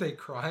at Dante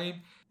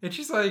crying, and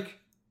she's like,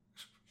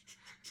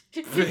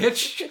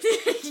 bitch.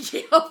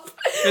 Yup.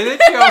 And then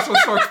she also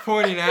starts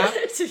pointing out,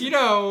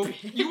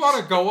 you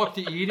want to go up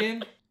to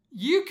Eden?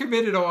 You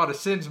committed a lot of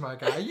sins, my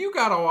guy. You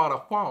got a lot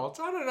of faults.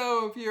 I don't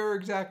know if you're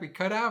exactly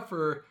cut out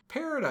for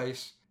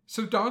paradise.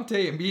 So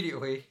Dante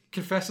immediately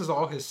confesses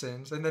all his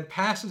sins and then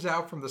passes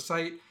out from the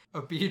sight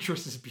of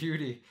Beatrice's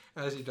beauty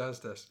as he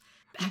does this.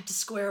 Back to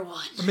square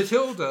one.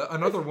 Matilda,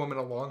 another woman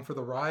along for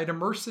the ride,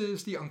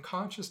 immerses the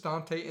unconscious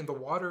Dante in the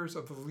waters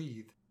of the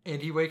Lethe,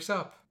 and he wakes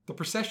up. The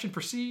procession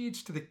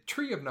proceeds to the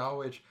Tree of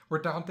Knowledge,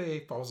 where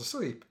Dante falls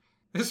asleep.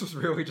 This was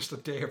really just a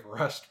day of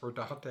rest for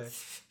Dante.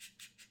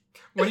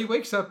 When he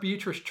wakes up,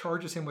 Beatrice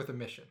charges him with a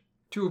mission: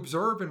 to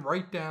observe and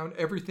write down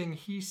everything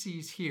he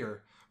sees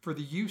here for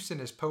the use in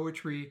his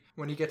poetry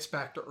when he gets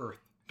back to Earth.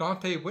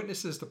 Dante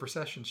witnesses the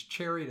procession's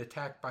chariot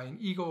attacked by an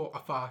eagle, a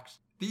fox,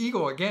 the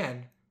eagle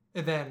again,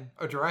 and then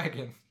a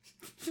dragon.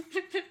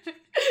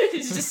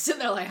 He's just sitting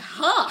there like,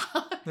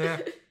 huh?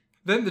 Yeah.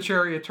 Then the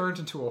chariot turns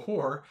into a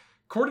whore,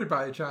 courted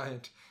by a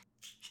giant.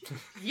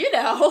 You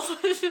know.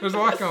 There's a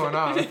lot going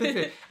on.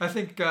 I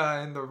think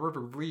in the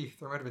River Lethe,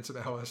 there might have been some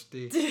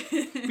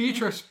LSD.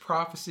 Beatrice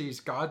prophesies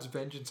God's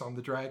vengeance on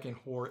the dragon,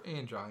 whore,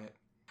 and giant.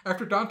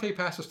 After Dante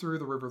passes through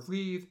the River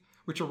Lethe,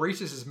 which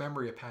erases his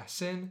memory of past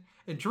sin,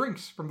 and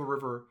drinks from the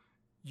river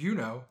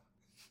Euno.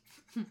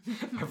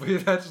 I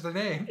believe that's the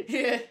name.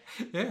 Yeah.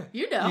 Yeah.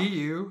 You know.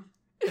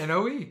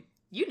 E-U-N-O-E.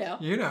 You know.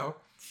 You know.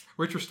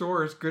 Which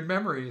restores good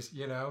memories,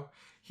 you know.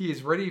 He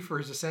is ready for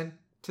his ascent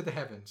to the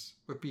heavens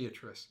with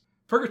Beatrice.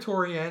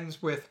 Purgatory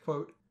ends with,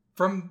 quote,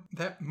 "From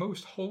that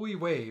most holy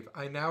wave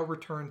I now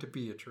return to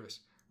Beatrice,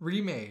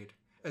 remade,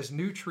 as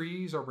new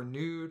trees are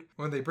renewed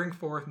when they bring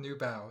forth new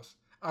boughs.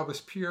 I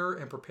was pure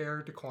and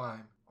prepared to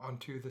climb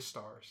onto the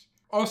stars."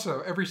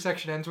 Also, every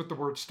section ends with the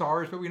word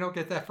stars, but we don't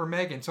get that for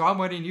Megan, so I'm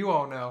letting you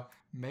all know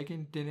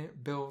Megan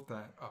didn't build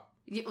that up.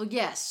 Well,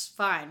 yes,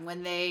 fine.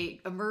 When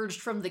they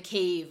emerged from the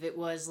cave, it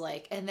was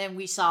like, and then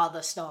we saw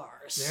the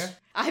stars. Yeah.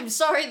 I'm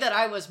sorry that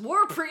I was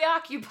more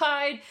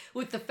preoccupied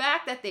with the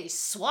fact that they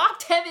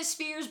swapped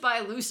hemispheres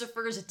by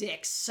Lucifer's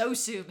dick so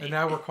soon. And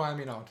now we're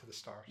climbing onto the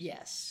stars.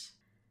 Yes.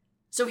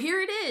 So here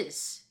it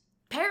is.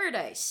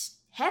 Paradise.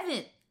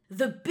 Heaven.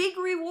 The big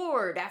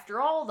reward after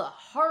all the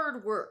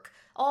hard work,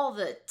 all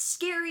the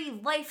scary,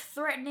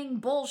 life-threatening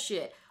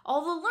bullshit,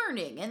 all the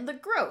learning and the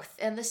growth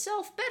and the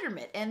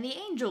self-betterment and the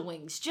angel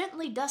wings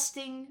gently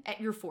dusting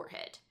at your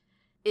forehead.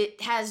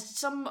 It has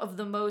some of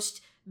the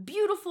most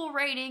beautiful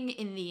writing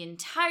in the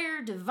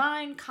entire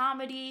Divine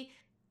Comedy.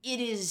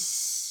 It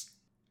is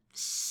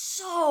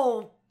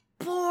so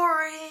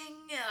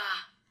boring.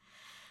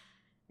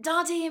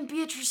 Dante and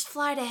Beatrice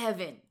fly to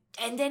heaven,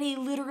 and then he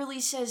literally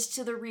says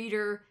to the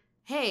reader,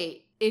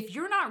 hey, if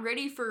you're not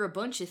ready for a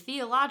bunch of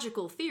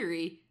theological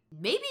theory,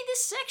 maybe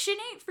this section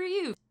ain't for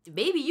you.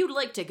 Maybe you'd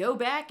like to go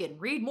back and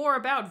read more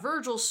about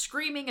Virgil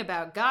screaming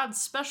about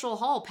God's special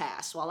hall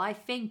pass while I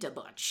faint a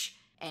bunch.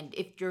 And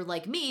if you're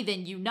like me,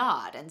 then you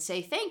nod and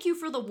say, thank you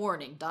for the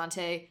warning,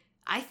 Dante.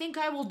 I think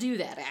I will do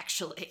that,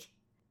 actually.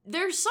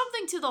 There's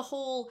something to the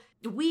whole,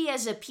 we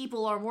as a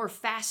people are more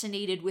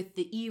fascinated with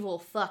the evil,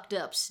 fucked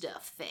up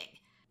stuff thing.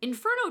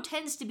 Inferno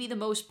tends to be the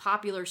most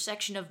popular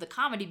section of the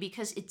comedy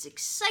because it's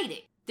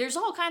exciting. There's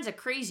all kinds of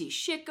crazy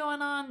shit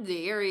going on.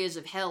 The areas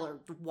of hell are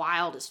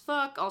wild as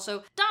fuck.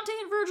 Also, Dante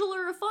and Virgil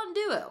are a fun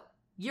duo.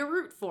 You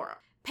root for them.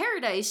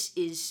 Paradise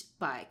is,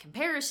 by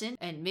comparison,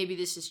 and maybe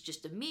this is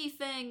just a me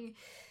thing,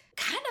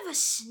 kind of a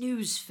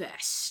snooze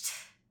fest.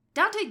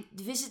 Dante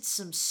visits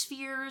some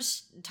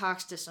spheres,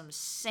 talks to some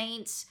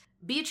saints.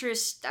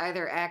 Beatrice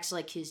either acts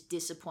like his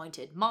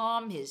disappointed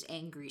mom, his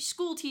angry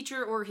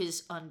schoolteacher, or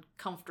his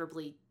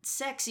uncomfortably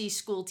sexy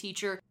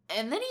schoolteacher,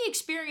 and then he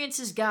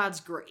experiences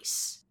God's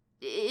grace.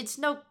 It's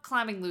no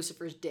climbing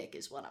Lucifer's dick,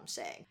 is what I'm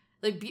saying.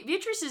 Like,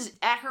 Beatrice is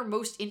at her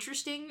most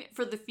interesting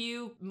for the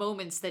few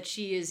moments that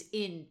she is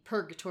in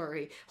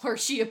purgatory, where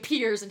she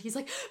appears and he's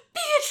like,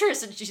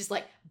 Beatrice! And she's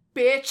like,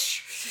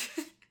 bitch!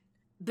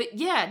 But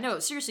yeah, no,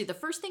 seriously, the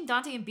first thing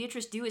Dante and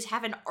Beatrice do is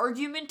have an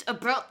argument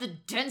about the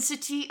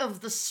density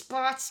of the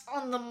spots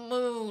on the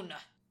moon.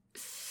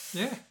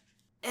 Yeah.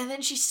 And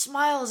then she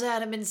smiles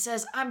at him and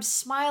says, I'm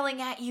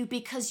smiling at you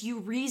because you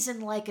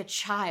reason like a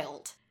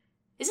child.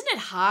 Isn't it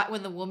hot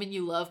when the woman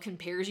you love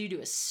compares you to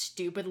a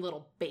stupid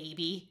little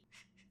baby?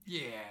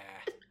 Yeah.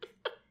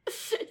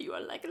 You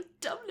are like a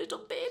dumb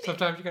little baby.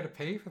 Sometimes you gotta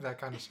pay for that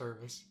kind of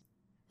service.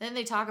 Then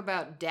they talk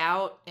about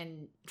doubt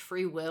and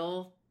free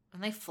will,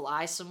 and they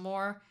fly some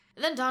more.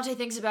 And then Dante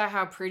thinks about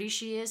how pretty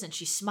she is, and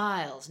she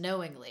smiles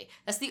knowingly.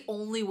 That's the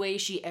only way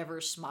she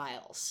ever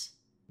smiles.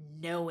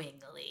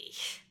 Knowingly.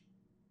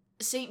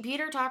 St.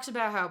 Peter talks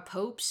about how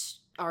popes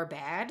are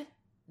bad.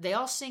 They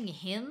all sing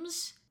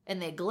hymns, and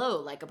they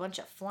glow like a bunch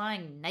of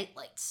flying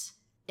nightlights.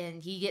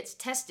 And he gets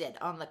tested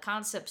on the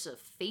concepts of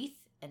faith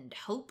and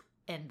hope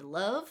and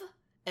love.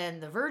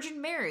 And the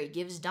Virgin Mary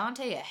gives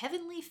Dante a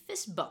heavenly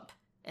fist bump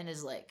and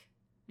is like,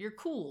 you're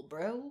cool,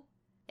 bro.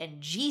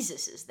 And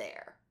Jesus is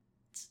there.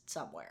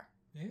 Somewhere.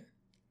 Yeah.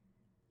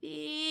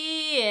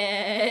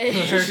 Yeah.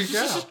 There you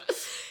go.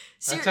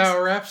 That's how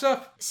it wraps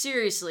up.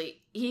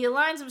 Seriously, he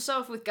aligns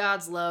himself with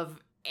God's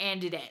love,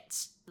 and it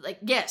ends. Like,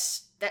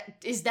 yes,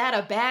 is that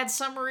a bad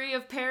summary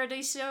of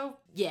Paradiso?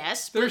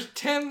 Yes. There's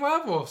 10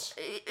 levels.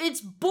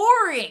 It's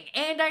boring,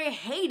 and I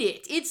hate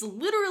it. It's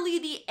literally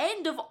the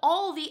end of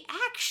all the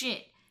action.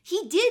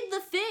 He did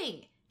the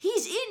thing.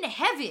 He's in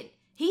heaven.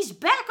 He's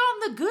back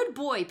on the good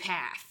boy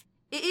path.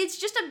 It's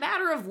just a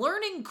matter of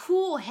learning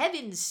cool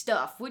heaven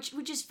stuff,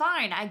 which is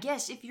fine, I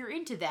guess, if you're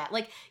into that.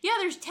 Like, yeah,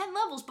 there's 10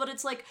 levels, but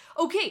it's like,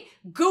 okay,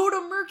 go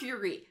to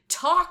Mercury,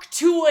 talk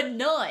to a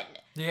nun.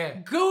 Yeah.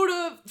 Go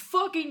to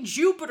fucking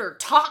Jupiter,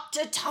 talk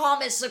to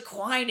Thomas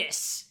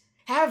Aquinas.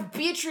 Have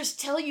Beatrice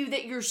tell you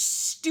that you're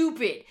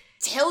stupid.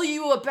 Tell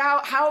you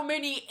about how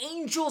many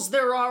angels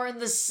there are in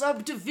the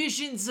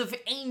subdivisions of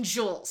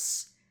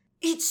angels.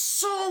 It's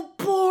so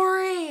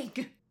boring.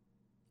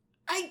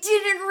 I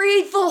didn't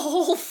read the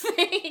whole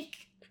thing.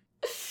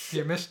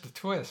 You missed the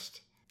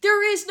twist.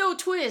 There is no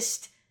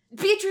twist.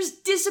 Beatrice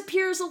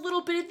disappears a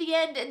little bit at the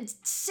end, and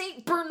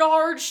Saint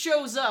Bernard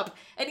shows up,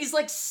 and he's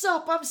like,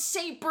 "Sup, I'm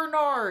Saint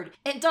Bernard."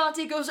 And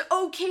Dante goes,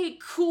 "Okay,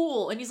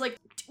 cool." And he's like,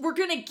 "We're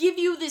gonna give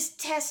you this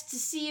test to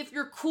see if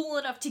you're cool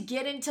enough to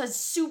get into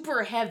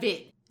super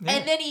heaven." Yeah.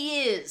 And then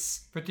he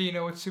is. But do you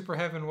know what Super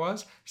Heaven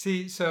was?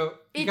 See, so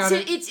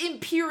It's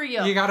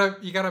Imperium. You gotta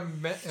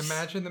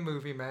imagine the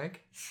movie, Meg.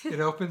 It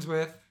opens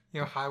with,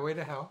 Highway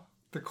to Hell.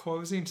 The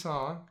closing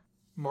song,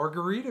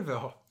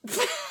 Margaritaville.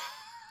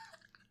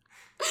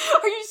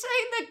 Are you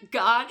saying that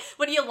God,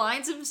 when he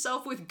aligns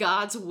himself with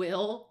God's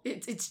will,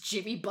 it's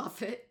Jimmy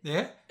Buffett?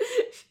 Yeah.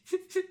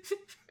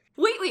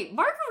 Wait,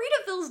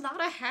 Margaritaville's not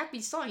a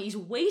happy song. He's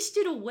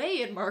wasted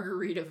away in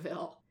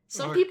Margaritaville.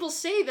 Some people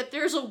say that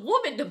there's a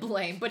woman to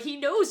blame, but he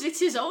knows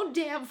it's his own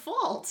damn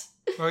fault.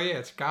 Oh yeah,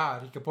 it's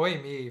God. He could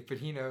blame Eve, but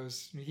he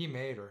knows he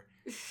made her.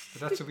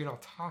 But that's what we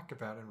don't talk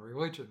about in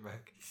religion,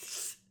 Meg.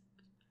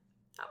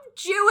 I'm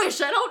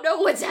Jewish. I don't know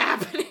what's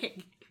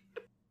happening.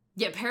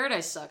 Yeah,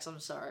 Paradise sucks. I'm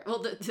sorry. Well,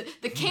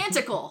 the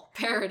canticle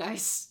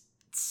Paradise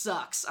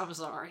sucks. I'm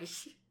sorry.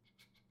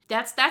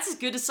 That's as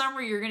good a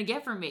summary you're gonna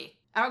get from me.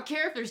 I don't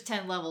care if there's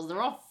 10 levels.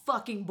 They're all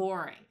fucking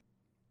boring.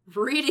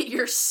 Read it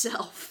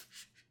yourself.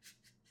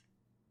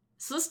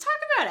 So let's talk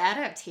about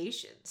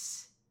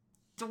adaptations.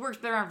 The work's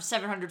been around for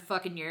 700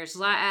 fucking years. A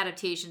lot of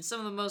adaptations. Some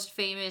of the most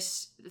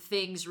famous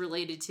things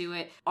related to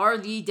it are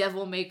the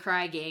Devil May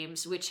Cry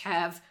games, which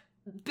have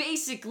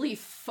basically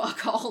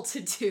fuck all to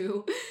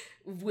do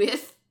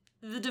with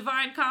the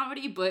Divine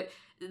Comedy, but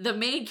the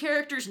main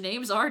characters'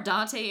 names are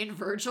Dante and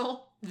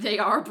Virgil. They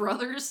are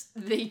brothers.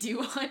 They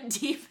do hunt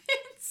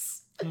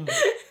demons.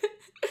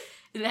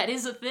 That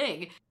is a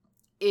thing.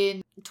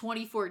 In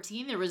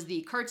 2014, there was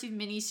the cartoon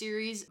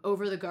miniseries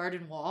Over the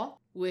Garden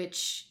Wall,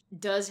 which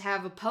does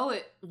have a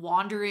poet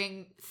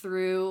wandering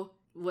through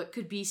what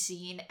could be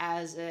seen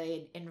as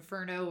an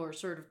inferno or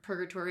sort of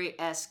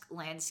purgatory-esque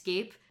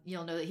landscape.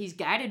 You'll know that he's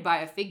guided by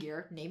a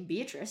figure named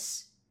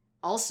Beatrice.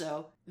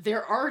 Also,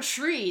 there are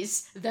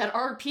trees that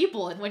are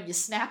people, and when you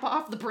snap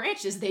off the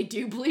branches, they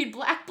do bleed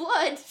black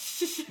blood.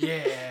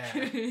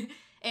 Yeah.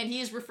 And he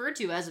is referred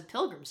to as a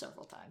pilgrim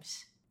several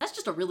times. That's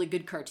just a really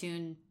good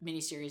cartoon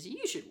miniseries that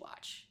you should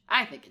watch.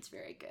 I think it's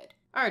very good.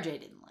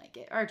 RJ didn't like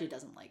it. RJ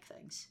doesn't like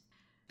things.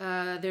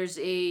 There's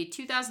a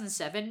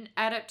 2007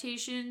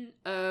 adaptation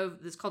of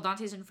that's called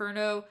Dante's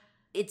Inferno.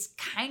 It's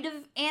kind of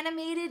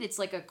animated. It's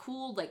like a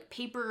cool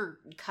paper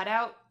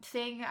cutout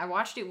thing. I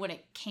watched it when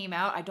it came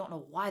out. I don't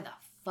know why the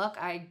fuck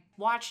I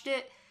watched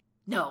it.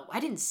 No, I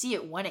didn't see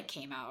it when it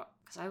came out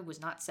because I was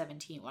not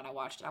 17 when I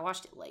watched it. I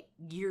watched it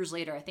years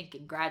later, I think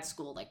in grad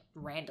school,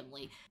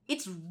 randomly.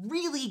 It's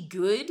really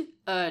good.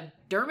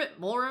 Dermot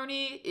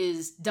Mulroney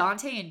is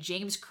Dante and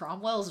James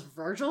Cromwell's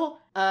Virgil.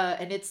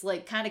 And it's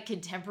kind of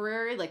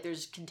contemporary.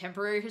 There's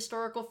contemporary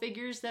historical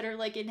figures that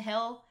are in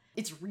hell.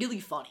 It's really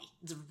funny.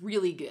 It's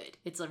really good.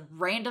 It's a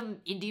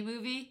random indie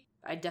movie.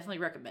 I definitely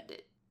recommend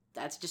it.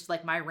 That's just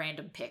my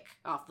random pick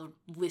off the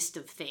list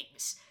of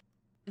things.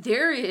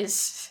 There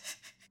is,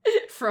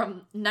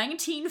 from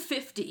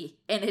 1950,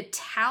 an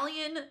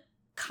Italian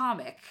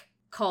comic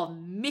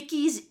called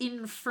Mickey's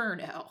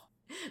Inferno.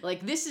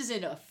 This is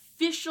an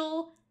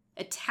official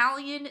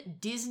Italian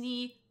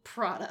Disney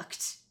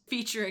product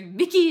featuring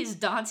Mickey as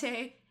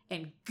Dante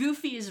and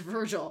Goofy as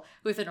Virgil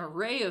with an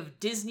array of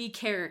Disney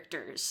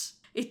characters.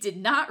 It did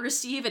not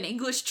receive an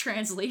English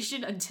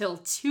translation until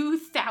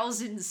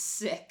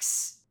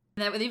 2006.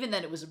 And even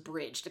then, it was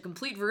abridged. A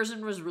complete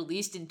version was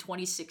released in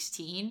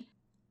 2016.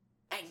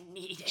 I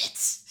need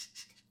it.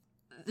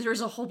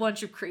 There's a whole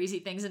bunch of crazy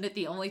things in it.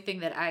 The only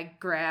thing that I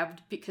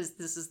grabbed, because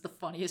this is the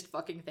funniest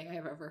fucking thing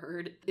I've ever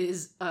heard,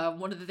 is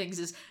one of the things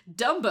is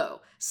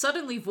Dumbo,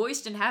 suddenly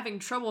voiced and having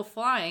trouble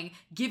flying,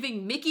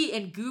 giving Mickey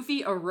and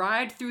Goofy a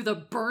ride through the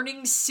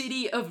burning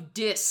city of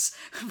Dis,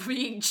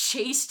 being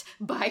chased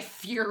by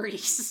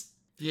Furies.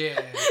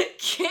 Yeah.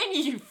 Can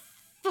you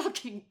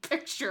fucking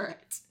picture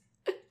it?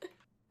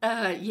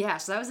 Yeah,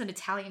 so that was an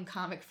Italian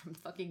comic from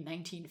fucking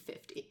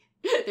 1950.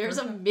 There's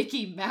a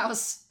Mickey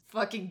Mouse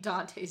fucking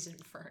Dante's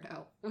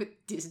Inferno with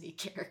Disney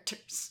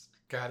characters.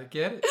 Gotta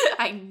get it.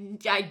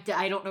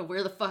 I don't know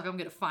where the fuck I'm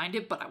gonna find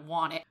it, but I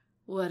want it.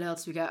 What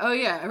else we got? Oh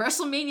yeah,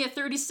 WrestleMania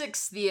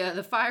 36,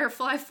 the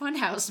Firefly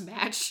Funhouse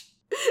match,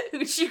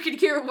 which you can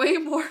hear way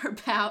more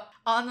about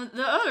on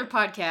the other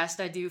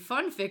podcast I do,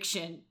 Fun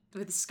Fiction,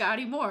 with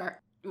Scotty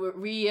Moore.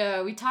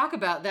 We talk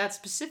about that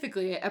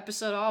specifically, an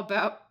episode all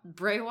about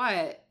Bray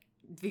Wyatt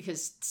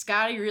because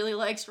Scotty really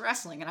likes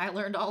wrestling, and I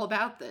learned all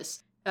about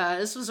this.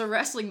 This was a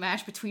wrestling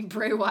match between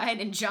Bray Wyatt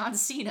and John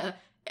Cena,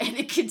 and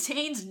it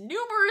contains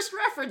numerous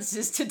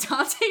references to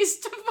Dante's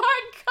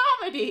Divine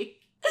Comedy.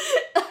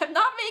 I'm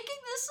not making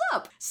this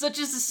up. Such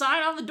as the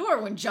sign on the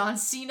door when John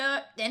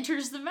Cena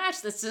enters the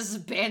match that says,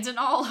 "Abandon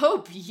all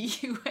hope,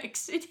 you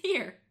exit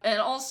here." And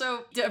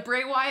also,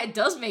 Bray Wyatt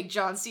does make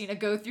John Cena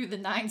go through the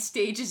 9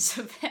 stages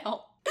of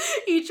hell,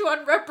 each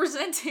one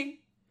representing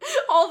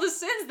all the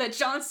sins that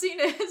John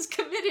Cena has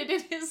committed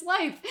in his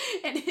life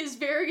and his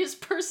various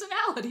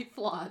personality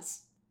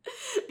flaws.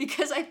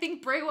 Because I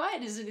think Bray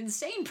Wyatt is an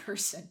insane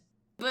person,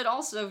 but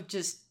also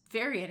just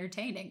very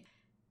entertaining.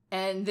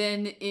 And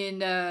then in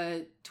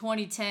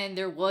 2010,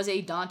 there was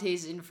a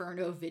Dante's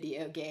Inferno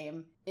video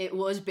game. It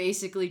was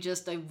basically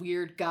just a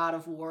weird God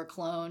of War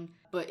clone,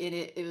 but in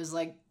it was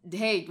like,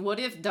 hey, what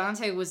if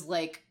Dante was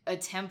like a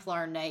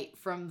Templar knight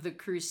from the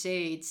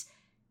Crusades,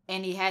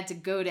 and he had to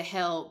go to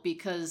hell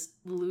because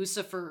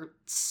Lucifer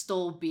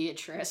stole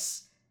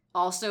Beatrice?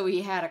 Also,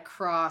 he had a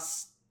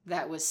cross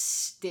that was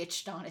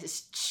stitched on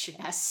his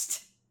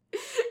chest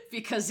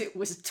because it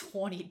was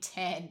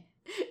 2010.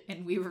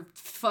 And we were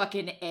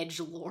fucking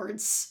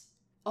edgelords.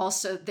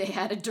 Also, they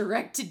had a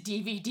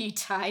direct-to-DVD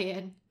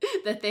tie-in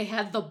that they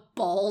had the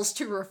balls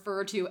to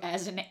refer to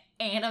as an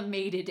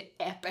animated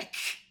epic.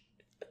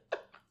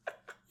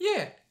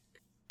 Yeah.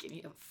 Give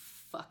me a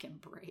fucking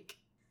break.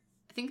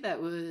 I think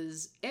that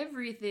was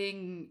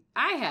everything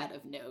I had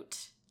of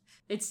note.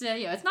 It's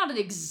it's not an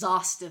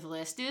exhaustive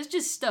list. It's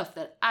just stuff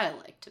that I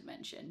like to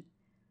mention.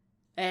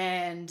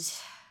 And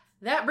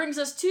that brings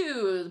us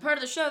to the part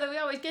of the show that we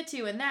always get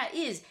to, and that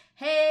is,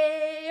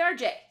 Hey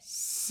RJ.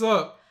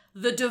 Sup?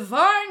 The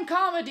Divine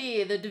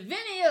Comedy, the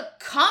Divinia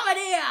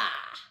Commedia.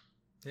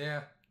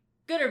 Yeah.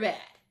 Good or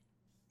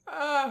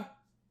bad?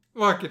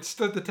 Look, it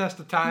stood the test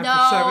of time No,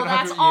 for 700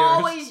 that's years.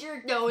 always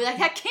your... No, that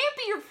can't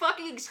be your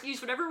fucking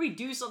excuse whenever we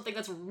do something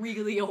that's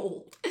really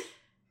old.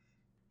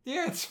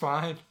 Yeah, it's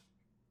fine.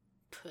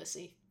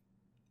 Pussy.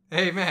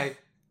 Hey, Meg.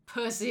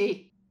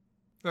 Pussy.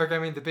 Look, I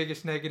mean, the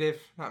biggest negative,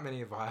 not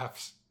many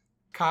laughs.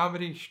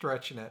 Comedy,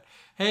 stretching it.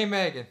 Hey,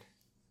 Megan.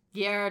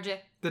 Yeah, RJ.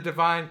 The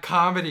Divine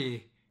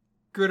Comedy,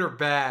 good or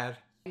bad?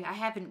 I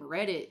haven't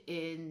read it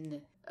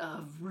in a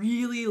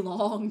really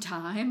long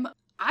time.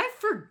 I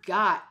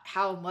forgot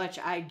how much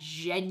I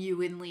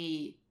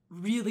genuinely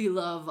really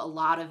love a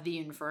lot of the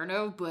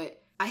Inferno,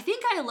 but I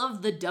think I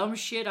love the dumb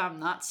shit I'm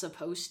not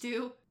supposed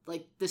to.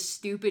 Like the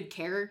stupid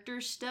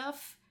character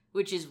stuff,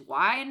 which is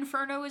why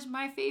Inferno is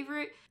my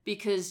favorite,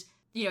 because,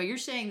 you know, you're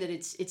saying that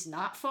it's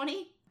not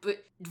funny,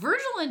 but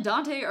Virgil and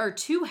Dante are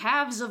 2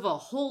 halves of a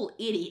whole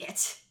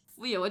idiot.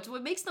 You know, it's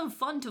what makes them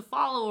fun to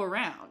follow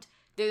around.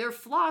 Their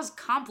flaws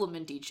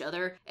complement each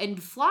other,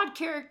 and flawed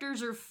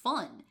characters are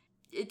fun.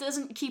 It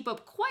doesn't keep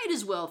up quite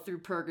as well through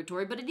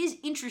Purgatory, but it is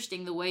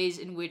interesting the ways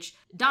in which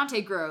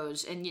Dante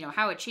grows and, you know,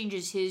 how it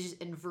changes his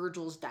and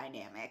Virgil's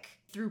dynamic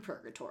through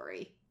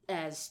Purgatory.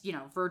 As, you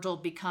know, Virgil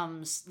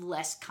becomes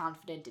less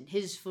confident in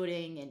his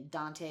footing and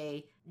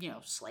Dante, you know,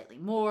 slightly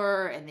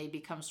more, and they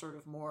become sort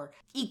of more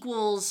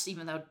equals,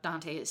 even though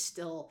Dante is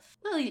still,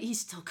 well,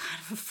 he's still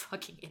kind of a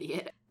fucking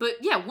idiot. But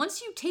yeah,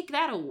 once you take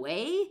that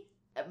away,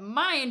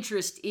 my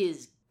interest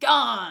is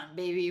gone,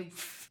 baby.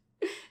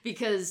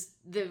 Because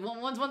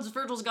once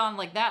Virgil's gone,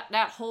 like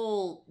that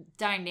whole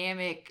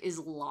dynamic is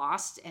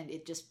lost, and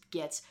it just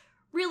gets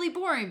really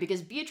boring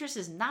because Beatrice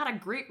is not a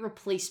great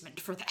replacement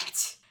for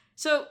that.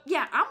 So,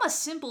 yeah, I'm a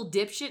simple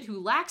dipshit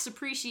who lacks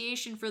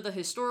appreciation for the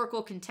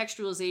historical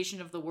contextualization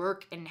of the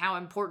work and how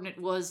important it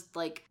was,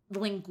 like,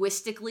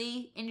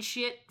 linguistically and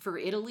shit for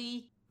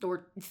Italy,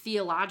 or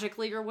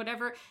theologically or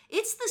whatever.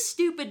 It's the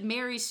stupid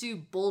Mary Sue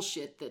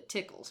bullshit that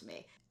tickles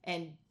me.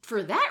 And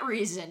for that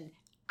reason,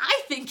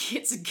 I think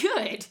it's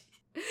good.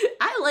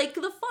 I like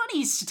the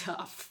funny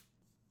stuff.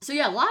 So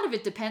yeah, a lot of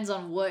it depends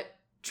on what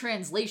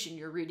translation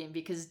you're reading,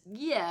 because,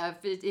 yeah,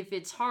 if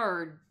it's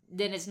hard,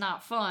 then it's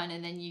not fun,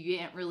 and then you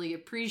can't really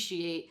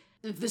appreciate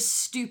the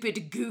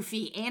stupid,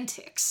 goofy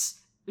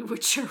antics,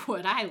 which are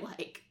what I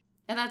like.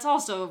 And that's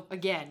also,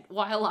 again,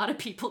 why a lot of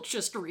people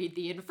just read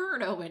the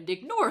Inferno and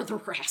ignore the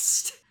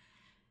rest.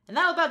 And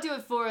that'll about do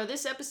it for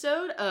this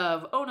episode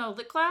of Oh No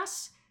Lit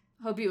Class.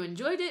 Hope you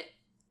enjoyed it.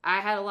 I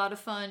had a lot of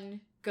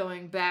fun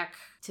going back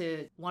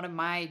to one of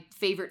my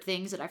favorite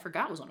things that I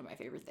forgot was one of my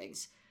favorite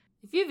things.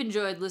 If you've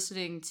enjoyed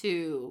listening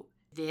to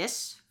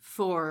this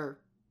for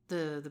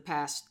the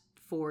past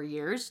 4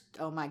 years,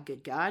 oh my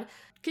good God,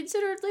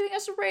 consider leaving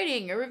us a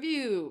rating, a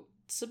review,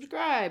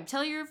 subscribe,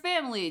 tell your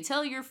family,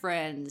 tell your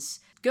friends.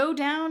 Go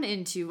down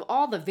into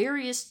all the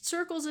various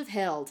circles of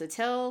hell to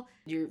tell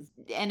your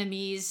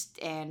enemies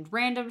and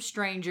random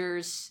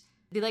strangers.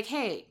 Be like,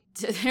 hey,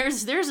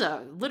 there's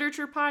a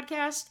literature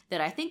podcast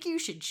that I think you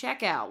should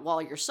check out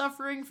while you're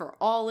suffering for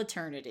all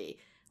eternity,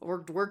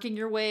 or working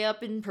your way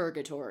up in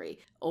purgatory,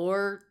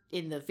 or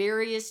in the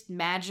various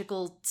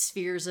magical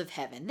spheres of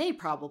heaven. They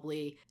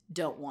probably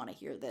don't want to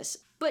hear this,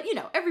 but, you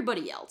know,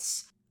 everybody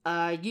else.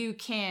 You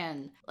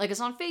can like us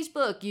on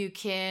Facebook. You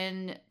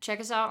can check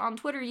us out on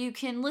Twitter. You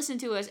can listen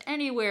to us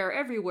anywhere,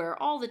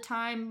 everywhere, all the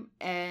time,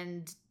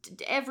 and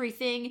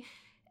everything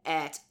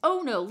at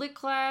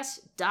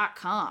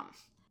ohnolitclass.com.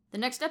 The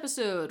next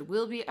episode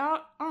will be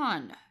out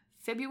on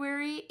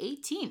February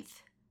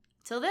 18th.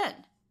 Till then,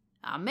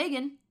 I'm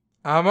Megan.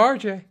 I'm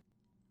RJ.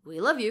 We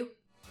love you.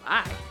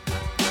 Bye.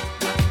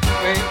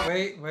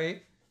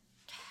 Wait.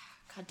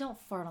 God, don't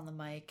fart on the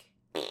mic.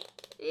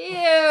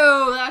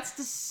 Ew, that's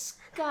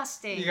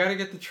disgusting. You gotta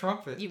get the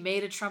trumpet. You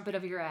made a trumpet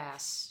of your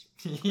ass.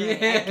 Yeah. I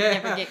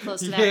can never get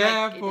close to that.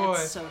 Yeah, mic. boy.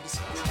 That's so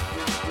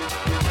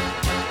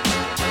disgusting.